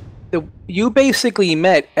 you basically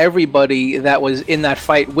met everybody that was in that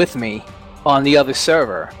fight with me on the other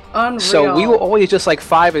server. Unreal. So we were always just like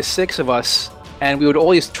 5 or 6 of us, and we would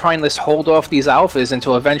always try and just hold off these alphas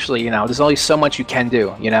until eventually, there's only so much you can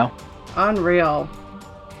do, Unreal.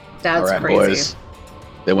 That's All right, crazy. boys.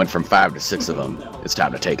 They went from 5 to 6 of them. It's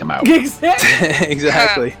time to take them out. Exactly.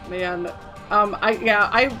 Exactly. Man,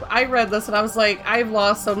 I read this and I was like, I've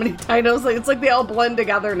lost so many dinos. Like, it's like they all blend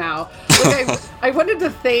together now. Like I wanted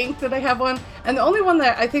to think that I have one, and the only one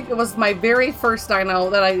that I think it was my very first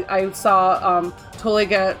dino that I saw totally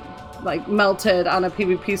get like melted on a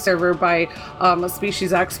PvP server by a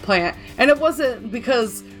Species X plant, and it wasn't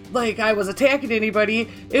because like I was attacking anybody.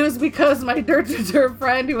 It was because my dirt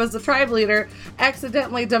friend, who was the tribe leader,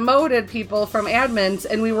 accidentally demoted people from admins,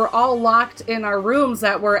 and we were all locked in our rooms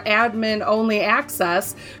that were admin only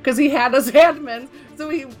access because he had us admins. So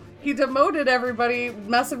he demoted everybody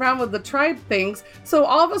messing around with the tribe things. So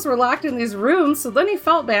all of us were locked in these rooms. So then he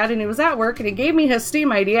felt bad and he was at work and he gave me his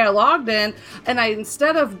Steam ID. I logged in, and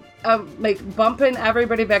instead of bumping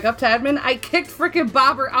everybody back up to admin, I kicked freaking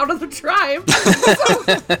Bobber out of the tribe.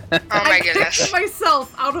 My goodness. Kicked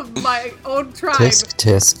myself out of my own tribe.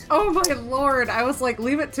 Tisk. Oh my lord. I was like,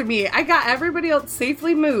 leave it to me. I got everybody else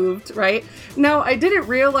safely moved, right? Now, I didn't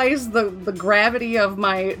realize the gravity of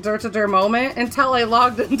my dirt moment until I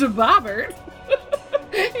logged into Bobber.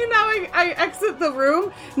 I exit the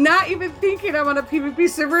room, not even thinking I'm on a PvP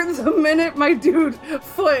server. The minute my dude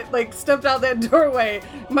foot stepped out that doorway,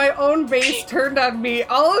 my own base turned on me.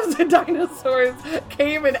 All of the dinosaurs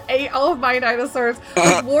came and ate all of my dinosaurs.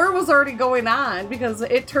 The war was already going on because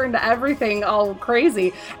it turned everything all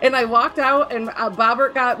crazy. And I walked out, and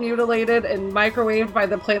Bobbert got mutilated and microwaved by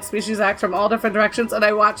the Plant Species Act from all different directions. And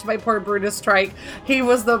I watched my poor Brutus strike. He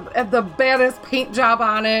was the baddest paint job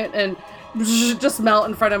on it, and just melt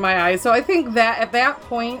in front of my eyes. So I think that at that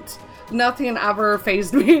point, nothing ever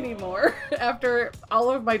fazed me anymore. After all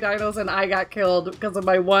of my dinos and I got killed because of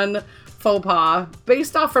my one faux pas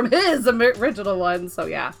based off from his original one. So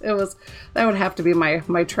yeah, that would have to be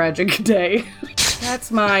my tragic day.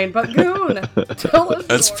 That's mine. But Goon, tell us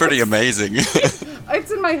That's yours. pretty amazing.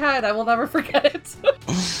 It's in my head. I will never forget it.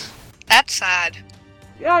 That's sad.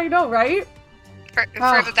 Yeah, I know, right? For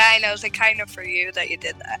the dinos and kind of for you that you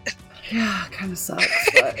did that. Yeah, kind of sucks.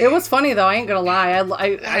 But it was funny though. I ain't gonna lie. I know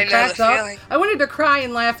cracked the up. feeling. I wanted to cry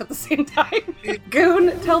and laugh at the same time.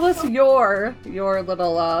 Goon, tell us your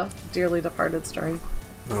little dearly departed story.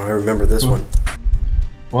 Oh, I remember this one.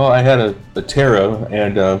 Well, I had a Terra,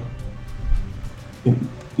 and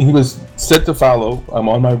he was set to follow. I'm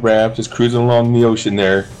on my raft, just cruising along the ocean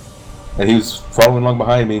there, and he was following along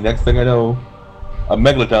behind me. Next thing I know, a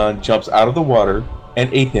Megalodon jumps out of the water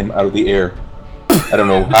and ate him out of the air. I don't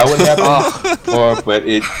know how it happened, but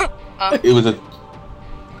it was an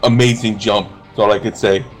amazing jump. That's all I could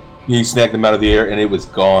say. He snagged him out of the air, and it was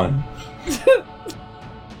gone. That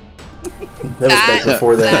was back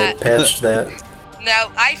before they had patched that.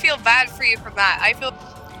 No, I feel bad for you from that. I feel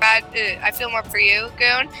bad. I feel more for you,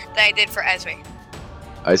 Goon, than I did for Esme.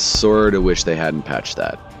 I sort of wish they hadn't patched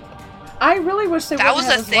that. I really wish they That would was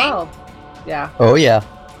have a as thing? well. Yeah. Oh yeah.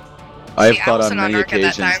 I've See, I thought on wasn't on many Ark at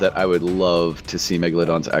that occasions time. that I would love to see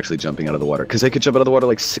Megalodons actually jumping out of the water, because they could jump out of the water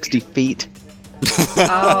like 60 feet.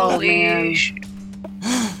 Oh man.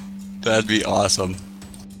 That'd be awesome.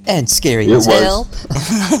 And scary It as was. hell.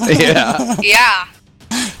 Yeah. Yeah.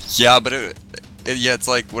 Yeah, but it's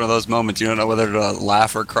like one of those moments you don't know whether to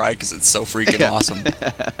laugh or cry because it's so freaking awesome.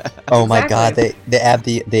 Oh my god, they add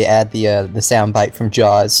the sound bite from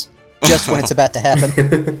Jaws just when it's about to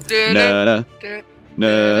happen. No, no.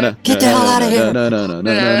 No, Get the hell out of here. No.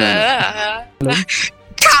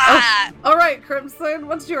 All right, Crimson,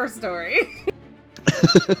 what's your story?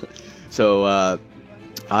 So,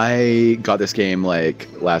 I got this game like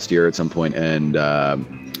last year at some point, and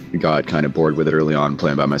got kind of bored with it early on,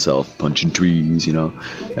 playing by myself, punching trees, you know.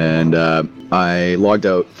 And I logged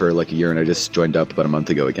out for like a year, and I just joined up about a month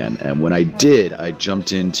ago again. And when I did, I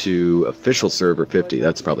jumped into official server 50.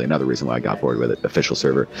 That's probably another reason why I got bored with it, official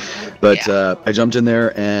server. But I jumped in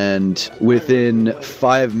there, and within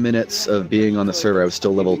 5 minutes of being on the server, I was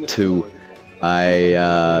still level 2.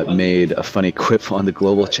 I made a funny quip on the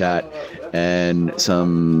global chat, and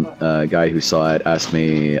some guy who saw it asked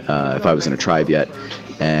me if I was in a tribe yet,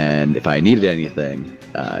 and if I needed anything,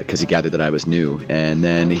 because he gathered that I was new. And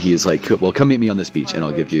then he's like, well, come meet me on this beach and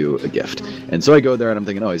I'll give you a gift. And so I go there, and I'm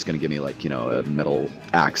thinking, oh, he's going to give me like, you know, a metal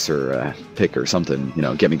axe or a pick or something, you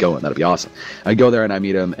know, get me going. That'll be awesome. I go there and I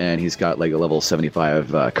meet him, and he's got like a level 75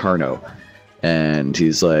 Carno. And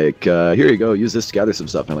he's like, here you go, use this to gather some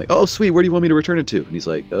stuff. And I'm like, oh, sweet, where do you want me to return it to? And he's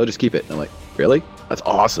like, oh, just keep it. And I'm like, really? That's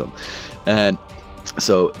awesome. And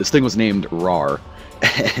so this thing was named Rar.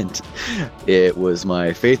 And it was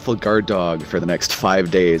my faithful guard dog for the next 5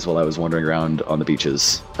 days while I was wandering around on the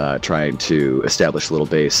beaches, trying to establish a little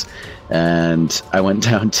base. And I went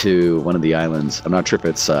down to one of the islands. I'm not sure if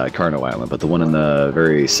it's Carno Island, but the one in the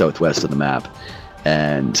very southwest of the map.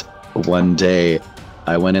 And one day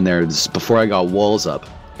I went in there before I got walls up,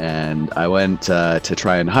 and I went to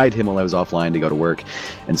try and hide him while I was offline to go to work.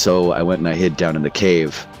 And so I went and I hid down in the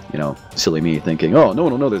cave. You know, silly me thinking, oh, no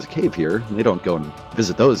one will know there's a cave here. They don't go and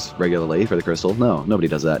visit those regularly for the crystal. No, nobody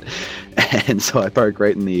does that. And so I park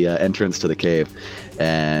right in the entrance to the cave,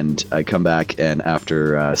 and I come back, and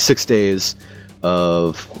after 6 days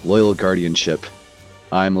of loyal guardianship,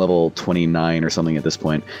 I'm level 29 or something at this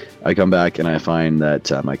point. I come back and I find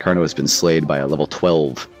that my Carno has been slayed by a level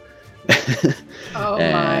 12. Oh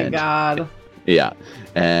my god. Yeah,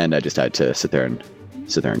 and I just had to sit there and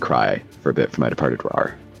cry for a bit for my departed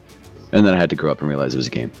Rar. And then I had to grow up and realize it was a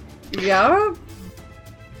game. Yeah.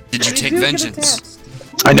 Did you take vengeance?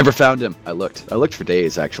 I never found him. I looked for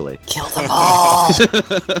days, actually. Kill them all.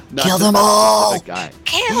 Kill them all. That guy.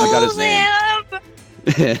 Kill I got his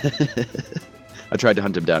name. I tried to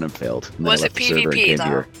hunt him down and failed. And then Was I it left the server and PvP came though?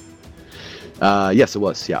 here. Yes, it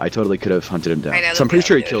was. Yeah, I totally could have hunted him down. I know So I'm pretty the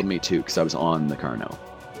sure he dude. killed me too, because I was on the Carno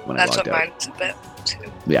when That's I what logged out. mine's a bit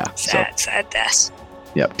too. Yeah. Sad death.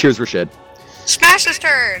 Yeah. Tears were shed. Smash's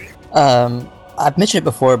turn. I've mentioned it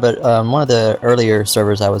before, but one of the earlier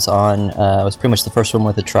servers I was on was pretty much the first one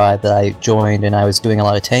with the tribe that I joined, and I was doing a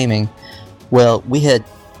lot of taming. Well, we had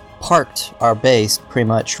parked our base pretty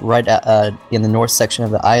much right in the north section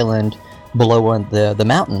of the island below the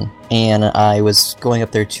mountain, and I was going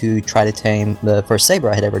up there to try to tame the first saber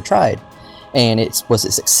I had ever tried. And it was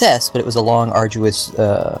a success, but it was a long, arduous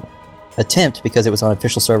attempt because it was on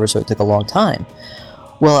official server, so it took a long time.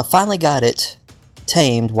 Well, I finally got it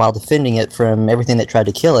tamed while defending it from everything that tried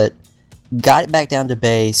to kill it, got it back down to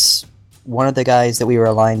base, one of the guys that we were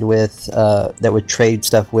aligned with, that would trade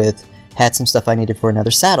stuff with, had some stuff I needed for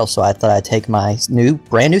another saddle, so I thought I'd take my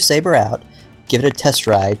brand new Saber out, give it a test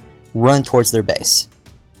ride, run towards their base.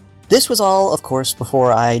 This was all, of course,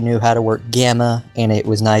 before I knew how to work Gamma, and it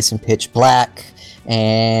was nice and pitch black,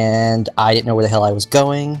 and I didn't know where the hell I was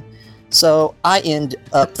going, so I end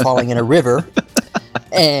up falling in a river,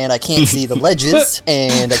 and I can't see the ledges,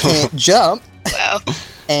 and I can't jump. Wow.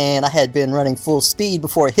 And I had been running full speed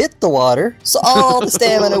before I hit the water, so all the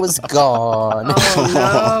stamina was gone. Oh,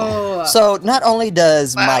 no. So not only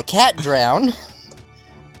does my cat drown,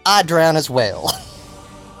 I drown as well.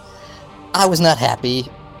 I was not happy.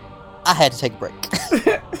 I had to take a break.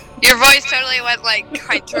 Your voice totally went like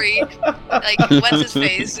country. Like, what's his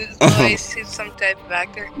face? His voice, he's some type of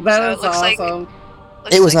actor. That so is awesome.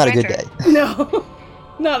 It was not a good day. No,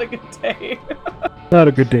 not a good day. Not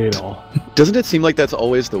a good day at all. Doesn't it seem like that's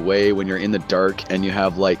always the way when you're in the dark and you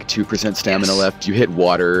have like 2% stamina left? You hit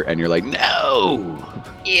water and you're like, no!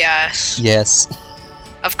 Yes. Yes.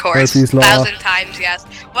 Of course. Murphy's Law. 1,000 times yes.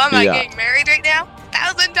 Well, am I Yeah. getting married right now?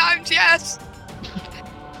 1,000 times yes!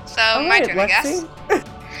 So, All my right, turn, I guess.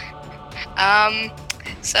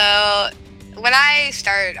 So when I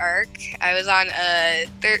started ARC, I was on a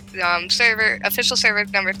official server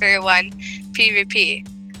number 31, PvP.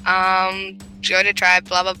 Joined a tribe,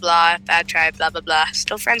 blah blah blah, bad tribe, blah blah blah.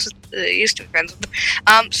 Still friends with, used to be friends with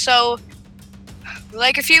them. So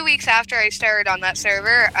like a few weeks after I started on that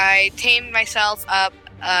server, I tamed myself up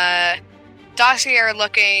a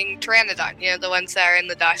dossier-looking Pteranodon. You know, the ones that are in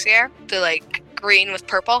the dossier, the like green with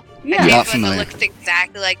purple. Yeah. I tamed Not one that familiar. looks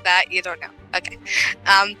exactly like that. You don't know. Okay.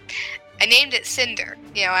 I named it Cinder.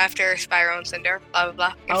 You know, after Spyro and Cinder. Blah blah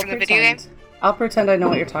blah. You're from the video game. I'll pretend I know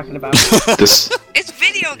what you're talking about. This It's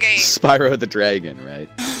video game. Spyro the Dragon, right?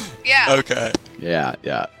 Yeah. Okay. Yeah,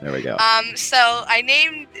 there we go. So I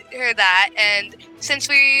named her that, and since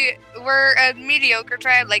we were a mediocre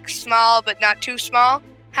tribe, like small but not too small,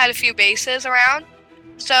 had a few bases around.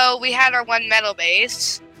 So we had our one metal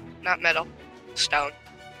base, not metal, stone,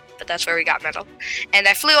 but that's where we got metal. And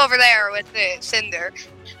I flew over there with the Cinder.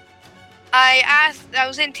 I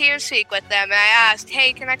was in TeamSpeak with them, and I asked,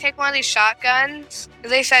 hey, can I take one of these shotguns?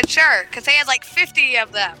 They said, sure, because they had like 50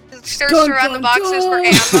 of them. Searched around the boxes for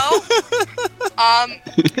ammo.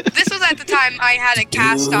 This was at the time I had a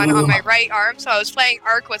cast on my right arm, so I was playing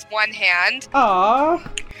ARC with one hand. Aww.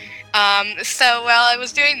 So while I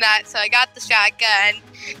was doing that, so I got the shotgun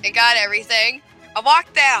and got everything. I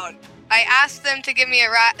walked down. I asked them to give me a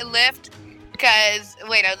lift, because,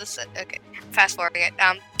 wait, no, this, okay, fast forwarding it.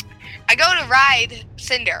 I go to ride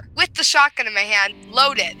Cinder with the shotgun in my hand,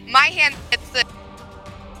 loaded. My hand hits the.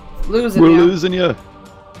 Losing We're you. losing you.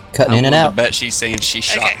 Cutting in and I out. bet she's saying she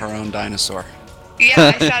shot Okay. her own dinosaur.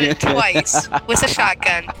 Yeah, I shot it twice with a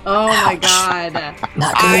shotgun. Oh my god.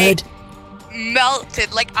 Not I- good.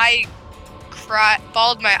 Melted, like I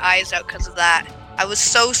bawled my eyes out because of that. I was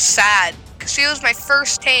so sad because she was my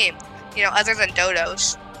first tame, you know, other than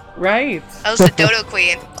dodos. Right. I was the dodo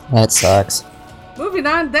queen. That sucks. Moving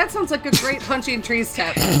on, that sounds like a great punching trees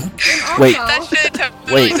tip. And also, Wait. That should have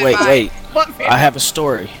totally Wait, been wait, mine. wait. What, I have a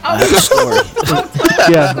story. I have a story.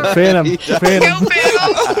 Yeah, Phantom. Yo, Phantom.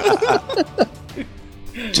 Phantom!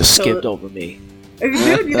 Just So- skipped over me.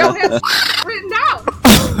 Dude, you don't have written down.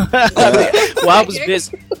 Well, I was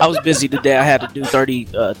busy. I was busy today. I had to do 30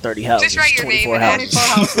 houses. Just write your name 24 in houses. 24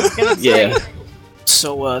 houses. Get it Yeah. straight.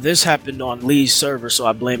 So this happened on Lee's server, so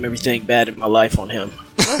I blame everything bad in my life on him.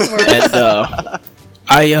 That's worse.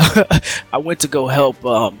 And I went to go help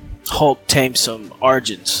Hulk tame some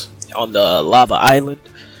Argents on the lava island.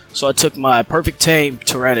 So I took my perfect tame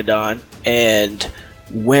Pteranodon and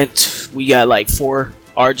went. We got like 4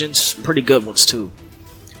 Argents, pretty good ones too.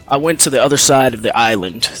 I went to the other side of the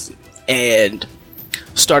island and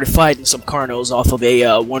started fighting some Carnos off of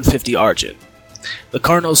a 150 Argent. The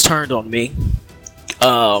Carnos turned on me,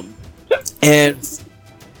 and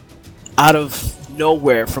out of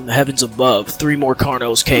nowhere from the heavens above, 3 more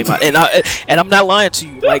Carnos came out, and I'm not lying to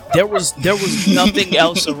you. Like there was nothing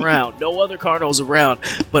else around, no other Carnos around,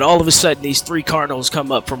 but all of a sudden these 3 Carnos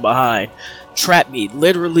come up from behind, trapped me,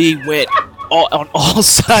 literally went on all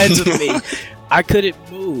sides of me. I couldn't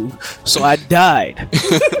move, so I died.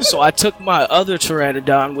 So I took my other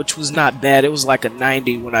Pteranodon, which was not bad. It was like a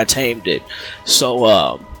 90 when I tamed it.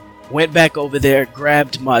 So went back over there,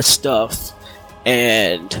 grabbed my stuff,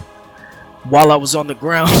 and while I was on the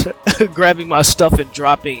ground grabbing my stuff and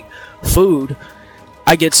dropping food,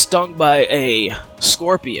 I get stung by a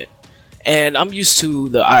scorpion. And I'm used to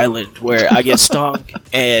the island where I get stung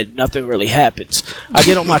and nothing really happens. I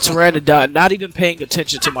get on my Pteranodon, not even paying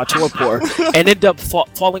attention to my torpor, and end up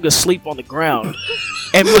falling asleep on the ground.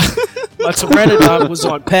 And my Pteranodon was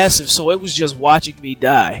on passive, so it was just watching me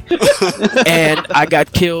die. And I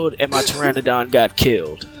got killed, and my Pteranodon got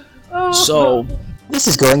killed. So this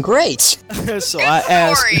is going great. So I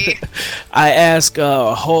ask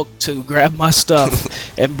Hulk to grab my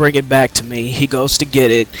stuff and bring it back to me. He goes to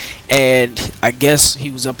get it, and I guess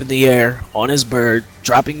he was up in the air on his bird,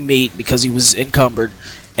 dropping meat because he was encumbered,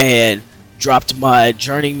 and dropped my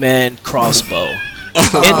journeyman crossbow in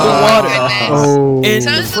the water. In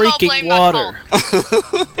the freaking water.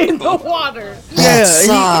 In the water.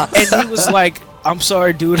 Yeah, and he was like, "I'm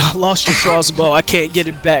sorry, dude. I lost your crossbow. I can't get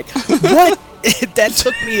it back." What? That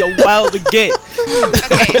took me a while to get.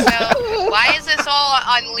 Okay, so why is this all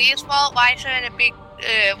on Lee's fault? Why shouldn't it be?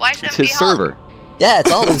 Why shouldn't It's it be his server. Yeah,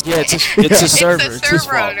 it's all his it's a server. It's the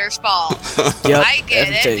server owner's fault. Yep, I get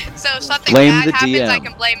everything. it. So if something Blame bad the happens, DM. I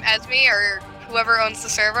can blame Esme or whoever owns the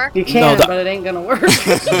server. You can, but it ain't gonna work.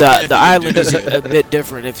 The island is a bit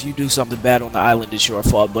different. If you do something bad on the island, it's your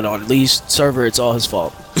fault. But on Lee's server, it's all his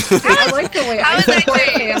fault. I like the way I support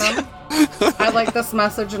Phantom. I like this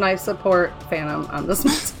message, and I support Phantom on this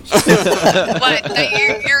message. What?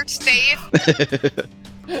 That you're safe?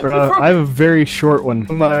 I have a very short one.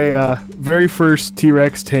 My very first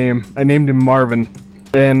T-Rex tame, I named him Marvin.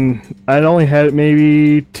 And I'd only had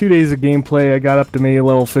maybe 2 days of gameplay. I got up to maybe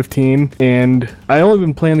level 15, and I only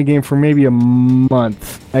been playing the game for maybe a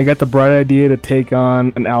month. I got the bright idea to take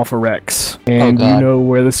on an Alpha Rex, and you know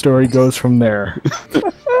where the story goes from there.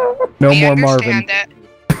 No more Marvin.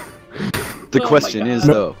 The question is,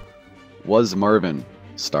 though, was Marvin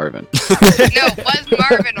starving? No, was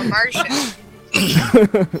Marvin a Martian?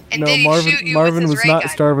 And No, did he shoot you Marvin with his was ray not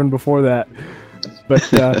gun? starving before that.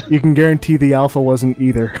 But you can guarantee the Alpha wasn't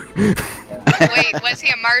either. Wait, was he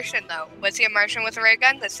a Martian though? Was he a Martian with a ray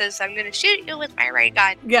gun that says, "I'm gonna shoot you with my ray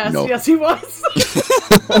gun"? Yes, No. yes, he was.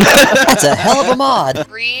 That's a hell of a mod.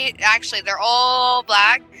 Actually, they're all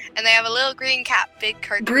black, and they have a little green cap, big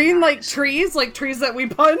curtain. Green like trees that we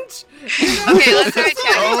punch. Okay, let's try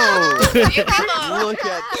check. You have a Look at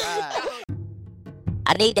that.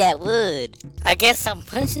 I need that wood. I guess I'm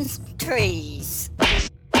punching some trees.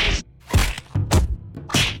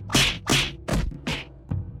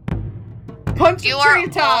 Punch You the are tree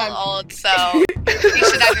time. all old, so you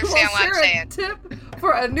should understand what I'm Share a saying. Tip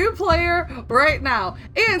for a new player right now.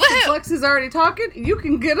 And since Lexi's already talking, you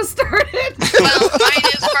can get us started. Well, mine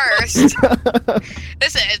is first.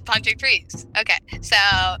 This is punching trees. Okay, so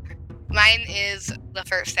mine is the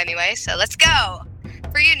first anyway, so let's go.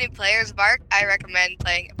 For you new players of ARK, I recommend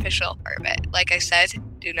playing official for a bit. Like I said,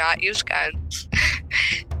 do not use guns.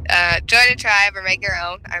 Join a tribe or make your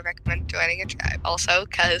own. I recommend joining a tribe also,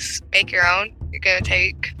 because make your own, you're going to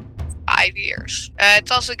take 5 years.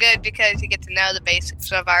 It's also good because you get to know the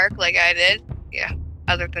basics of ARK like I did. Yeah,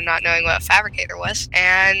 other than not knowing what a fabricator was.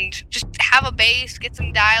 And just have a base, get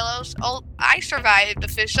some dialos. Oh, I survived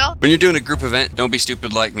official. When you're doing a group event, don't be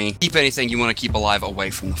stupid like me. Keep anything you want to keep alive away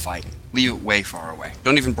from the fight. Leave it way far away.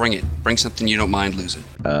 Don't even bring it. Bring something you don't mind losing.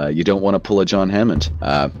 You don't want to pull a John Hammond.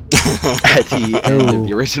 At the end of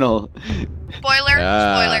the original... Spoiler,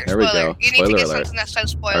 there we go. You need Spoiler to get alert. something that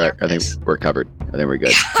says spoiler. All right, I think we're covered. I think we're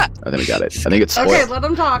good. I think we got it. I think it's spoiled. Okay, let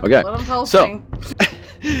him talk. Okay, Let him tell his so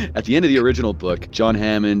thing. at the end of the original book, John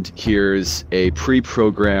Hammond hears a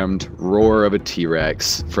pre-programmed roar of a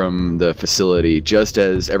T-Rex from the facility just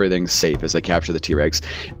as everything's safe as they capture the T-Rex,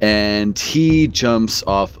 and he jumps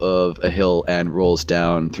off of a hill and rolls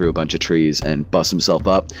down through a bunch of trees and busts himself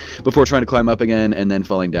up before trying to climb up again and then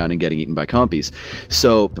falling down and getting eaten by compies.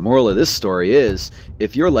 So the moral of this story is,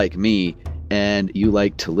 if you're like me and you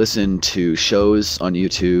like to listen to shows on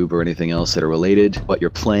YouTube or anything else that are related, what you're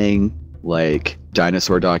playing, like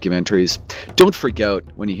dinosaur documentaries, don't freak out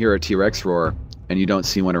when you hear a T-Rex roar and you don't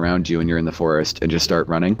see one around you and you're in the forest and just start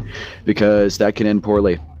running, because that can end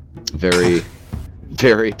poorly. Very,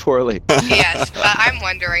 very poorly. Yes, but I'm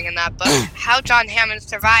wondering in that book how John Hammond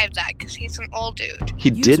survived that, because he's an old dude. He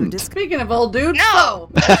didn't. Speaking of old dudes, No.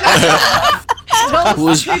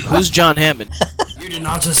 Who's John Hammond? You did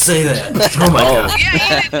not just say that. Oh my god.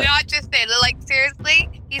 Yeah, he did not just say that. Like,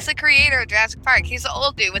 seriously, he's the creator of Jurassic Park. He's the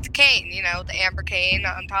old dude with the cane, you know, the amber cane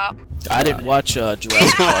on top. I didn't watch Jurassic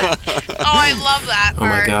Park. Oh, I love that Oh my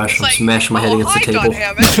part. gosh, It's I'm like, smashing my head against the hi, table. John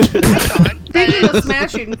Hammond. Hi, John. Speaking of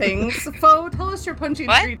smashing things, Foe, tell us your punching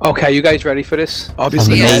tree. Okay, you guys ready for this?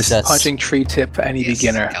 Obviously, Yes. yes. Punching tree tip for any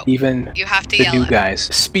beginner, even You have to the yell new it. guys.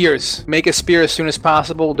 Spears. Make a spear as soon as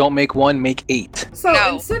possible. Don't make one, make 8. So,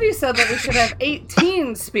 and City said that we should have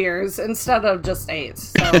 18 spears instead of just 8.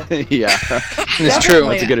 So, yeah, it's true.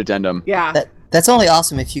 That's a good addendum. yeah. That's only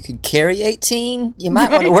awesome if you could carry 18. You might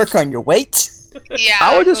want to work on your weight. Yeah.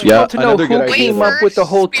 I would just Yeah, love to know another who good idea. came up with the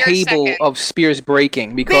whole Spear table second. of spears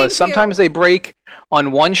breaking, because Thank sometimes you. they break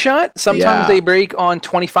on one shot, sometimes Yeah. they break on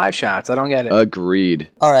 25 shots. I don't get it. Agreed.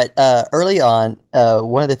 All right. Early on,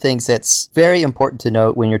 one of the things that's very important to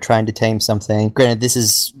note when you're trying to tame something, granted, this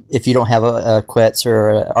is if you don't have a Quetz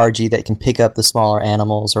or a RG that can pick up the smaller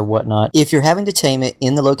animals or whatnot. If you're having to tame it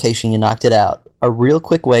in the location you knocked it out, a real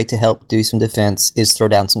quick way to help do some defense is throw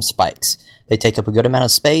down some spikes. They take up a good amount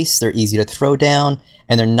of space, they're easy to throw down,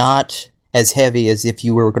 and they're not as heavy as if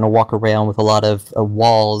you were going to walk around with a lot of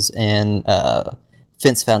walls and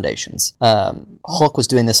fence foundations. Hulk was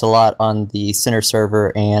doing this a lot on the center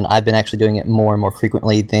server, and I've been actually doing it more and more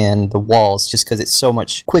frequently than the walls, just because it's so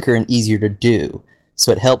much quicker and easier to do.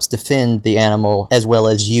 So it helps defend the animal as well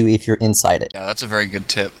as you if you're inside it. Yeah, that's a very good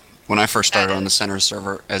tip. When I first started on the center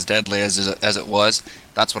server, as deadly as it was,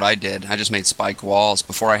 that's what I did. I just made spike walls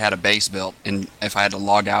before I had a base built, and if I had to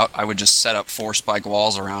log out, I would just set up 4 spike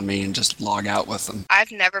walls around me and just log out with them.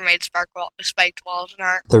 I've never made spiked walls in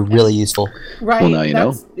Ark. They're really useful. Right. Well, now you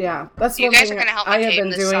know. Yeah, that's You one guys thing are gonna help me I have tame been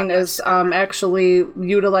this doing summer, is actually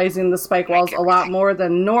utilizing the spike walls a lot more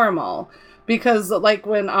than normal. Because like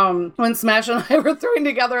when Smash and I were throwing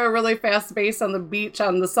together a really fast base on the beach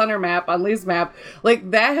on the center map, on Lee's map,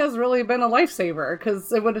 like that has really been a lifesaver,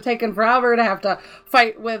 because it would have taken forever to have to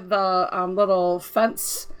fight with the little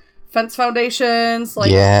fence foundations,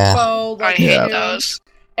 like Yeah. Foe, like I hate you, those.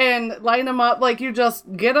 and line them up. Like you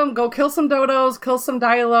just get them, go kill some dodos, kill some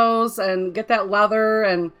dilos, and get that leather,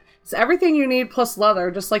 and it's everything you need plus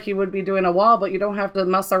leather, just like you would be doing a wall, but you don't have to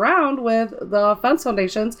mess around with the fence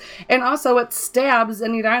foundations. And also it stabs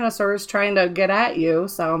any dinosaurs trying to get at you,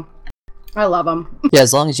 so I love them. Yeah,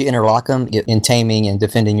 as long as you interlock them in taming and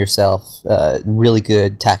defending yourself, really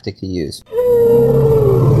good tactic to use.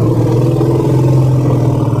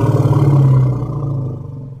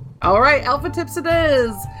 All right, Alpha Tips it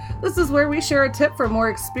is. This is where we share a tip for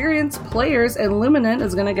more experienced players, and Luminant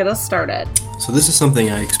is going to get us started. So this is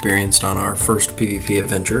something I experienced on our first PvP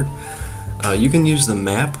adventure. You can use the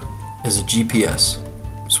map as a GPS,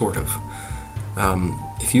 sort of.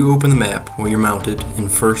 If you open the map where you're mounted in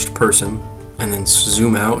first person and then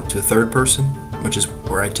zoom out to third person, which is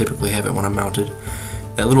where I typically have it when I'm mounted,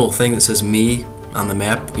 that little thing that says me on the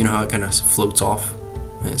map, you know how it kind of floats off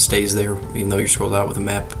and it stays there even though you're scrolled out with the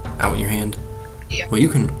map out in your hand? Yeah. Well, you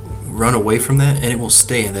can run away from that and it will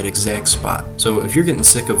stay in that exact spot. So if you're getting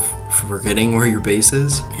sick of forgetting where your base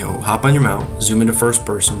is, hop on your mount, zoom into first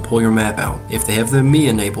person, pull your map out. If they have the me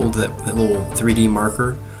enabled, that little 3D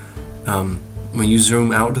marker, when you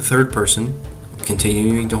zoom out to third person,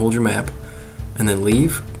 continuing to hold your map, and then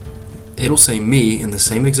leave, it'll say me in the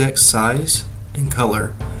same exact size and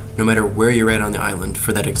color no matter where you're at on the island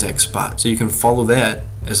for that exact spot. So you can follow that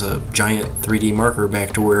as a giant 3D marker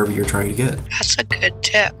back to wherever you're trying to get. That's a good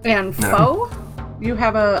tip. And No. Foe, you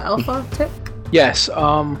have a Alpha tip? Yes,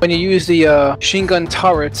 when you use the machine gun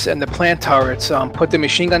turrets and the plant turrets, put the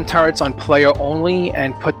machine gun turrets on player only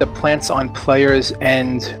and put the plants on players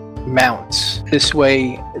and mounts. This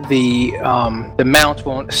way the mount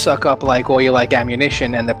won't suck up like all your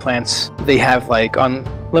ammunition, and the plants, they have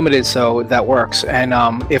unlimited, so that works. And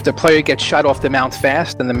if the player gets shot off the mount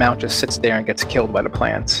fast, then the mount just sits there and gets killed by the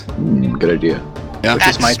plants. Good idea. Yeah. Which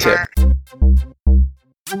is my tip.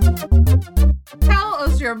 Tell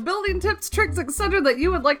us your building tips, tricks, etc. that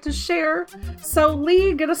you would like to share. So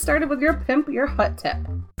Lee, get us started with your pimp, your hut tip.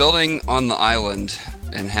 Building on the island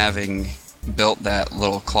and having built that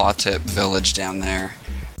little claw tip village down there,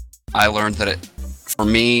 I learned that for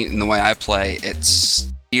me and the way I play,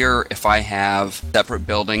 it's here if I have separate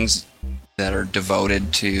buildings that are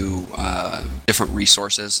devoted to different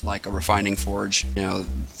resources, like a refining forge,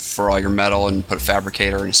 for all your metal, and put a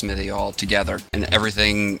fabricator and a smithy all together, and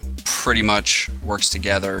everything pretty much works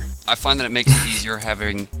together. I find that it makes it easier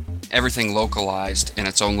having everything localized in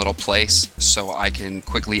its own little place, so I can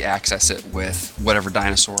quickly access it with whatever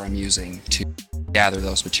dinosaur I'm using to gather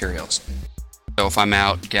those materials. So if I'm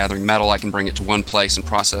out gathering metal, I can bring it to one place and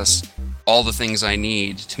process all the things I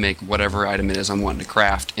need to make whatever item it is I'm wanting to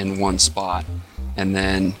craft in one spot. And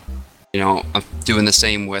then, I'm doing the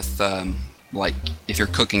same with, if you're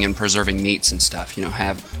cooking and preserving meats and stuff,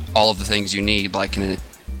 have all of the things you need, like in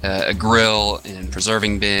a grill and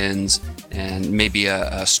preserving bins and maybe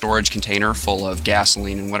a storage container full of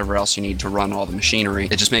gasoline and whatever else you need to run all the machinery.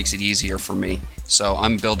 It just makes it easier for me. So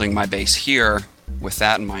I'm building my base here with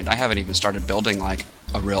that in mind. I haven't even started building like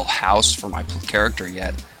a real house for my character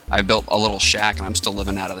yet. I built a little shack and I'm still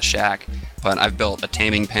living out of the shack, but I've built a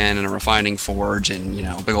taming pen and a refining forge and, you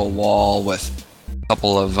know, a big old wall with a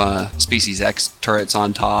couple of Species X turrets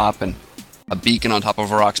on top and a beacon on top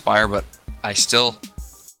of a rock spire, but I still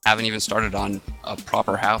haven't even started on a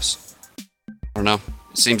proper house. I don't know.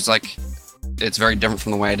 It seems like it's very different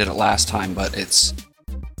from the way I did it last time, but it's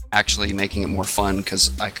actually making it more fun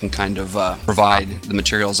because I can kind of provide the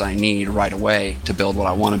materials I need right away to build what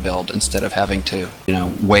I want to build instead of having to, you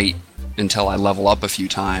know, wait until I level up a few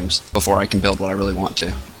times before I can build what I really want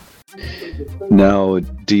to. Now,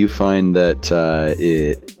 do you find that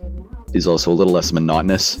it is also a little less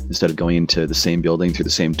monotonous instead of going into the same building through the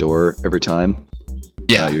same door every time?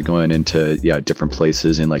 Yeah. You're going into different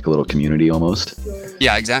places in like a little community almost.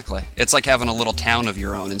 Yeah, exactly. It's like having a little town of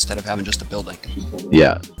your own instead of having just a building.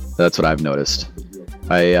 Yeah, that's what I've noticed.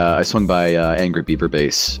 I swung by Angry Beaver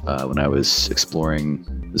Base when I was exploring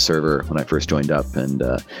the server when I first joined up, and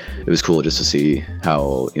it was cool just to see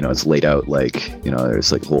how, you know, it's laid out. Like, you know,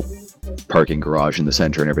 there's like a whole parking garage in the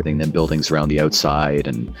center and everything, then buildings around the outside,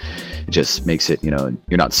 and it just makes it, you know,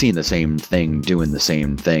 you're not seeing the same thing doing the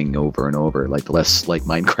same thing over and over. Like, the less like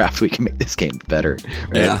Minecraft we can make this game, the better,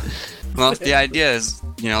 right? Yeah. Well, the idea is,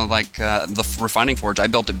 you know, like the refining forge, I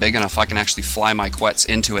built it big enough I can actually fly my quets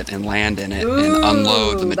into it and land in it and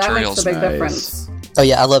unload the materials. That makes a big difference. Oh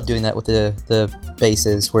yeah, I love doing that with the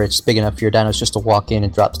bases where it's big enough for your dinos just to walk in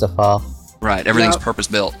and drop stuff off. Right, everything's purpose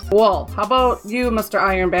built. Well, how about you, Mr.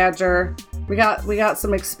 Iron Badger? We got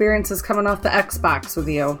some experiences coming off the Xbox with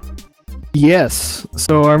you. Yes.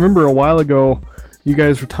 So I remember a while ago, you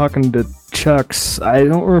guys were talking to Chucks. I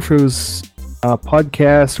don't remember if it was a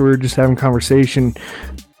podcast or we were just having conversation,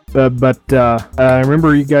 but I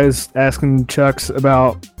remember you guys asking Chucks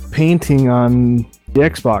about painting on the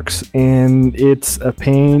Xbox, and it's a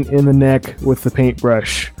pain in the neck with the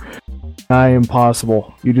paintbrush.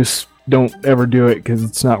 Impossible. You just don't ever do it because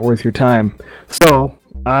it's not worth your time. So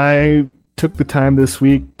I took the time this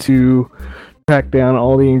week to track down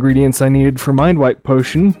all the ingredients I needed for Mind Wipe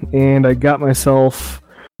Potion, and I got myself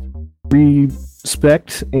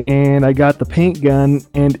respect, and I got the paint gun,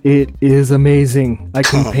 and it is amazing. I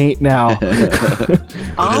can paint now. It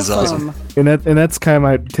is awesome. And that's kind of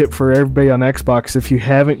my tip for everybody on Xbox. If you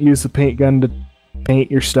haven't used the paint gun to paint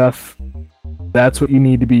your stuff, that's what you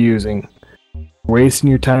need to be using. Wasting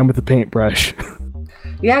your time with the paintbrush.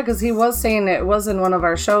 Yeah, because he was saying, it was in one of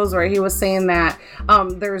our shows where he was saying that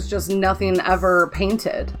there's just nothing ever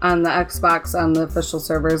painted on the Xbox on the official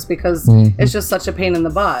servers because it's just such a pain in the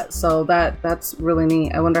butt. So that's really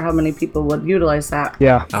neat. I wonder how many people would utilize that.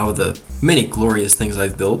 Yeah. Oh, the many glorious things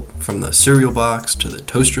I've built, from the cereal box to the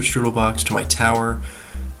toaster strudel box to my tower.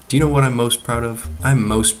 Do you know what I'm most proud of? I'm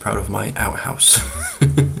most proud of my outhouse.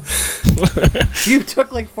 You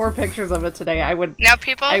took like 4 pictures of it today. I would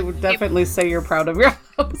definitely say you're proud of your house.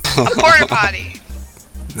 A porta potty.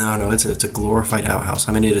 No, it's a glorified outhouse.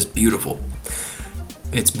 I mean, it is beautiful.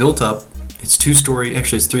 It's built up. It's 2-story.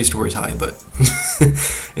 Actually, it's 3 stories high, but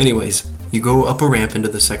anyways, you go up a ramp into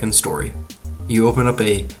the 2nd story. You open up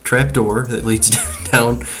a trap door that leads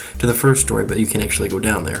down to the 1st story, but you can actually go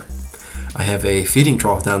down there. I have a feeding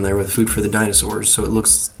trough down there with food for the dinosaurs, so it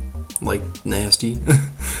looks like nasty.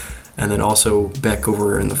 And then also back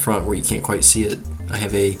over in the front where you can't quite see it, I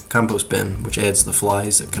have a compost bin, which adds the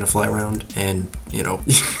flies that kind of fly around, and, you know,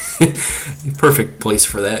 perfect place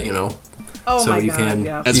for that, you know. Oh so my you God, can,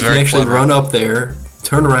 yeah. you can actually run up there,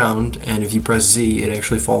 turn around, and if you press Z, it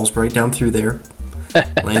actually falls right down through there,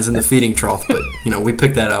 lands in the feeding trough. But, you know, we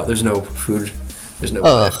picked that out. There's no food. There's no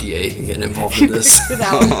FDA getting involved in this.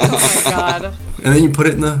 Oh my God. And then you put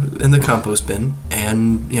it in the compost bin,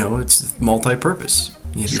 and, you know, it's multi-purpose.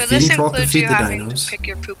 You have your feeding trough to feed the dinos. Pick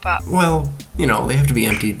your poop up. Well, you know, they have to be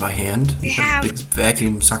emptied by hand. You have a big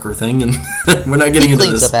vacuum sucker thing, and we're not getting into this. He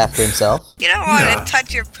cleans up after himself. You don't want to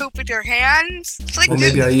touch your poop with your hands. It's like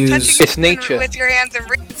maybe I use. It's nature. With your hands and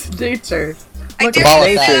it's nature. I dare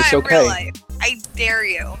you to do that in real life. I dare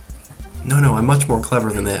you. No, I'm much more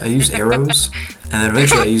clever than that. I use arrows, and then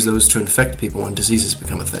eventually I use those to infect people when diseases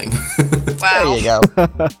become a thing. Wow. There you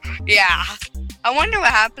go. Yeah. I wonder what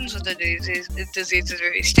happens with the diseases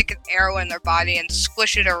where you stick an arrow in their body and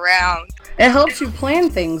squish it around. It helps you plan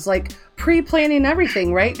things, like pre-planning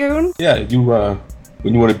everything, right, Goon? Yeah, you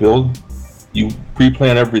when you want to build, you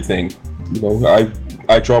pre-plan everything. You know,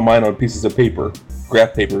 I draw mine on pieces of paper,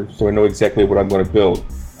 graph paper, so I know exactly what I'm going to build,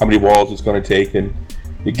 how many walls it's going to take, and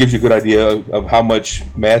it gives you a good idea of how much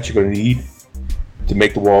mats you're going to need to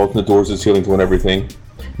make the walls and the doors and ceilings and everything.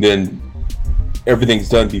 Then everything's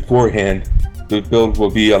done beforehand. The build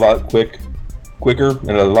will be a lot quicker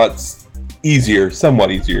and a lot easier,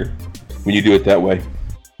 somewhat easier, when you do it that way.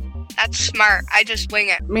 That's smart. I just wing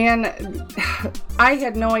it. Man, I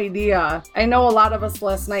had no idea. I know a lot of us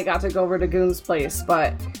last night got to go over to Goon's place,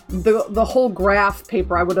 but the whole graph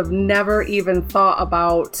paper, I would have never even thought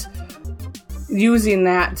about using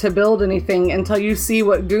that to build anything until you see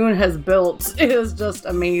what Goon has built. It is just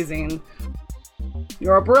amazing.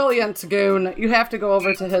 You're a brilliant, Goon. You have to go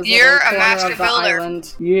over to his You're little a corner master of the builder.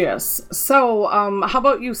 island. Yes. So, how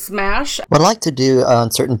about you, Smash? What I like to do on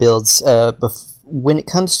certain builds, when it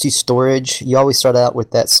comes to storage, you always start out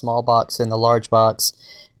with that small box and the large box,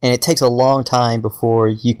 and it takes a long time before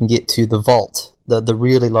you can get to the vault, the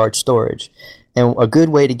really large storage. And a good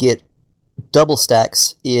way to get double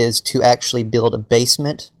stacks is to actually build a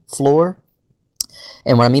basement floor.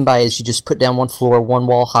 And what I mean by it is you just put down one floor, one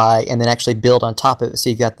wall high, and then actually build on top of it. So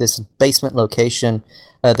you've got this basement location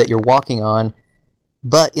that you're walking on.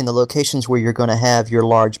 But in the locations where you're going to have your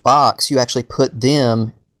large box, you actually put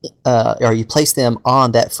them, or you place them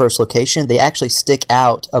on that first location. They actually stick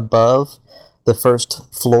out above the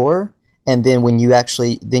first floor. And then when you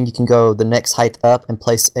actually, then you can go the next height up and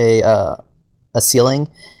place a ceiling.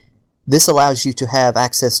 This allows you to have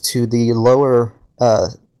access to the lower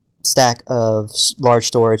stack of large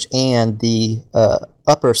storage and the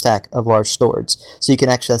upper stack of large storage. So you can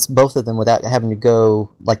access both of them without having to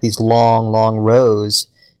go like these long rows.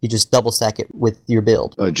 You just double stack it with your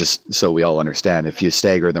build. Just so we all understand, if you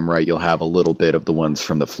stagger them right, you'll have a little bit of the ones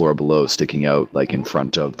from the floor below sticking out like in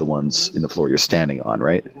front of the ones in the floor you're standing on,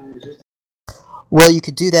 right? Well, you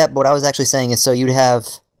could do that, but what I was actually saying is so you have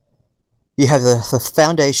the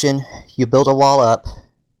foundation, you build a wall up,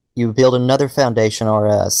 you build another foundation or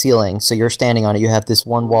a ceiling, so you're standing on it, you have this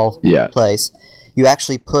one wall place. You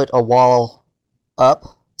actually put a wall up,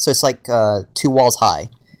 so it's like 2 walls high.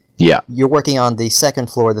 Yeah. You're working on the second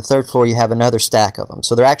floor. The third floor, you have another stack of them.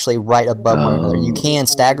 So they're actually right above one another. You can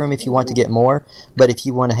stagger them if you want to get more, but if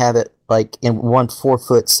you want to have it like in 1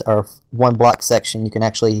 4-foot or 1 block section, you can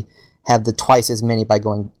actually have the twice as many by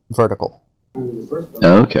going vertical.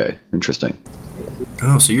 Okay, interesting.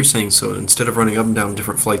 Oh, so you're saying so instead of running up and down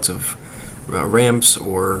different flights of ramps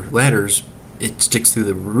or ladders, it sticks through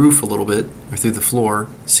the roof a little bit, or through the floor,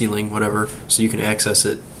 ceiling, whatever, so you can access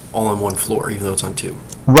it all on 1 floor, even though it's on 2.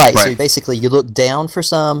 Right. So basically you look down for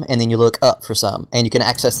some, and then you look up for some, and you can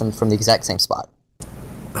access them from the exact same spot.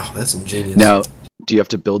 Oh, that's ingenious. Now, do you have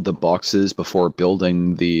to build the boxes before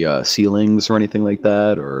building the ceilings or anything like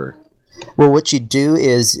that, or? Well, what you do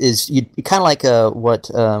is you kind of like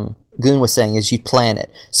what Goon was saying is you plan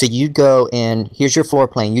it. So you go and here's your floor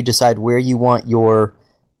plan. You decide where you want your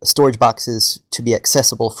storage boxes to be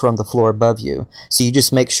accessible from the floor above you. So you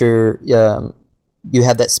just make sure you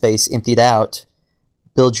have that space emptied out,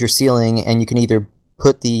 build your ceiling, and you can either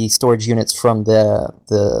put the storage units from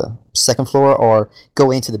the second floor or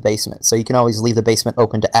go into the basement. So you can always leave the basement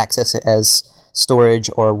open to access it as storage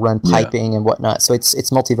or run piping and whatnot. So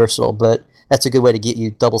it's multi-versatile, but that's a good way to get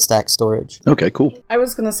you double stack storage. Okay, cool. I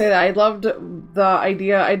was going to say that I loved the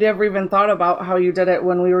idea. I never even thought about how you did it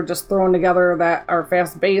when we were just throwing together our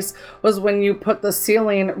fast base, was when you put the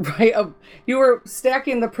ceiling right up. You were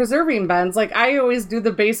stacking the preserving bins. Like I always do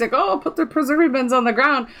the basic, put the preserving bins on the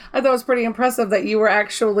ground. I thought it was pretty impressive that you were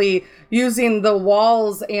actually using the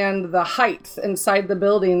walls and the height inside the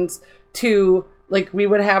buildings to, like, we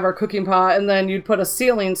would have our cooking pot and then you'd put a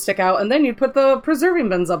ceiling stick out and then you'd put the preserving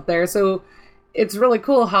bins up there. So it's really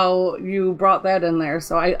cool how you brought that in there.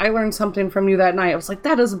 So I learned something from you that night. I was like,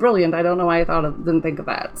 that is brilliant. I don't know why I didn't think of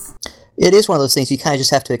that. It is one of those things you kind of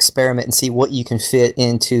just have to experiment and see what you can fit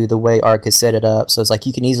into the way Ark has set it up. So it's like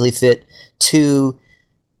you can easily fit two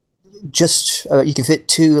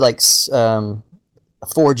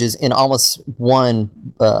forges in almost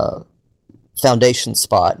one foundation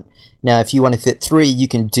spot. Now, if you want to fit 3, you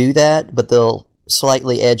can do that, but they'll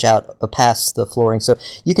slightly edge out past the flooring. So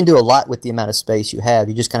you can do a lot with the amount of space you have.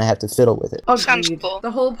 You just kind of have to fiddle with it. Sounds cool.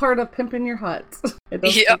 The whole part of pimping your hut. It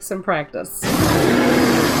does take some practice.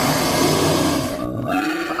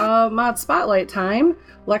 Mod spotlight time.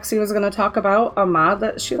 Lexi was going to talk about a mod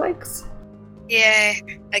that she likes. Yeah.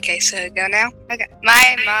 Okay, so go now. Okay.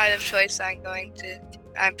 My mod of choice I'm planning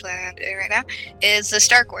on doing right now is the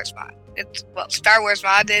Star Wars mod. It's Star Wars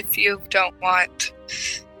mod if you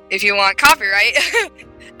want copyright.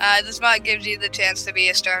 This mod gives you the chance to be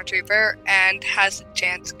a stormtrooper and has the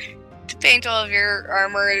chance to paint all of your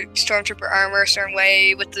armor, stormtrooper armor, a certain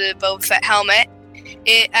way with the Boba Fett helmet.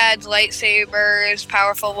 It adds lightsabers,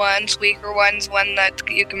 powerful ones, weaker ones, one that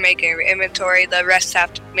you can make in your inventory. The rest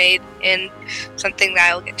have to be made in something that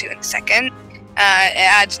I'll get to in a second. It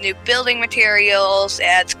adds new building materials. It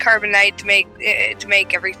adds carbonite to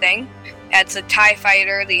make everything. It adds the TIE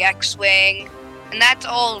fighter, the X-wing, and that's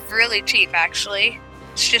all really cheap actually.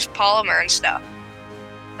 It's just polymer and stuff.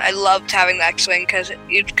 I loved having the X-wing because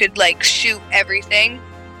you could like shoot everything.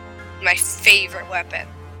 My favorite weapon.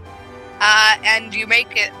 And you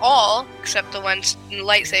make it all, except the one's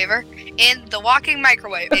lightsaber, in the walking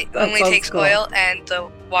microwave. It only takes cool. oil, and the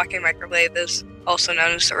walking microwave is also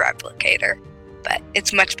known as the replicator. But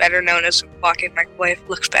it's much better known as walking microwave.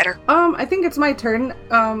 Looks better. I think it's my turn.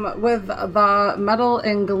 With the metal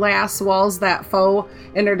and glass walls that Foe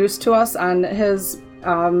introduced to us on his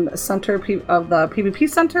center of the PvP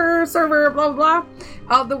center server, blah blah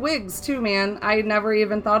blah. The wigs too, man. I never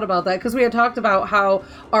even thought about that because we had talked about how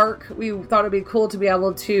Arc, we thought it'd be cool to be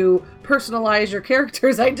able to personalize your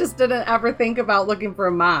characters. I just didn't ever think about looking for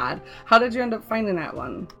a mod. How did you end up finding that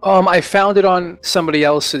one? I found it on somebody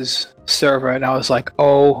else's server, and I was like,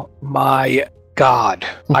 oh my god,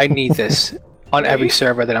 I need this on every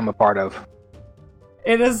server that I'm a part of.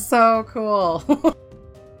 It is so cool.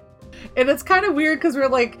 And it's kind of weird because we're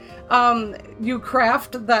like, you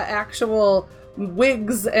craft the actual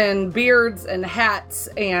wigs and beards and hats,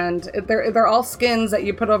 and they're all skins that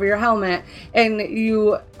you put over your helmet, and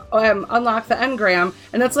you unlock the engram,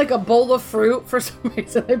 and it's like a bowl of fruit for some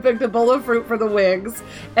reason. I picked a bowl of fruit for the wigs,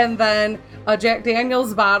 and then a Jack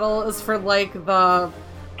Daniels bottle is for like the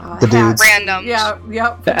dudes. Random. Yeah,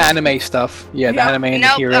 yep. The anime stuff. Yeah, the Yep. anime and the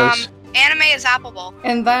heroes. Anime is Apple Bowl.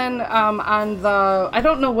 And then on the, I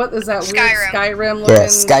don't know what is that weird Skyrim Yeah, looking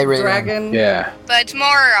Skyrim. dragon. Yeah. But it's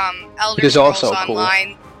more Elder It is Scrolls also cool.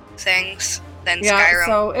 Online things than Yeah, Skyrim.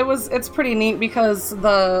 so it's pretty neat because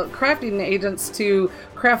the crafting agents to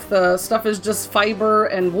craft the stuff is just fiber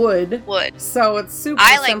and wood. So it's super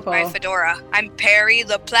I like simple. my fedora. I'm Perry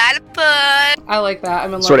the Platypus. I like that. I'm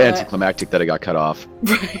in love Sort of with it. anticlimactic that it got cut off.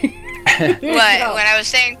 What? When I was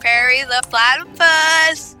saying Perry the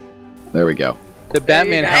Platypus. There we go. The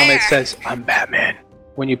Batman helmet says, I'm Batman,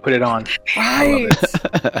 when you put it on. Right.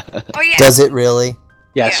 Oh yeah. Does it really?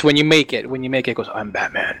 Yes, when you make it, it goes, I'm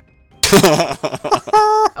Batman.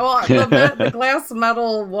 Well, the glass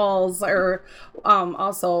metal walls are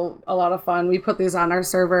also a lot of fun. We put these on our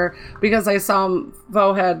server because I saw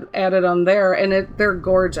Vo had added them there, and they're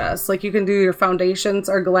gorgeous. Like, you can do your foundations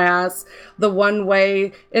are glass. The one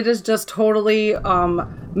way, it is just totally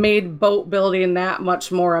made boat building that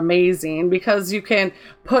much more amazing because you can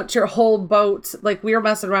put your whole boat, like we were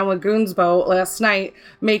messing around with Goon's boat last night,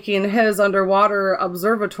 making his underwater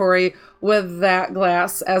observatory with that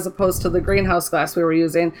glass as opposed to the greenhouse glass we were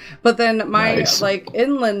using. But then my like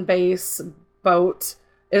inland base boat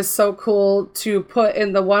is so cool to put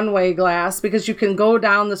in the one-way glass because you can go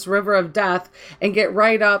down this river of death and get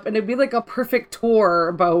right up, and it'd be like a perfect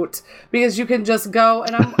tour boat because you can just go,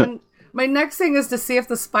 and I'm my next thing is to see if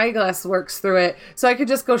the spyglass works through it, so I could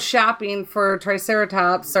just go shopping for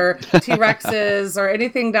Triceratops or T-Rexes or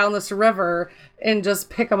anything down this river and just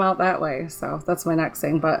pick them out that way. So that's my next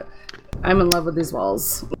thing, but I'm in love with these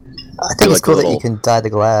walls. I think it's cool that you can dye the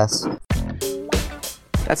glass.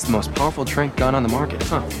 That's the most powerful tranq gun on the market.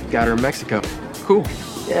 Huh. Got her in Mexico. Cool.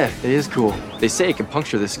 Yeah, it is cool. They say it can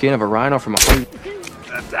puncture the skin of a rhino from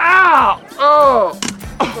 100... Ow! Oh!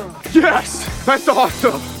 Yes! That's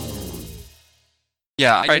awesome!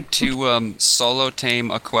 Yeah, I tried to solo tame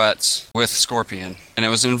a Quetz with Scorpion, and it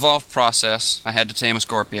was an involved process. I had to tame a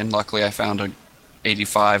Scorpion. Luckily, I found a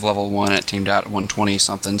 85 level 1, and it teamed out at 120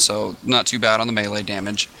 something, so not too bad on the melee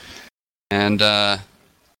damage. And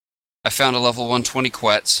I found a level 120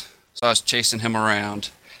 Quetz, so I was chasing him around,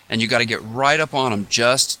 and you got to get right up on him,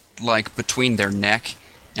 just like between their neck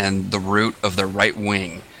and the root of their right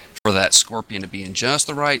wing, for that Scorpion to be in just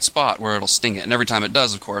the right spot where it'll sting it. And every time it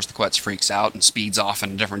does, of course, the Quetz freaks out and speeds off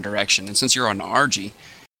in a different direction. And since you're on an Argy,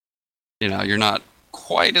 you know, you're not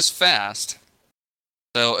quite as fast.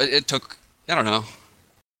 So it took, I don't know,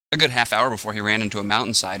 a good half hour before he ran into a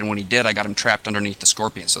mountainside. And when he did, I got him trapped underneath the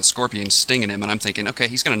Scorpion. So the Scorpion's stinging him, and I'm thinking, okay,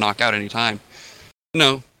 he's going to knock out any time.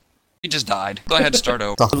 No. He just died. So I had to start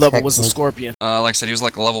over. What level was the Scorpion? Like I said, he was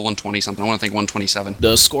like level 120 something. I want to think 127.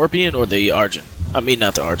 The Scorpion or the Argent? I mean,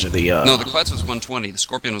 not the Argent, the... No, the Quetz was 120. The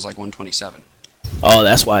Scorpion was like 127. Oh,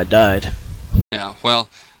 that's why it died. Yeah, well,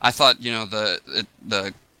 I thought, you know,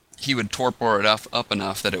 he would torpor it up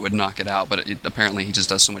enough that it would knock it out, but apparently he just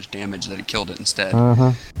does so much damage that it killed it instead.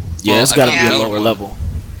 Yeah, it's got to be a lower level.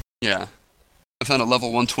 Yeah. I found a level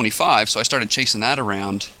 125, so I started chasing that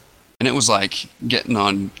around, and it was like getting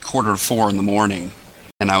on 3:45 in the morning,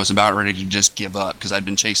 and I was about ready to just give up because I'd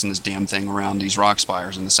been chasing this damn thing around these rock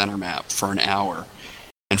spires in the center map for an hour.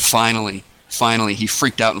 And finally, he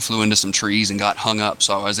freaked out and flew into some trees and got hung up,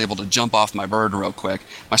 so I was able to jump off my bird real quick.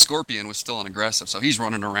 My Scorpion was still unaggressive, so he's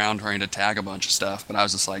running around trying to tag a bunch of stuff, but I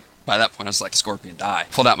was just like, by that point, I was like, Scorpion, die.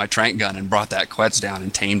 Pulled out my trank gun and brought that Quetz down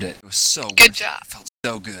and tamed it. It was so Good job. It felt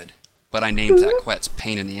so good. But I named that Quetz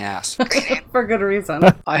Pain in the Ass. For good reason.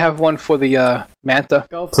 I have one for the Manta.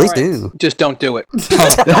 Go for Please it. do. Just don't do it.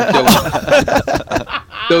 Don't do it.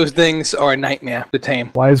 Those things are a nightmare to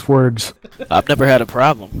tame. Wise words. I've never had a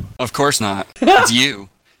problem. Of course not. It's you.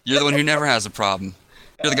 You're the one who never has a problem.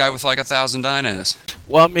 You're the guy with like 1,000 dinos.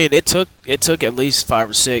 Well, I mean, it took at least 5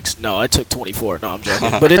 or 6. No, it took 24. No, I'm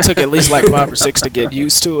joking. But it took at least like 5 or 6 to get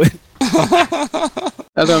used to it.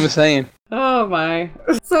 That's what I'm saying. Oh my.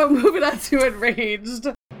 So moving on to Enraged.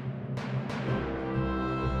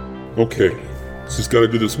 Okay, just gotta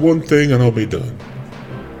do this one thing and I'll be done.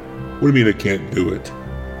 What do you mean I can't do it?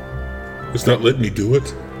 It's not letting me do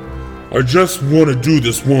it? I just want to do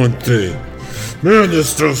this one thing. Man,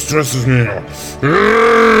 this stuff stresses me out.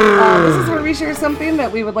 This is where we share something that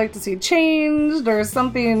we would like to see changed or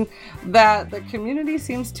something that the community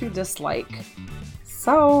seems to dislike.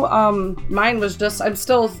 So, mine was just, I'm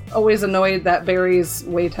still always annoyed that berries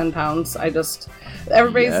weigh 10 pounds.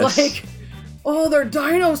 Everybody's Yes. like, oh, they're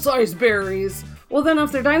dino-sized berries. Well, then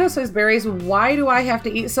if they're dino-sized berries, why do I have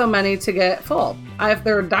to eat so many to get full? If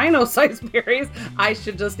they're dino-sized berries, I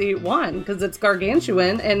should just eat one because it's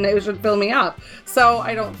gargantuan and it should fill me up. So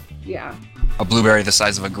yeah. A blueberry the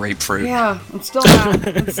size of a grapefruit. Yeah, I'm still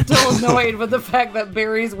annoyed with the fact that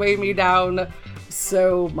berries weigh me down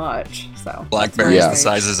so much. So Blackberries Yeah. the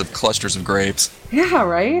sizes of clusters of grapes. yeah,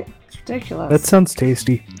 right? It's ridiculous. That sounds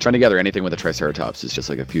tasty. Trying to gather anything with a Triceratops is just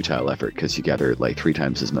like a futile effort because you gather like 3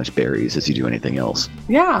 times as much berries as you do anything else.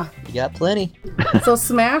 Yeah. You got plenty. So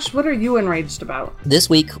Smash, what are you enraged about? This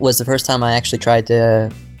week was the first time I actually tried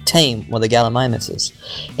to tame one of the Gallimimuses,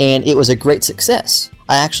 and it was a great success.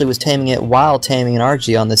 I actually was taming it while taming an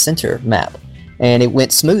RG on the center map, and it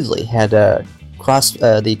went smoothly. Had the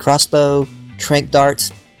crossbow, trank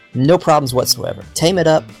darts, no problems whatsoever. Tame it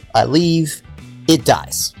up, I leave, it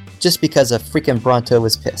dies. Just because a freaking Bronto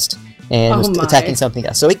was pissed and was attacking something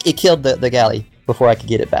else. So it killed the galley before I could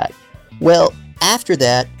get it back. Well, after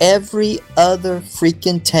that, every other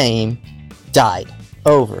freaking tame died.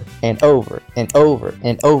 Over and over and over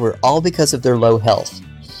and over, all because of their low health.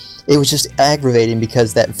 It was just aggravating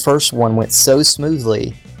because that first one went so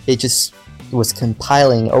smoothly, it just was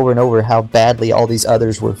compiling over and over how badly all these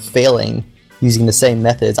others were failing using the same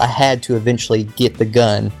methods. I had to eventually get the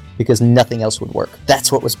gun because nothing else would work.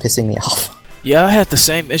 That's what was pissing me off. Yeah, I had the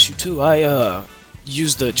same issue too. I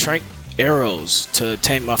used the trank arrows to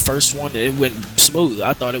tame my first one, and it went smooth.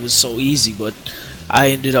 I thought it was so easy, but I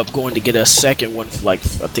ended up going to get a second one, I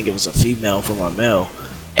think it was a female for my male,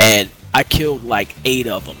 and I killed like 8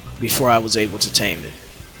 of them before I was able to tame it.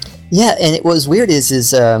 Yeah, and what was weird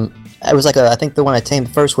is I was I think the one I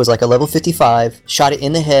tamed first was like a level 55, shot it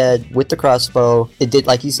in the head with the crossbow. It did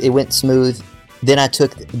it went smooth. Then I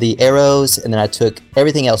took the arrows, and then I took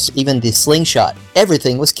everything else, even the slingshot.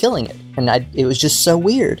 Everything was killing it, and it was just so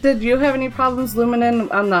weird. Did you have any problems, Luminen,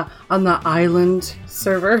 on the island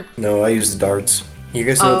server? No, I use the darts. You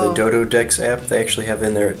guys know the Dodo Dex app? They actually have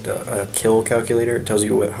in there a kill calculator. It tells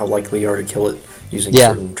you how likely you are to kill it using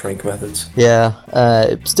certain trank methods.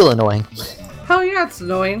 Yeah, still annoying. Hell yeah, it's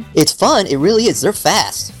annoying. It's fun. It really is. They're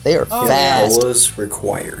fast. They are fast. Bolas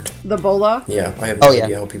required. The bola? Yeah, I have no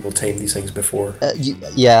idea how people tame these things before.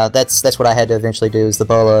 Yeah, that's what I had to eventually do, is the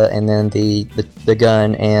bola and then the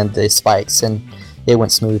gun and the spikes, and it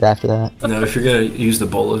went smooth after that. Now, if you're gonna use the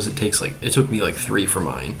bolas, it took me like 3 for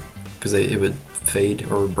mine, because it would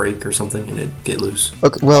fade or break or something, and it'd get loose.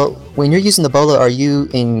 Okay, well, when you're using the bola, are you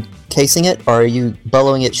encasing it, or are you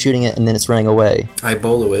boloing it, shooting it, and then it's running away? I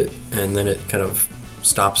bolo it, and then it kind of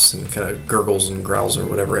stops and kind of gurgles and growls or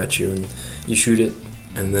whatever at you, and you shoot it,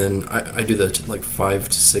 and then I do the 5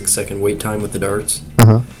 to 6 second wait time with the darts,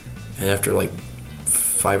 and after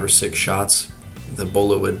 5 or 6 shots, the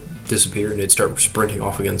bola would disappear and it'd start sprinting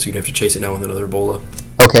off again, so you'd have to chase it down with another bola.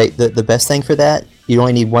 Okay, the best thing for that, you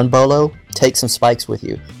only need 1 bolo. Take some spikes with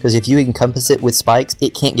you, because if you encompass it with spikes,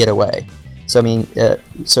 it can't get away. So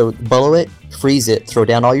so bolo it, freeze it, throw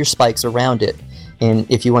down all your spikes around it, and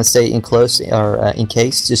if you want to stay in close or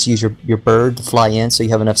encased, just use your bird to fly in so you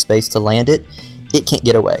have enough space to land it. It can't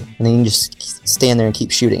get away, and then you can just stand there and keep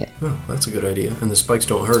shooting it. Oh, that's a good idea. And the spikes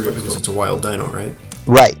don't hurt it because it's a wild dino, right?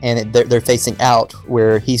 Right, and they're facing out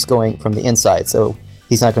where he's going from the inside, so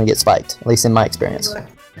he's not going to get spiked, at least in my experience.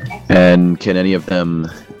 And can any of them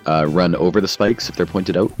run over the spikes if they're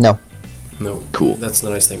pointed out? No. No. Cool. That's the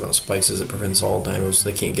nice thing about spikes is it prevents all dinos.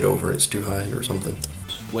 They can't get over it. It's too high or something.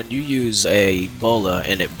 When you use a bola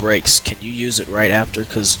and it breaks, can you use it right after?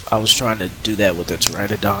 Because I was trying to do that with the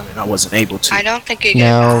Pteranodon and I wasn't able to. I don't think you can.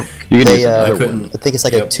 No. You can They, use another one. I think it's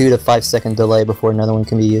like a 2 to 5 second delay before another one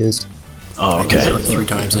can be used. Oh, I did it like 3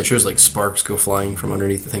 times. And it shows like sparks go flying from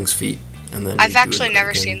underneath the thing's feet, and then. I've you do actually it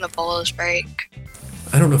never again. seen the bolas break.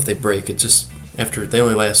 I don't know if they break. It just after they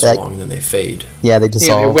only last so That- long, and then they fade. Yeah, they Yeah, they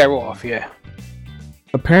dissolve. wear off, yeah.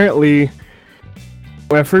 Apparently,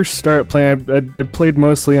 when I first started playing, I played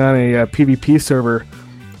mostly on a PvP server,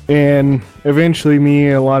 and eventually me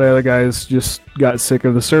and a lot of other guys just got sick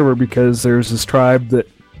of the server because there's this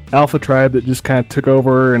Alpha tribe that just kind of took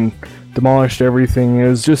over and demolished everything. It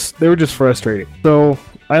was just, they were just frustrated. So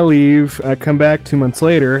I leave, I come back 2 months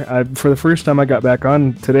later, for the first time I got back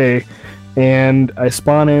on today, and I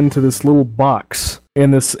spawn into this little box.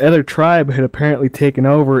 And this other tribe had apparently taken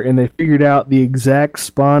over, and they figured out the exact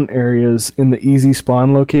spawn areas in the easy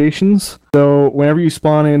spawn locations. So whenever you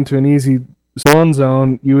spawn into an easy spawn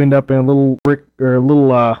zone, you end up in a little brick or a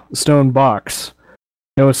little stone box.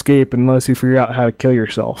 No escape unless you figure out how to kill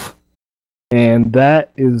yourself. And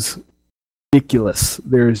that is ridiculous.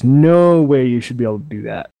 There is no way you should be able to do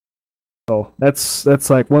that. So that's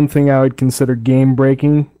like one thing I would consider game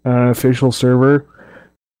breaking on an official server.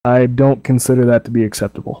 I don't consider that to be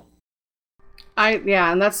acceptable.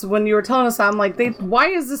 And that's when you were telling us, I'm like, why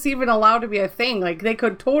is this even allowed to be a thing? Like, they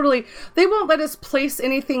won't let us place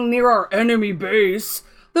anything near our enemy base.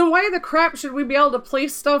 Then why the crap should we be able to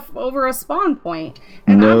place stuff over a spawn point?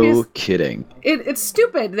 And No kidding. It's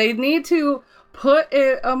stupid. They need to put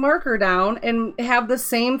a marker down and have the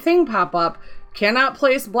same thing pop up. Cannot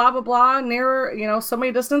place blah, blah, blah near, so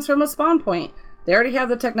many distance from a spawn point. They already have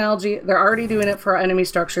the technology. They're already doing it for enemy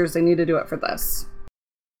structures. They need to do it for this.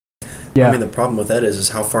 Yeah. I mean, the problem with that is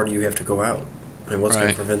how far do you have to go out? And what's going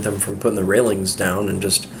to prevent them from putting the railings down and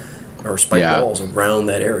or spike walls around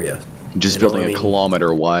that area? Just building a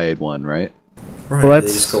kilometer wide one, right? Right, Well, they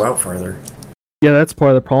just go out farther. Yeah, that's part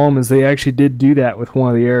of the problem. Is they actually did do that with one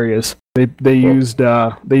of the areas. They used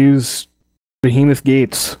behemoth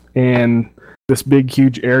gates and this big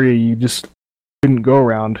huge area you just couldn't go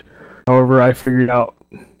around. However, I figured out,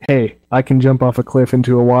 hey, I can jump off a cliff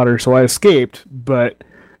into a water, so I escaped. But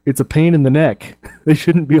it's a pain in the neck. They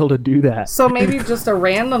shouldn't be able to do that. So maybe just a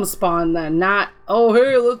random spawn then, not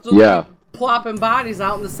hey, let's just plopping bodies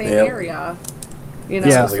out in the same area.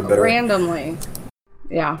 Sounds like a better... randomly.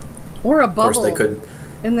 Yeah. Or a bubble. Of course they could.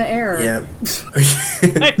 In the air. Yeah.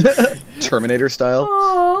 Terminator style.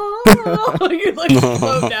 You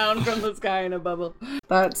float down from the sky in a bubble.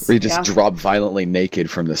 That's. Or you just drop violently naked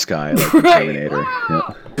from the sky like the Terminator.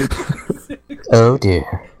 Yeah. Oh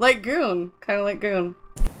dear. Like Goon, kind of like Goon.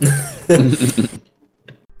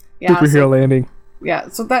 Superhero landing. Yeah,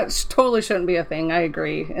 so that totally shouldn't be a thing. I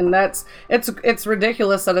agree, and it's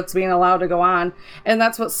ridiculous that it's being allowed to go on, and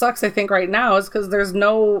that's what sucks. I think right now is because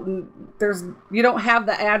you don't have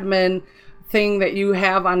the admin thing that you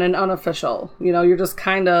have on an unofficial. You're just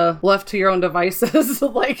kind of left to your own devices.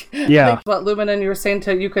 Like what Lumen and you were saying,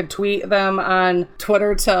 you could tweet them on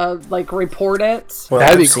Twitter to report it. Well,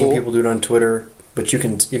 I've seen people do it on Twitter, but you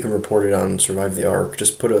can report it on Survive the Ark.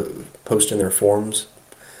 Just put a post in their forums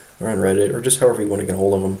or on Reddit, or just however you want to get a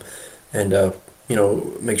hold of them, and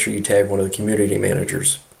make sure you tag one of the community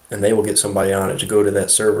managers, and they will get somebody on it to go to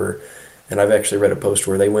that server. And I've actually read a post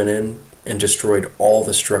where they went in and destroyed all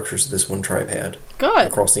the structures this one tribe had. Good.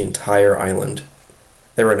 Across the entire island.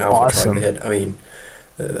 They were an alpha Awesome. tribe.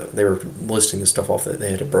 They were listing the stuff off that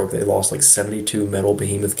they had to broke. They lost 72 metal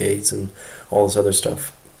behemoth gates and all this other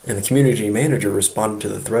stuff. And the community manager responded to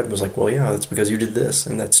the thread and was like, well, yeah, that's because you did this,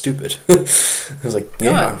 and that's stupid. I was like,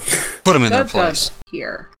 yeah. Put them in their place.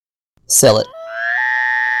 Here. Sell it.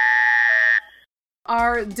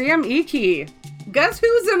 Our damn E-key. Guess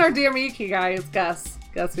who's in our damn E-key, guys? Guess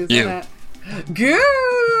who's in it?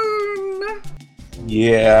 Goon!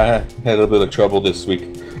 Yeah, I had a little bit of trouble this week.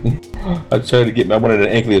 I tried to I wanted an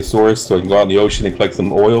ankylosaurus so I can go out in the ocean and collect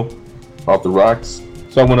some oil off the rocks.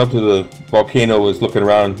 So I went up to the volcano, was looking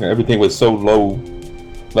around, and everything was so low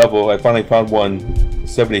level. I finally found one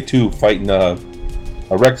 72 fighting a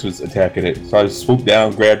Rex was attacking it. So I swooped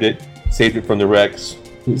down, grabbed it, saved it from the Rex.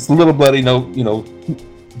 It's a little bloody,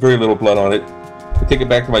 very little blood on it. I take it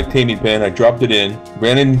back to my taming pen, I dropped it in,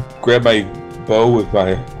 ran in, grabbed my bow with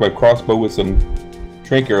my crossbow with some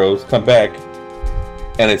trank arrows, come back,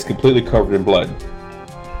 and it's completely covered in blood.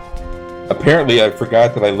 Apparently, I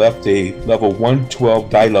forgot that I left a level 112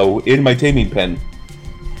 Dilo in my taming pen.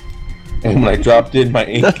 And when I dropped in my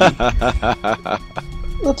Anki,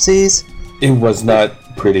 Whoopsies. It was not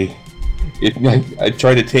pretty. I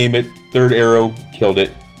tried to tame it. Third arrow killed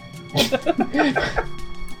it.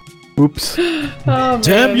 Oops. Oh,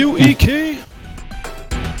 Damn man. you, EK!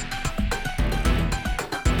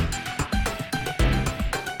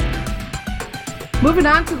 Moving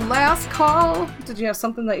on to the last call. Did you have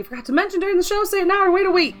something that you forgot to mention during the show? Say it now or wait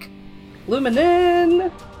a week.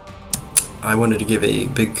 Luminen. I wanted to give a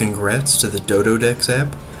big congrats to the Dodo Decks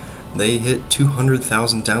app. They hit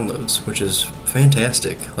 200,000 downloads, which is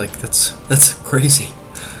fantastic. Like, that's crazy.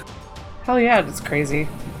 Hell yeah, it's crazy.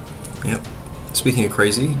 Yep. Speaking of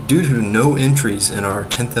crazy, due to no entries in our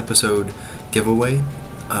 10th episode giveaway,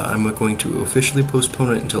 I'm going to officially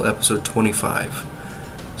postpone it until episode 25.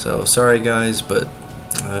 So, sorry guys, but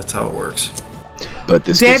that's how it works. But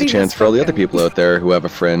this Daddy gives a chance was for all the other people out there who have a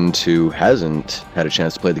friend who hasn't had a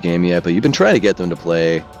chance to play the game yet, but you've been trying to get them to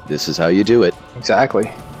play. This is how you do it. Exactly.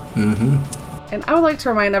 Mm-hmm. And I would like to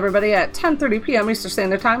remind everybody at 10:30 p.m. Eastern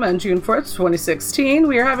Standard Time on June 4th, 2016,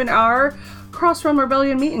 we are having our Crossrealm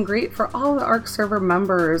Rebellion meet and greet for all the ARC server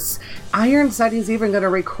members. Iron said he's even going to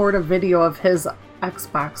record a video of his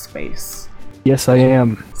Xbox face. Yes, I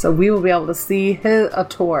am. So we will be able to see a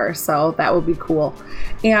tour, so that will be cool.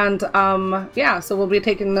 And so we'll be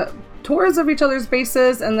taking tours of each other's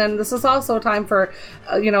bases, and then this is also a time for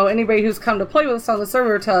anybody who's come to play with us on the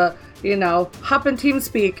server to hop in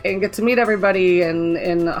TeamSpeak and get to meet everybody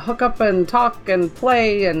and hook up and talk and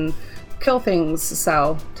play and kill things.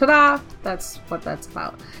 So ta-da, that's what that's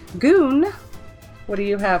about. Goon, what do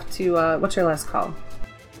you have to what's your last call?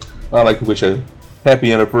 I'd like to wish a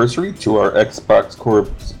happy anniversary to our Xbox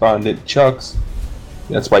correspondent Chucks.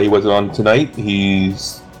 That's why he wasn't on tonight.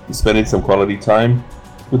 He's spending some quality time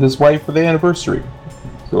with his wife for the anniversary.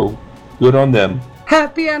 So good on them.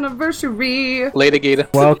 Happy anniversary! Later, Gator.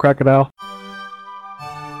 Well, Crocodile.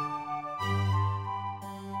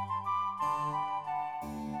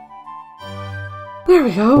 There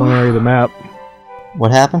we go. One area of the map.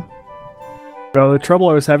 What happened? Well, the trouble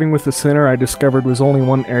I was having with the center, I discovered was only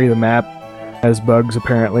one area of the map has bugs,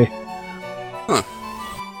 apparently. Huh.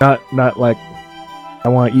 Not like I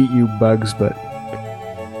want to eat you bugs, but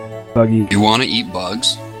buggy. You want to eat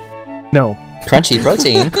bugs? No. Crunchy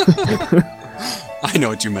protein. I know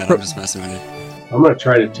what you meant. I'm just messing with you. I'm gonna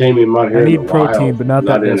try to tame him out here. I in need the protein, wild, but not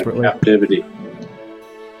that in desperately. captivity.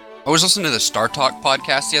 I was listening to the Star Talk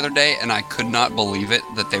podcast the other day, and I could not believe it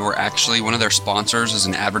that they were actually one of their sponsors as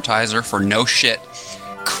an advertiser for no shit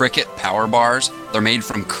Cricket power bars. They're made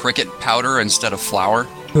from cricket powder instead of flour.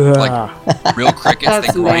 Like real crickets, they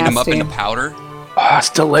That's grind them up nasty. into powder. Oh,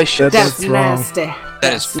 it's delicious. That's That's wrong. nasty.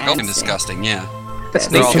 That is That's fucking nasty. disgusting. Yeah, That's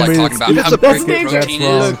they're all nature. like talking about how That's great nature. protein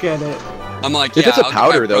is. Look at it. I'm like, If yeah, it's a I'll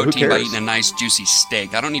powder, get my though, who protein by cares? eating a nice juicy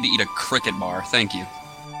steak. I don't need to eat a cricket bar. Thank you.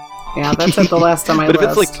 Yeah, that's at the last on my But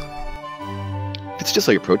if list. it's just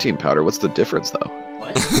like a protein powder, what's the difference though?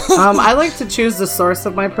 I like to choose the source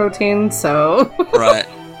of my protein, so Right.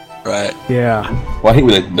 Right. Yeah. Well, I hate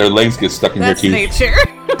when their legs get stuck in that's your teeth. nature.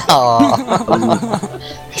 Aww.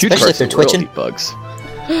 Huge Especially if parts they're of the world twitching. eat bugs.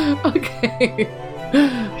 Okay.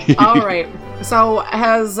 All right. So,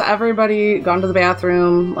 has everybody gone to the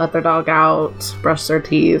bathroom, let their dog out, brush their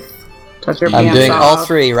teeth, touch their I'm pants doing off, all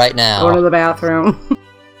three right now. go to the bathroom?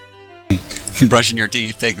 Brushing your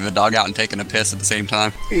teeth, taking the dog out, and taking a piss at the same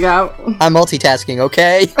time. Yeah. I'm multitasking,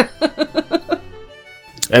 okay?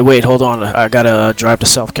 Hey, wait, hold on. I gotta drive to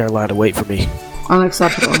South Carolina to wait for me.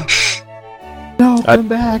 Unacceptable. No, come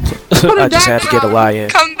back. I just had to get a lie in.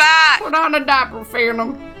 Come back! Put on a diaper,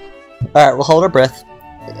 Phantom. Alright, we'll hold our breath.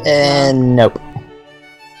 And nope.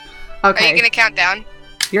 Are Okay. you gonna count down?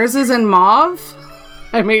 Yours is in mauve.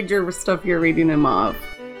 I made your stuff you're reading in mauve.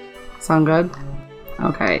 Sound good?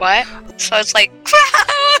 Okay. What? So it's like.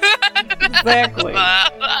 Exactly.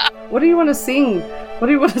 What do you want to sing? What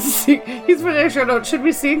do you want to sing? He's put extra note. Should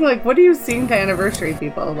we sing what do you sing to anniversary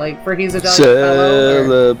people? Like for He's a Delicate Fellow? Or...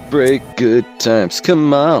 Celebrate good times.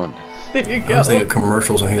 Come on. There you I go. was thinking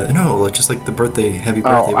commercials on here. No, just like the birthday, happy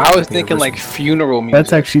birthday. Oh, I was happy thinking like anniversary. funeral music.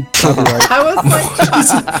 That's actually copyright. I was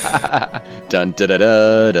like, Dun da da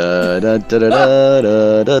da da da da da da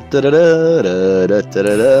da da da da da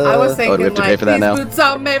da. I was Oh, thinking do we have to pay like for that these now? boots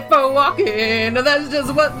are made for walking, and that's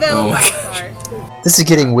just what they'll. Oh my Sorry. This is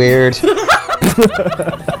getting weird.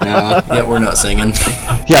 Yeah, we're not singing.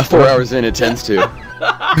 Yeah, 4 hours in, it tends to.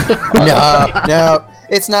 No,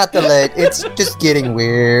 it's not the late. It's just getting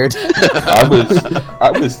weird.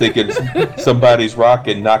 I was thinking somebody's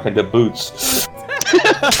rocking, knocking the boots.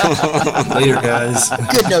 Later, guys.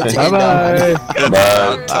 Good note to end on.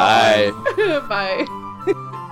 Bye-bye. Bye. Bye.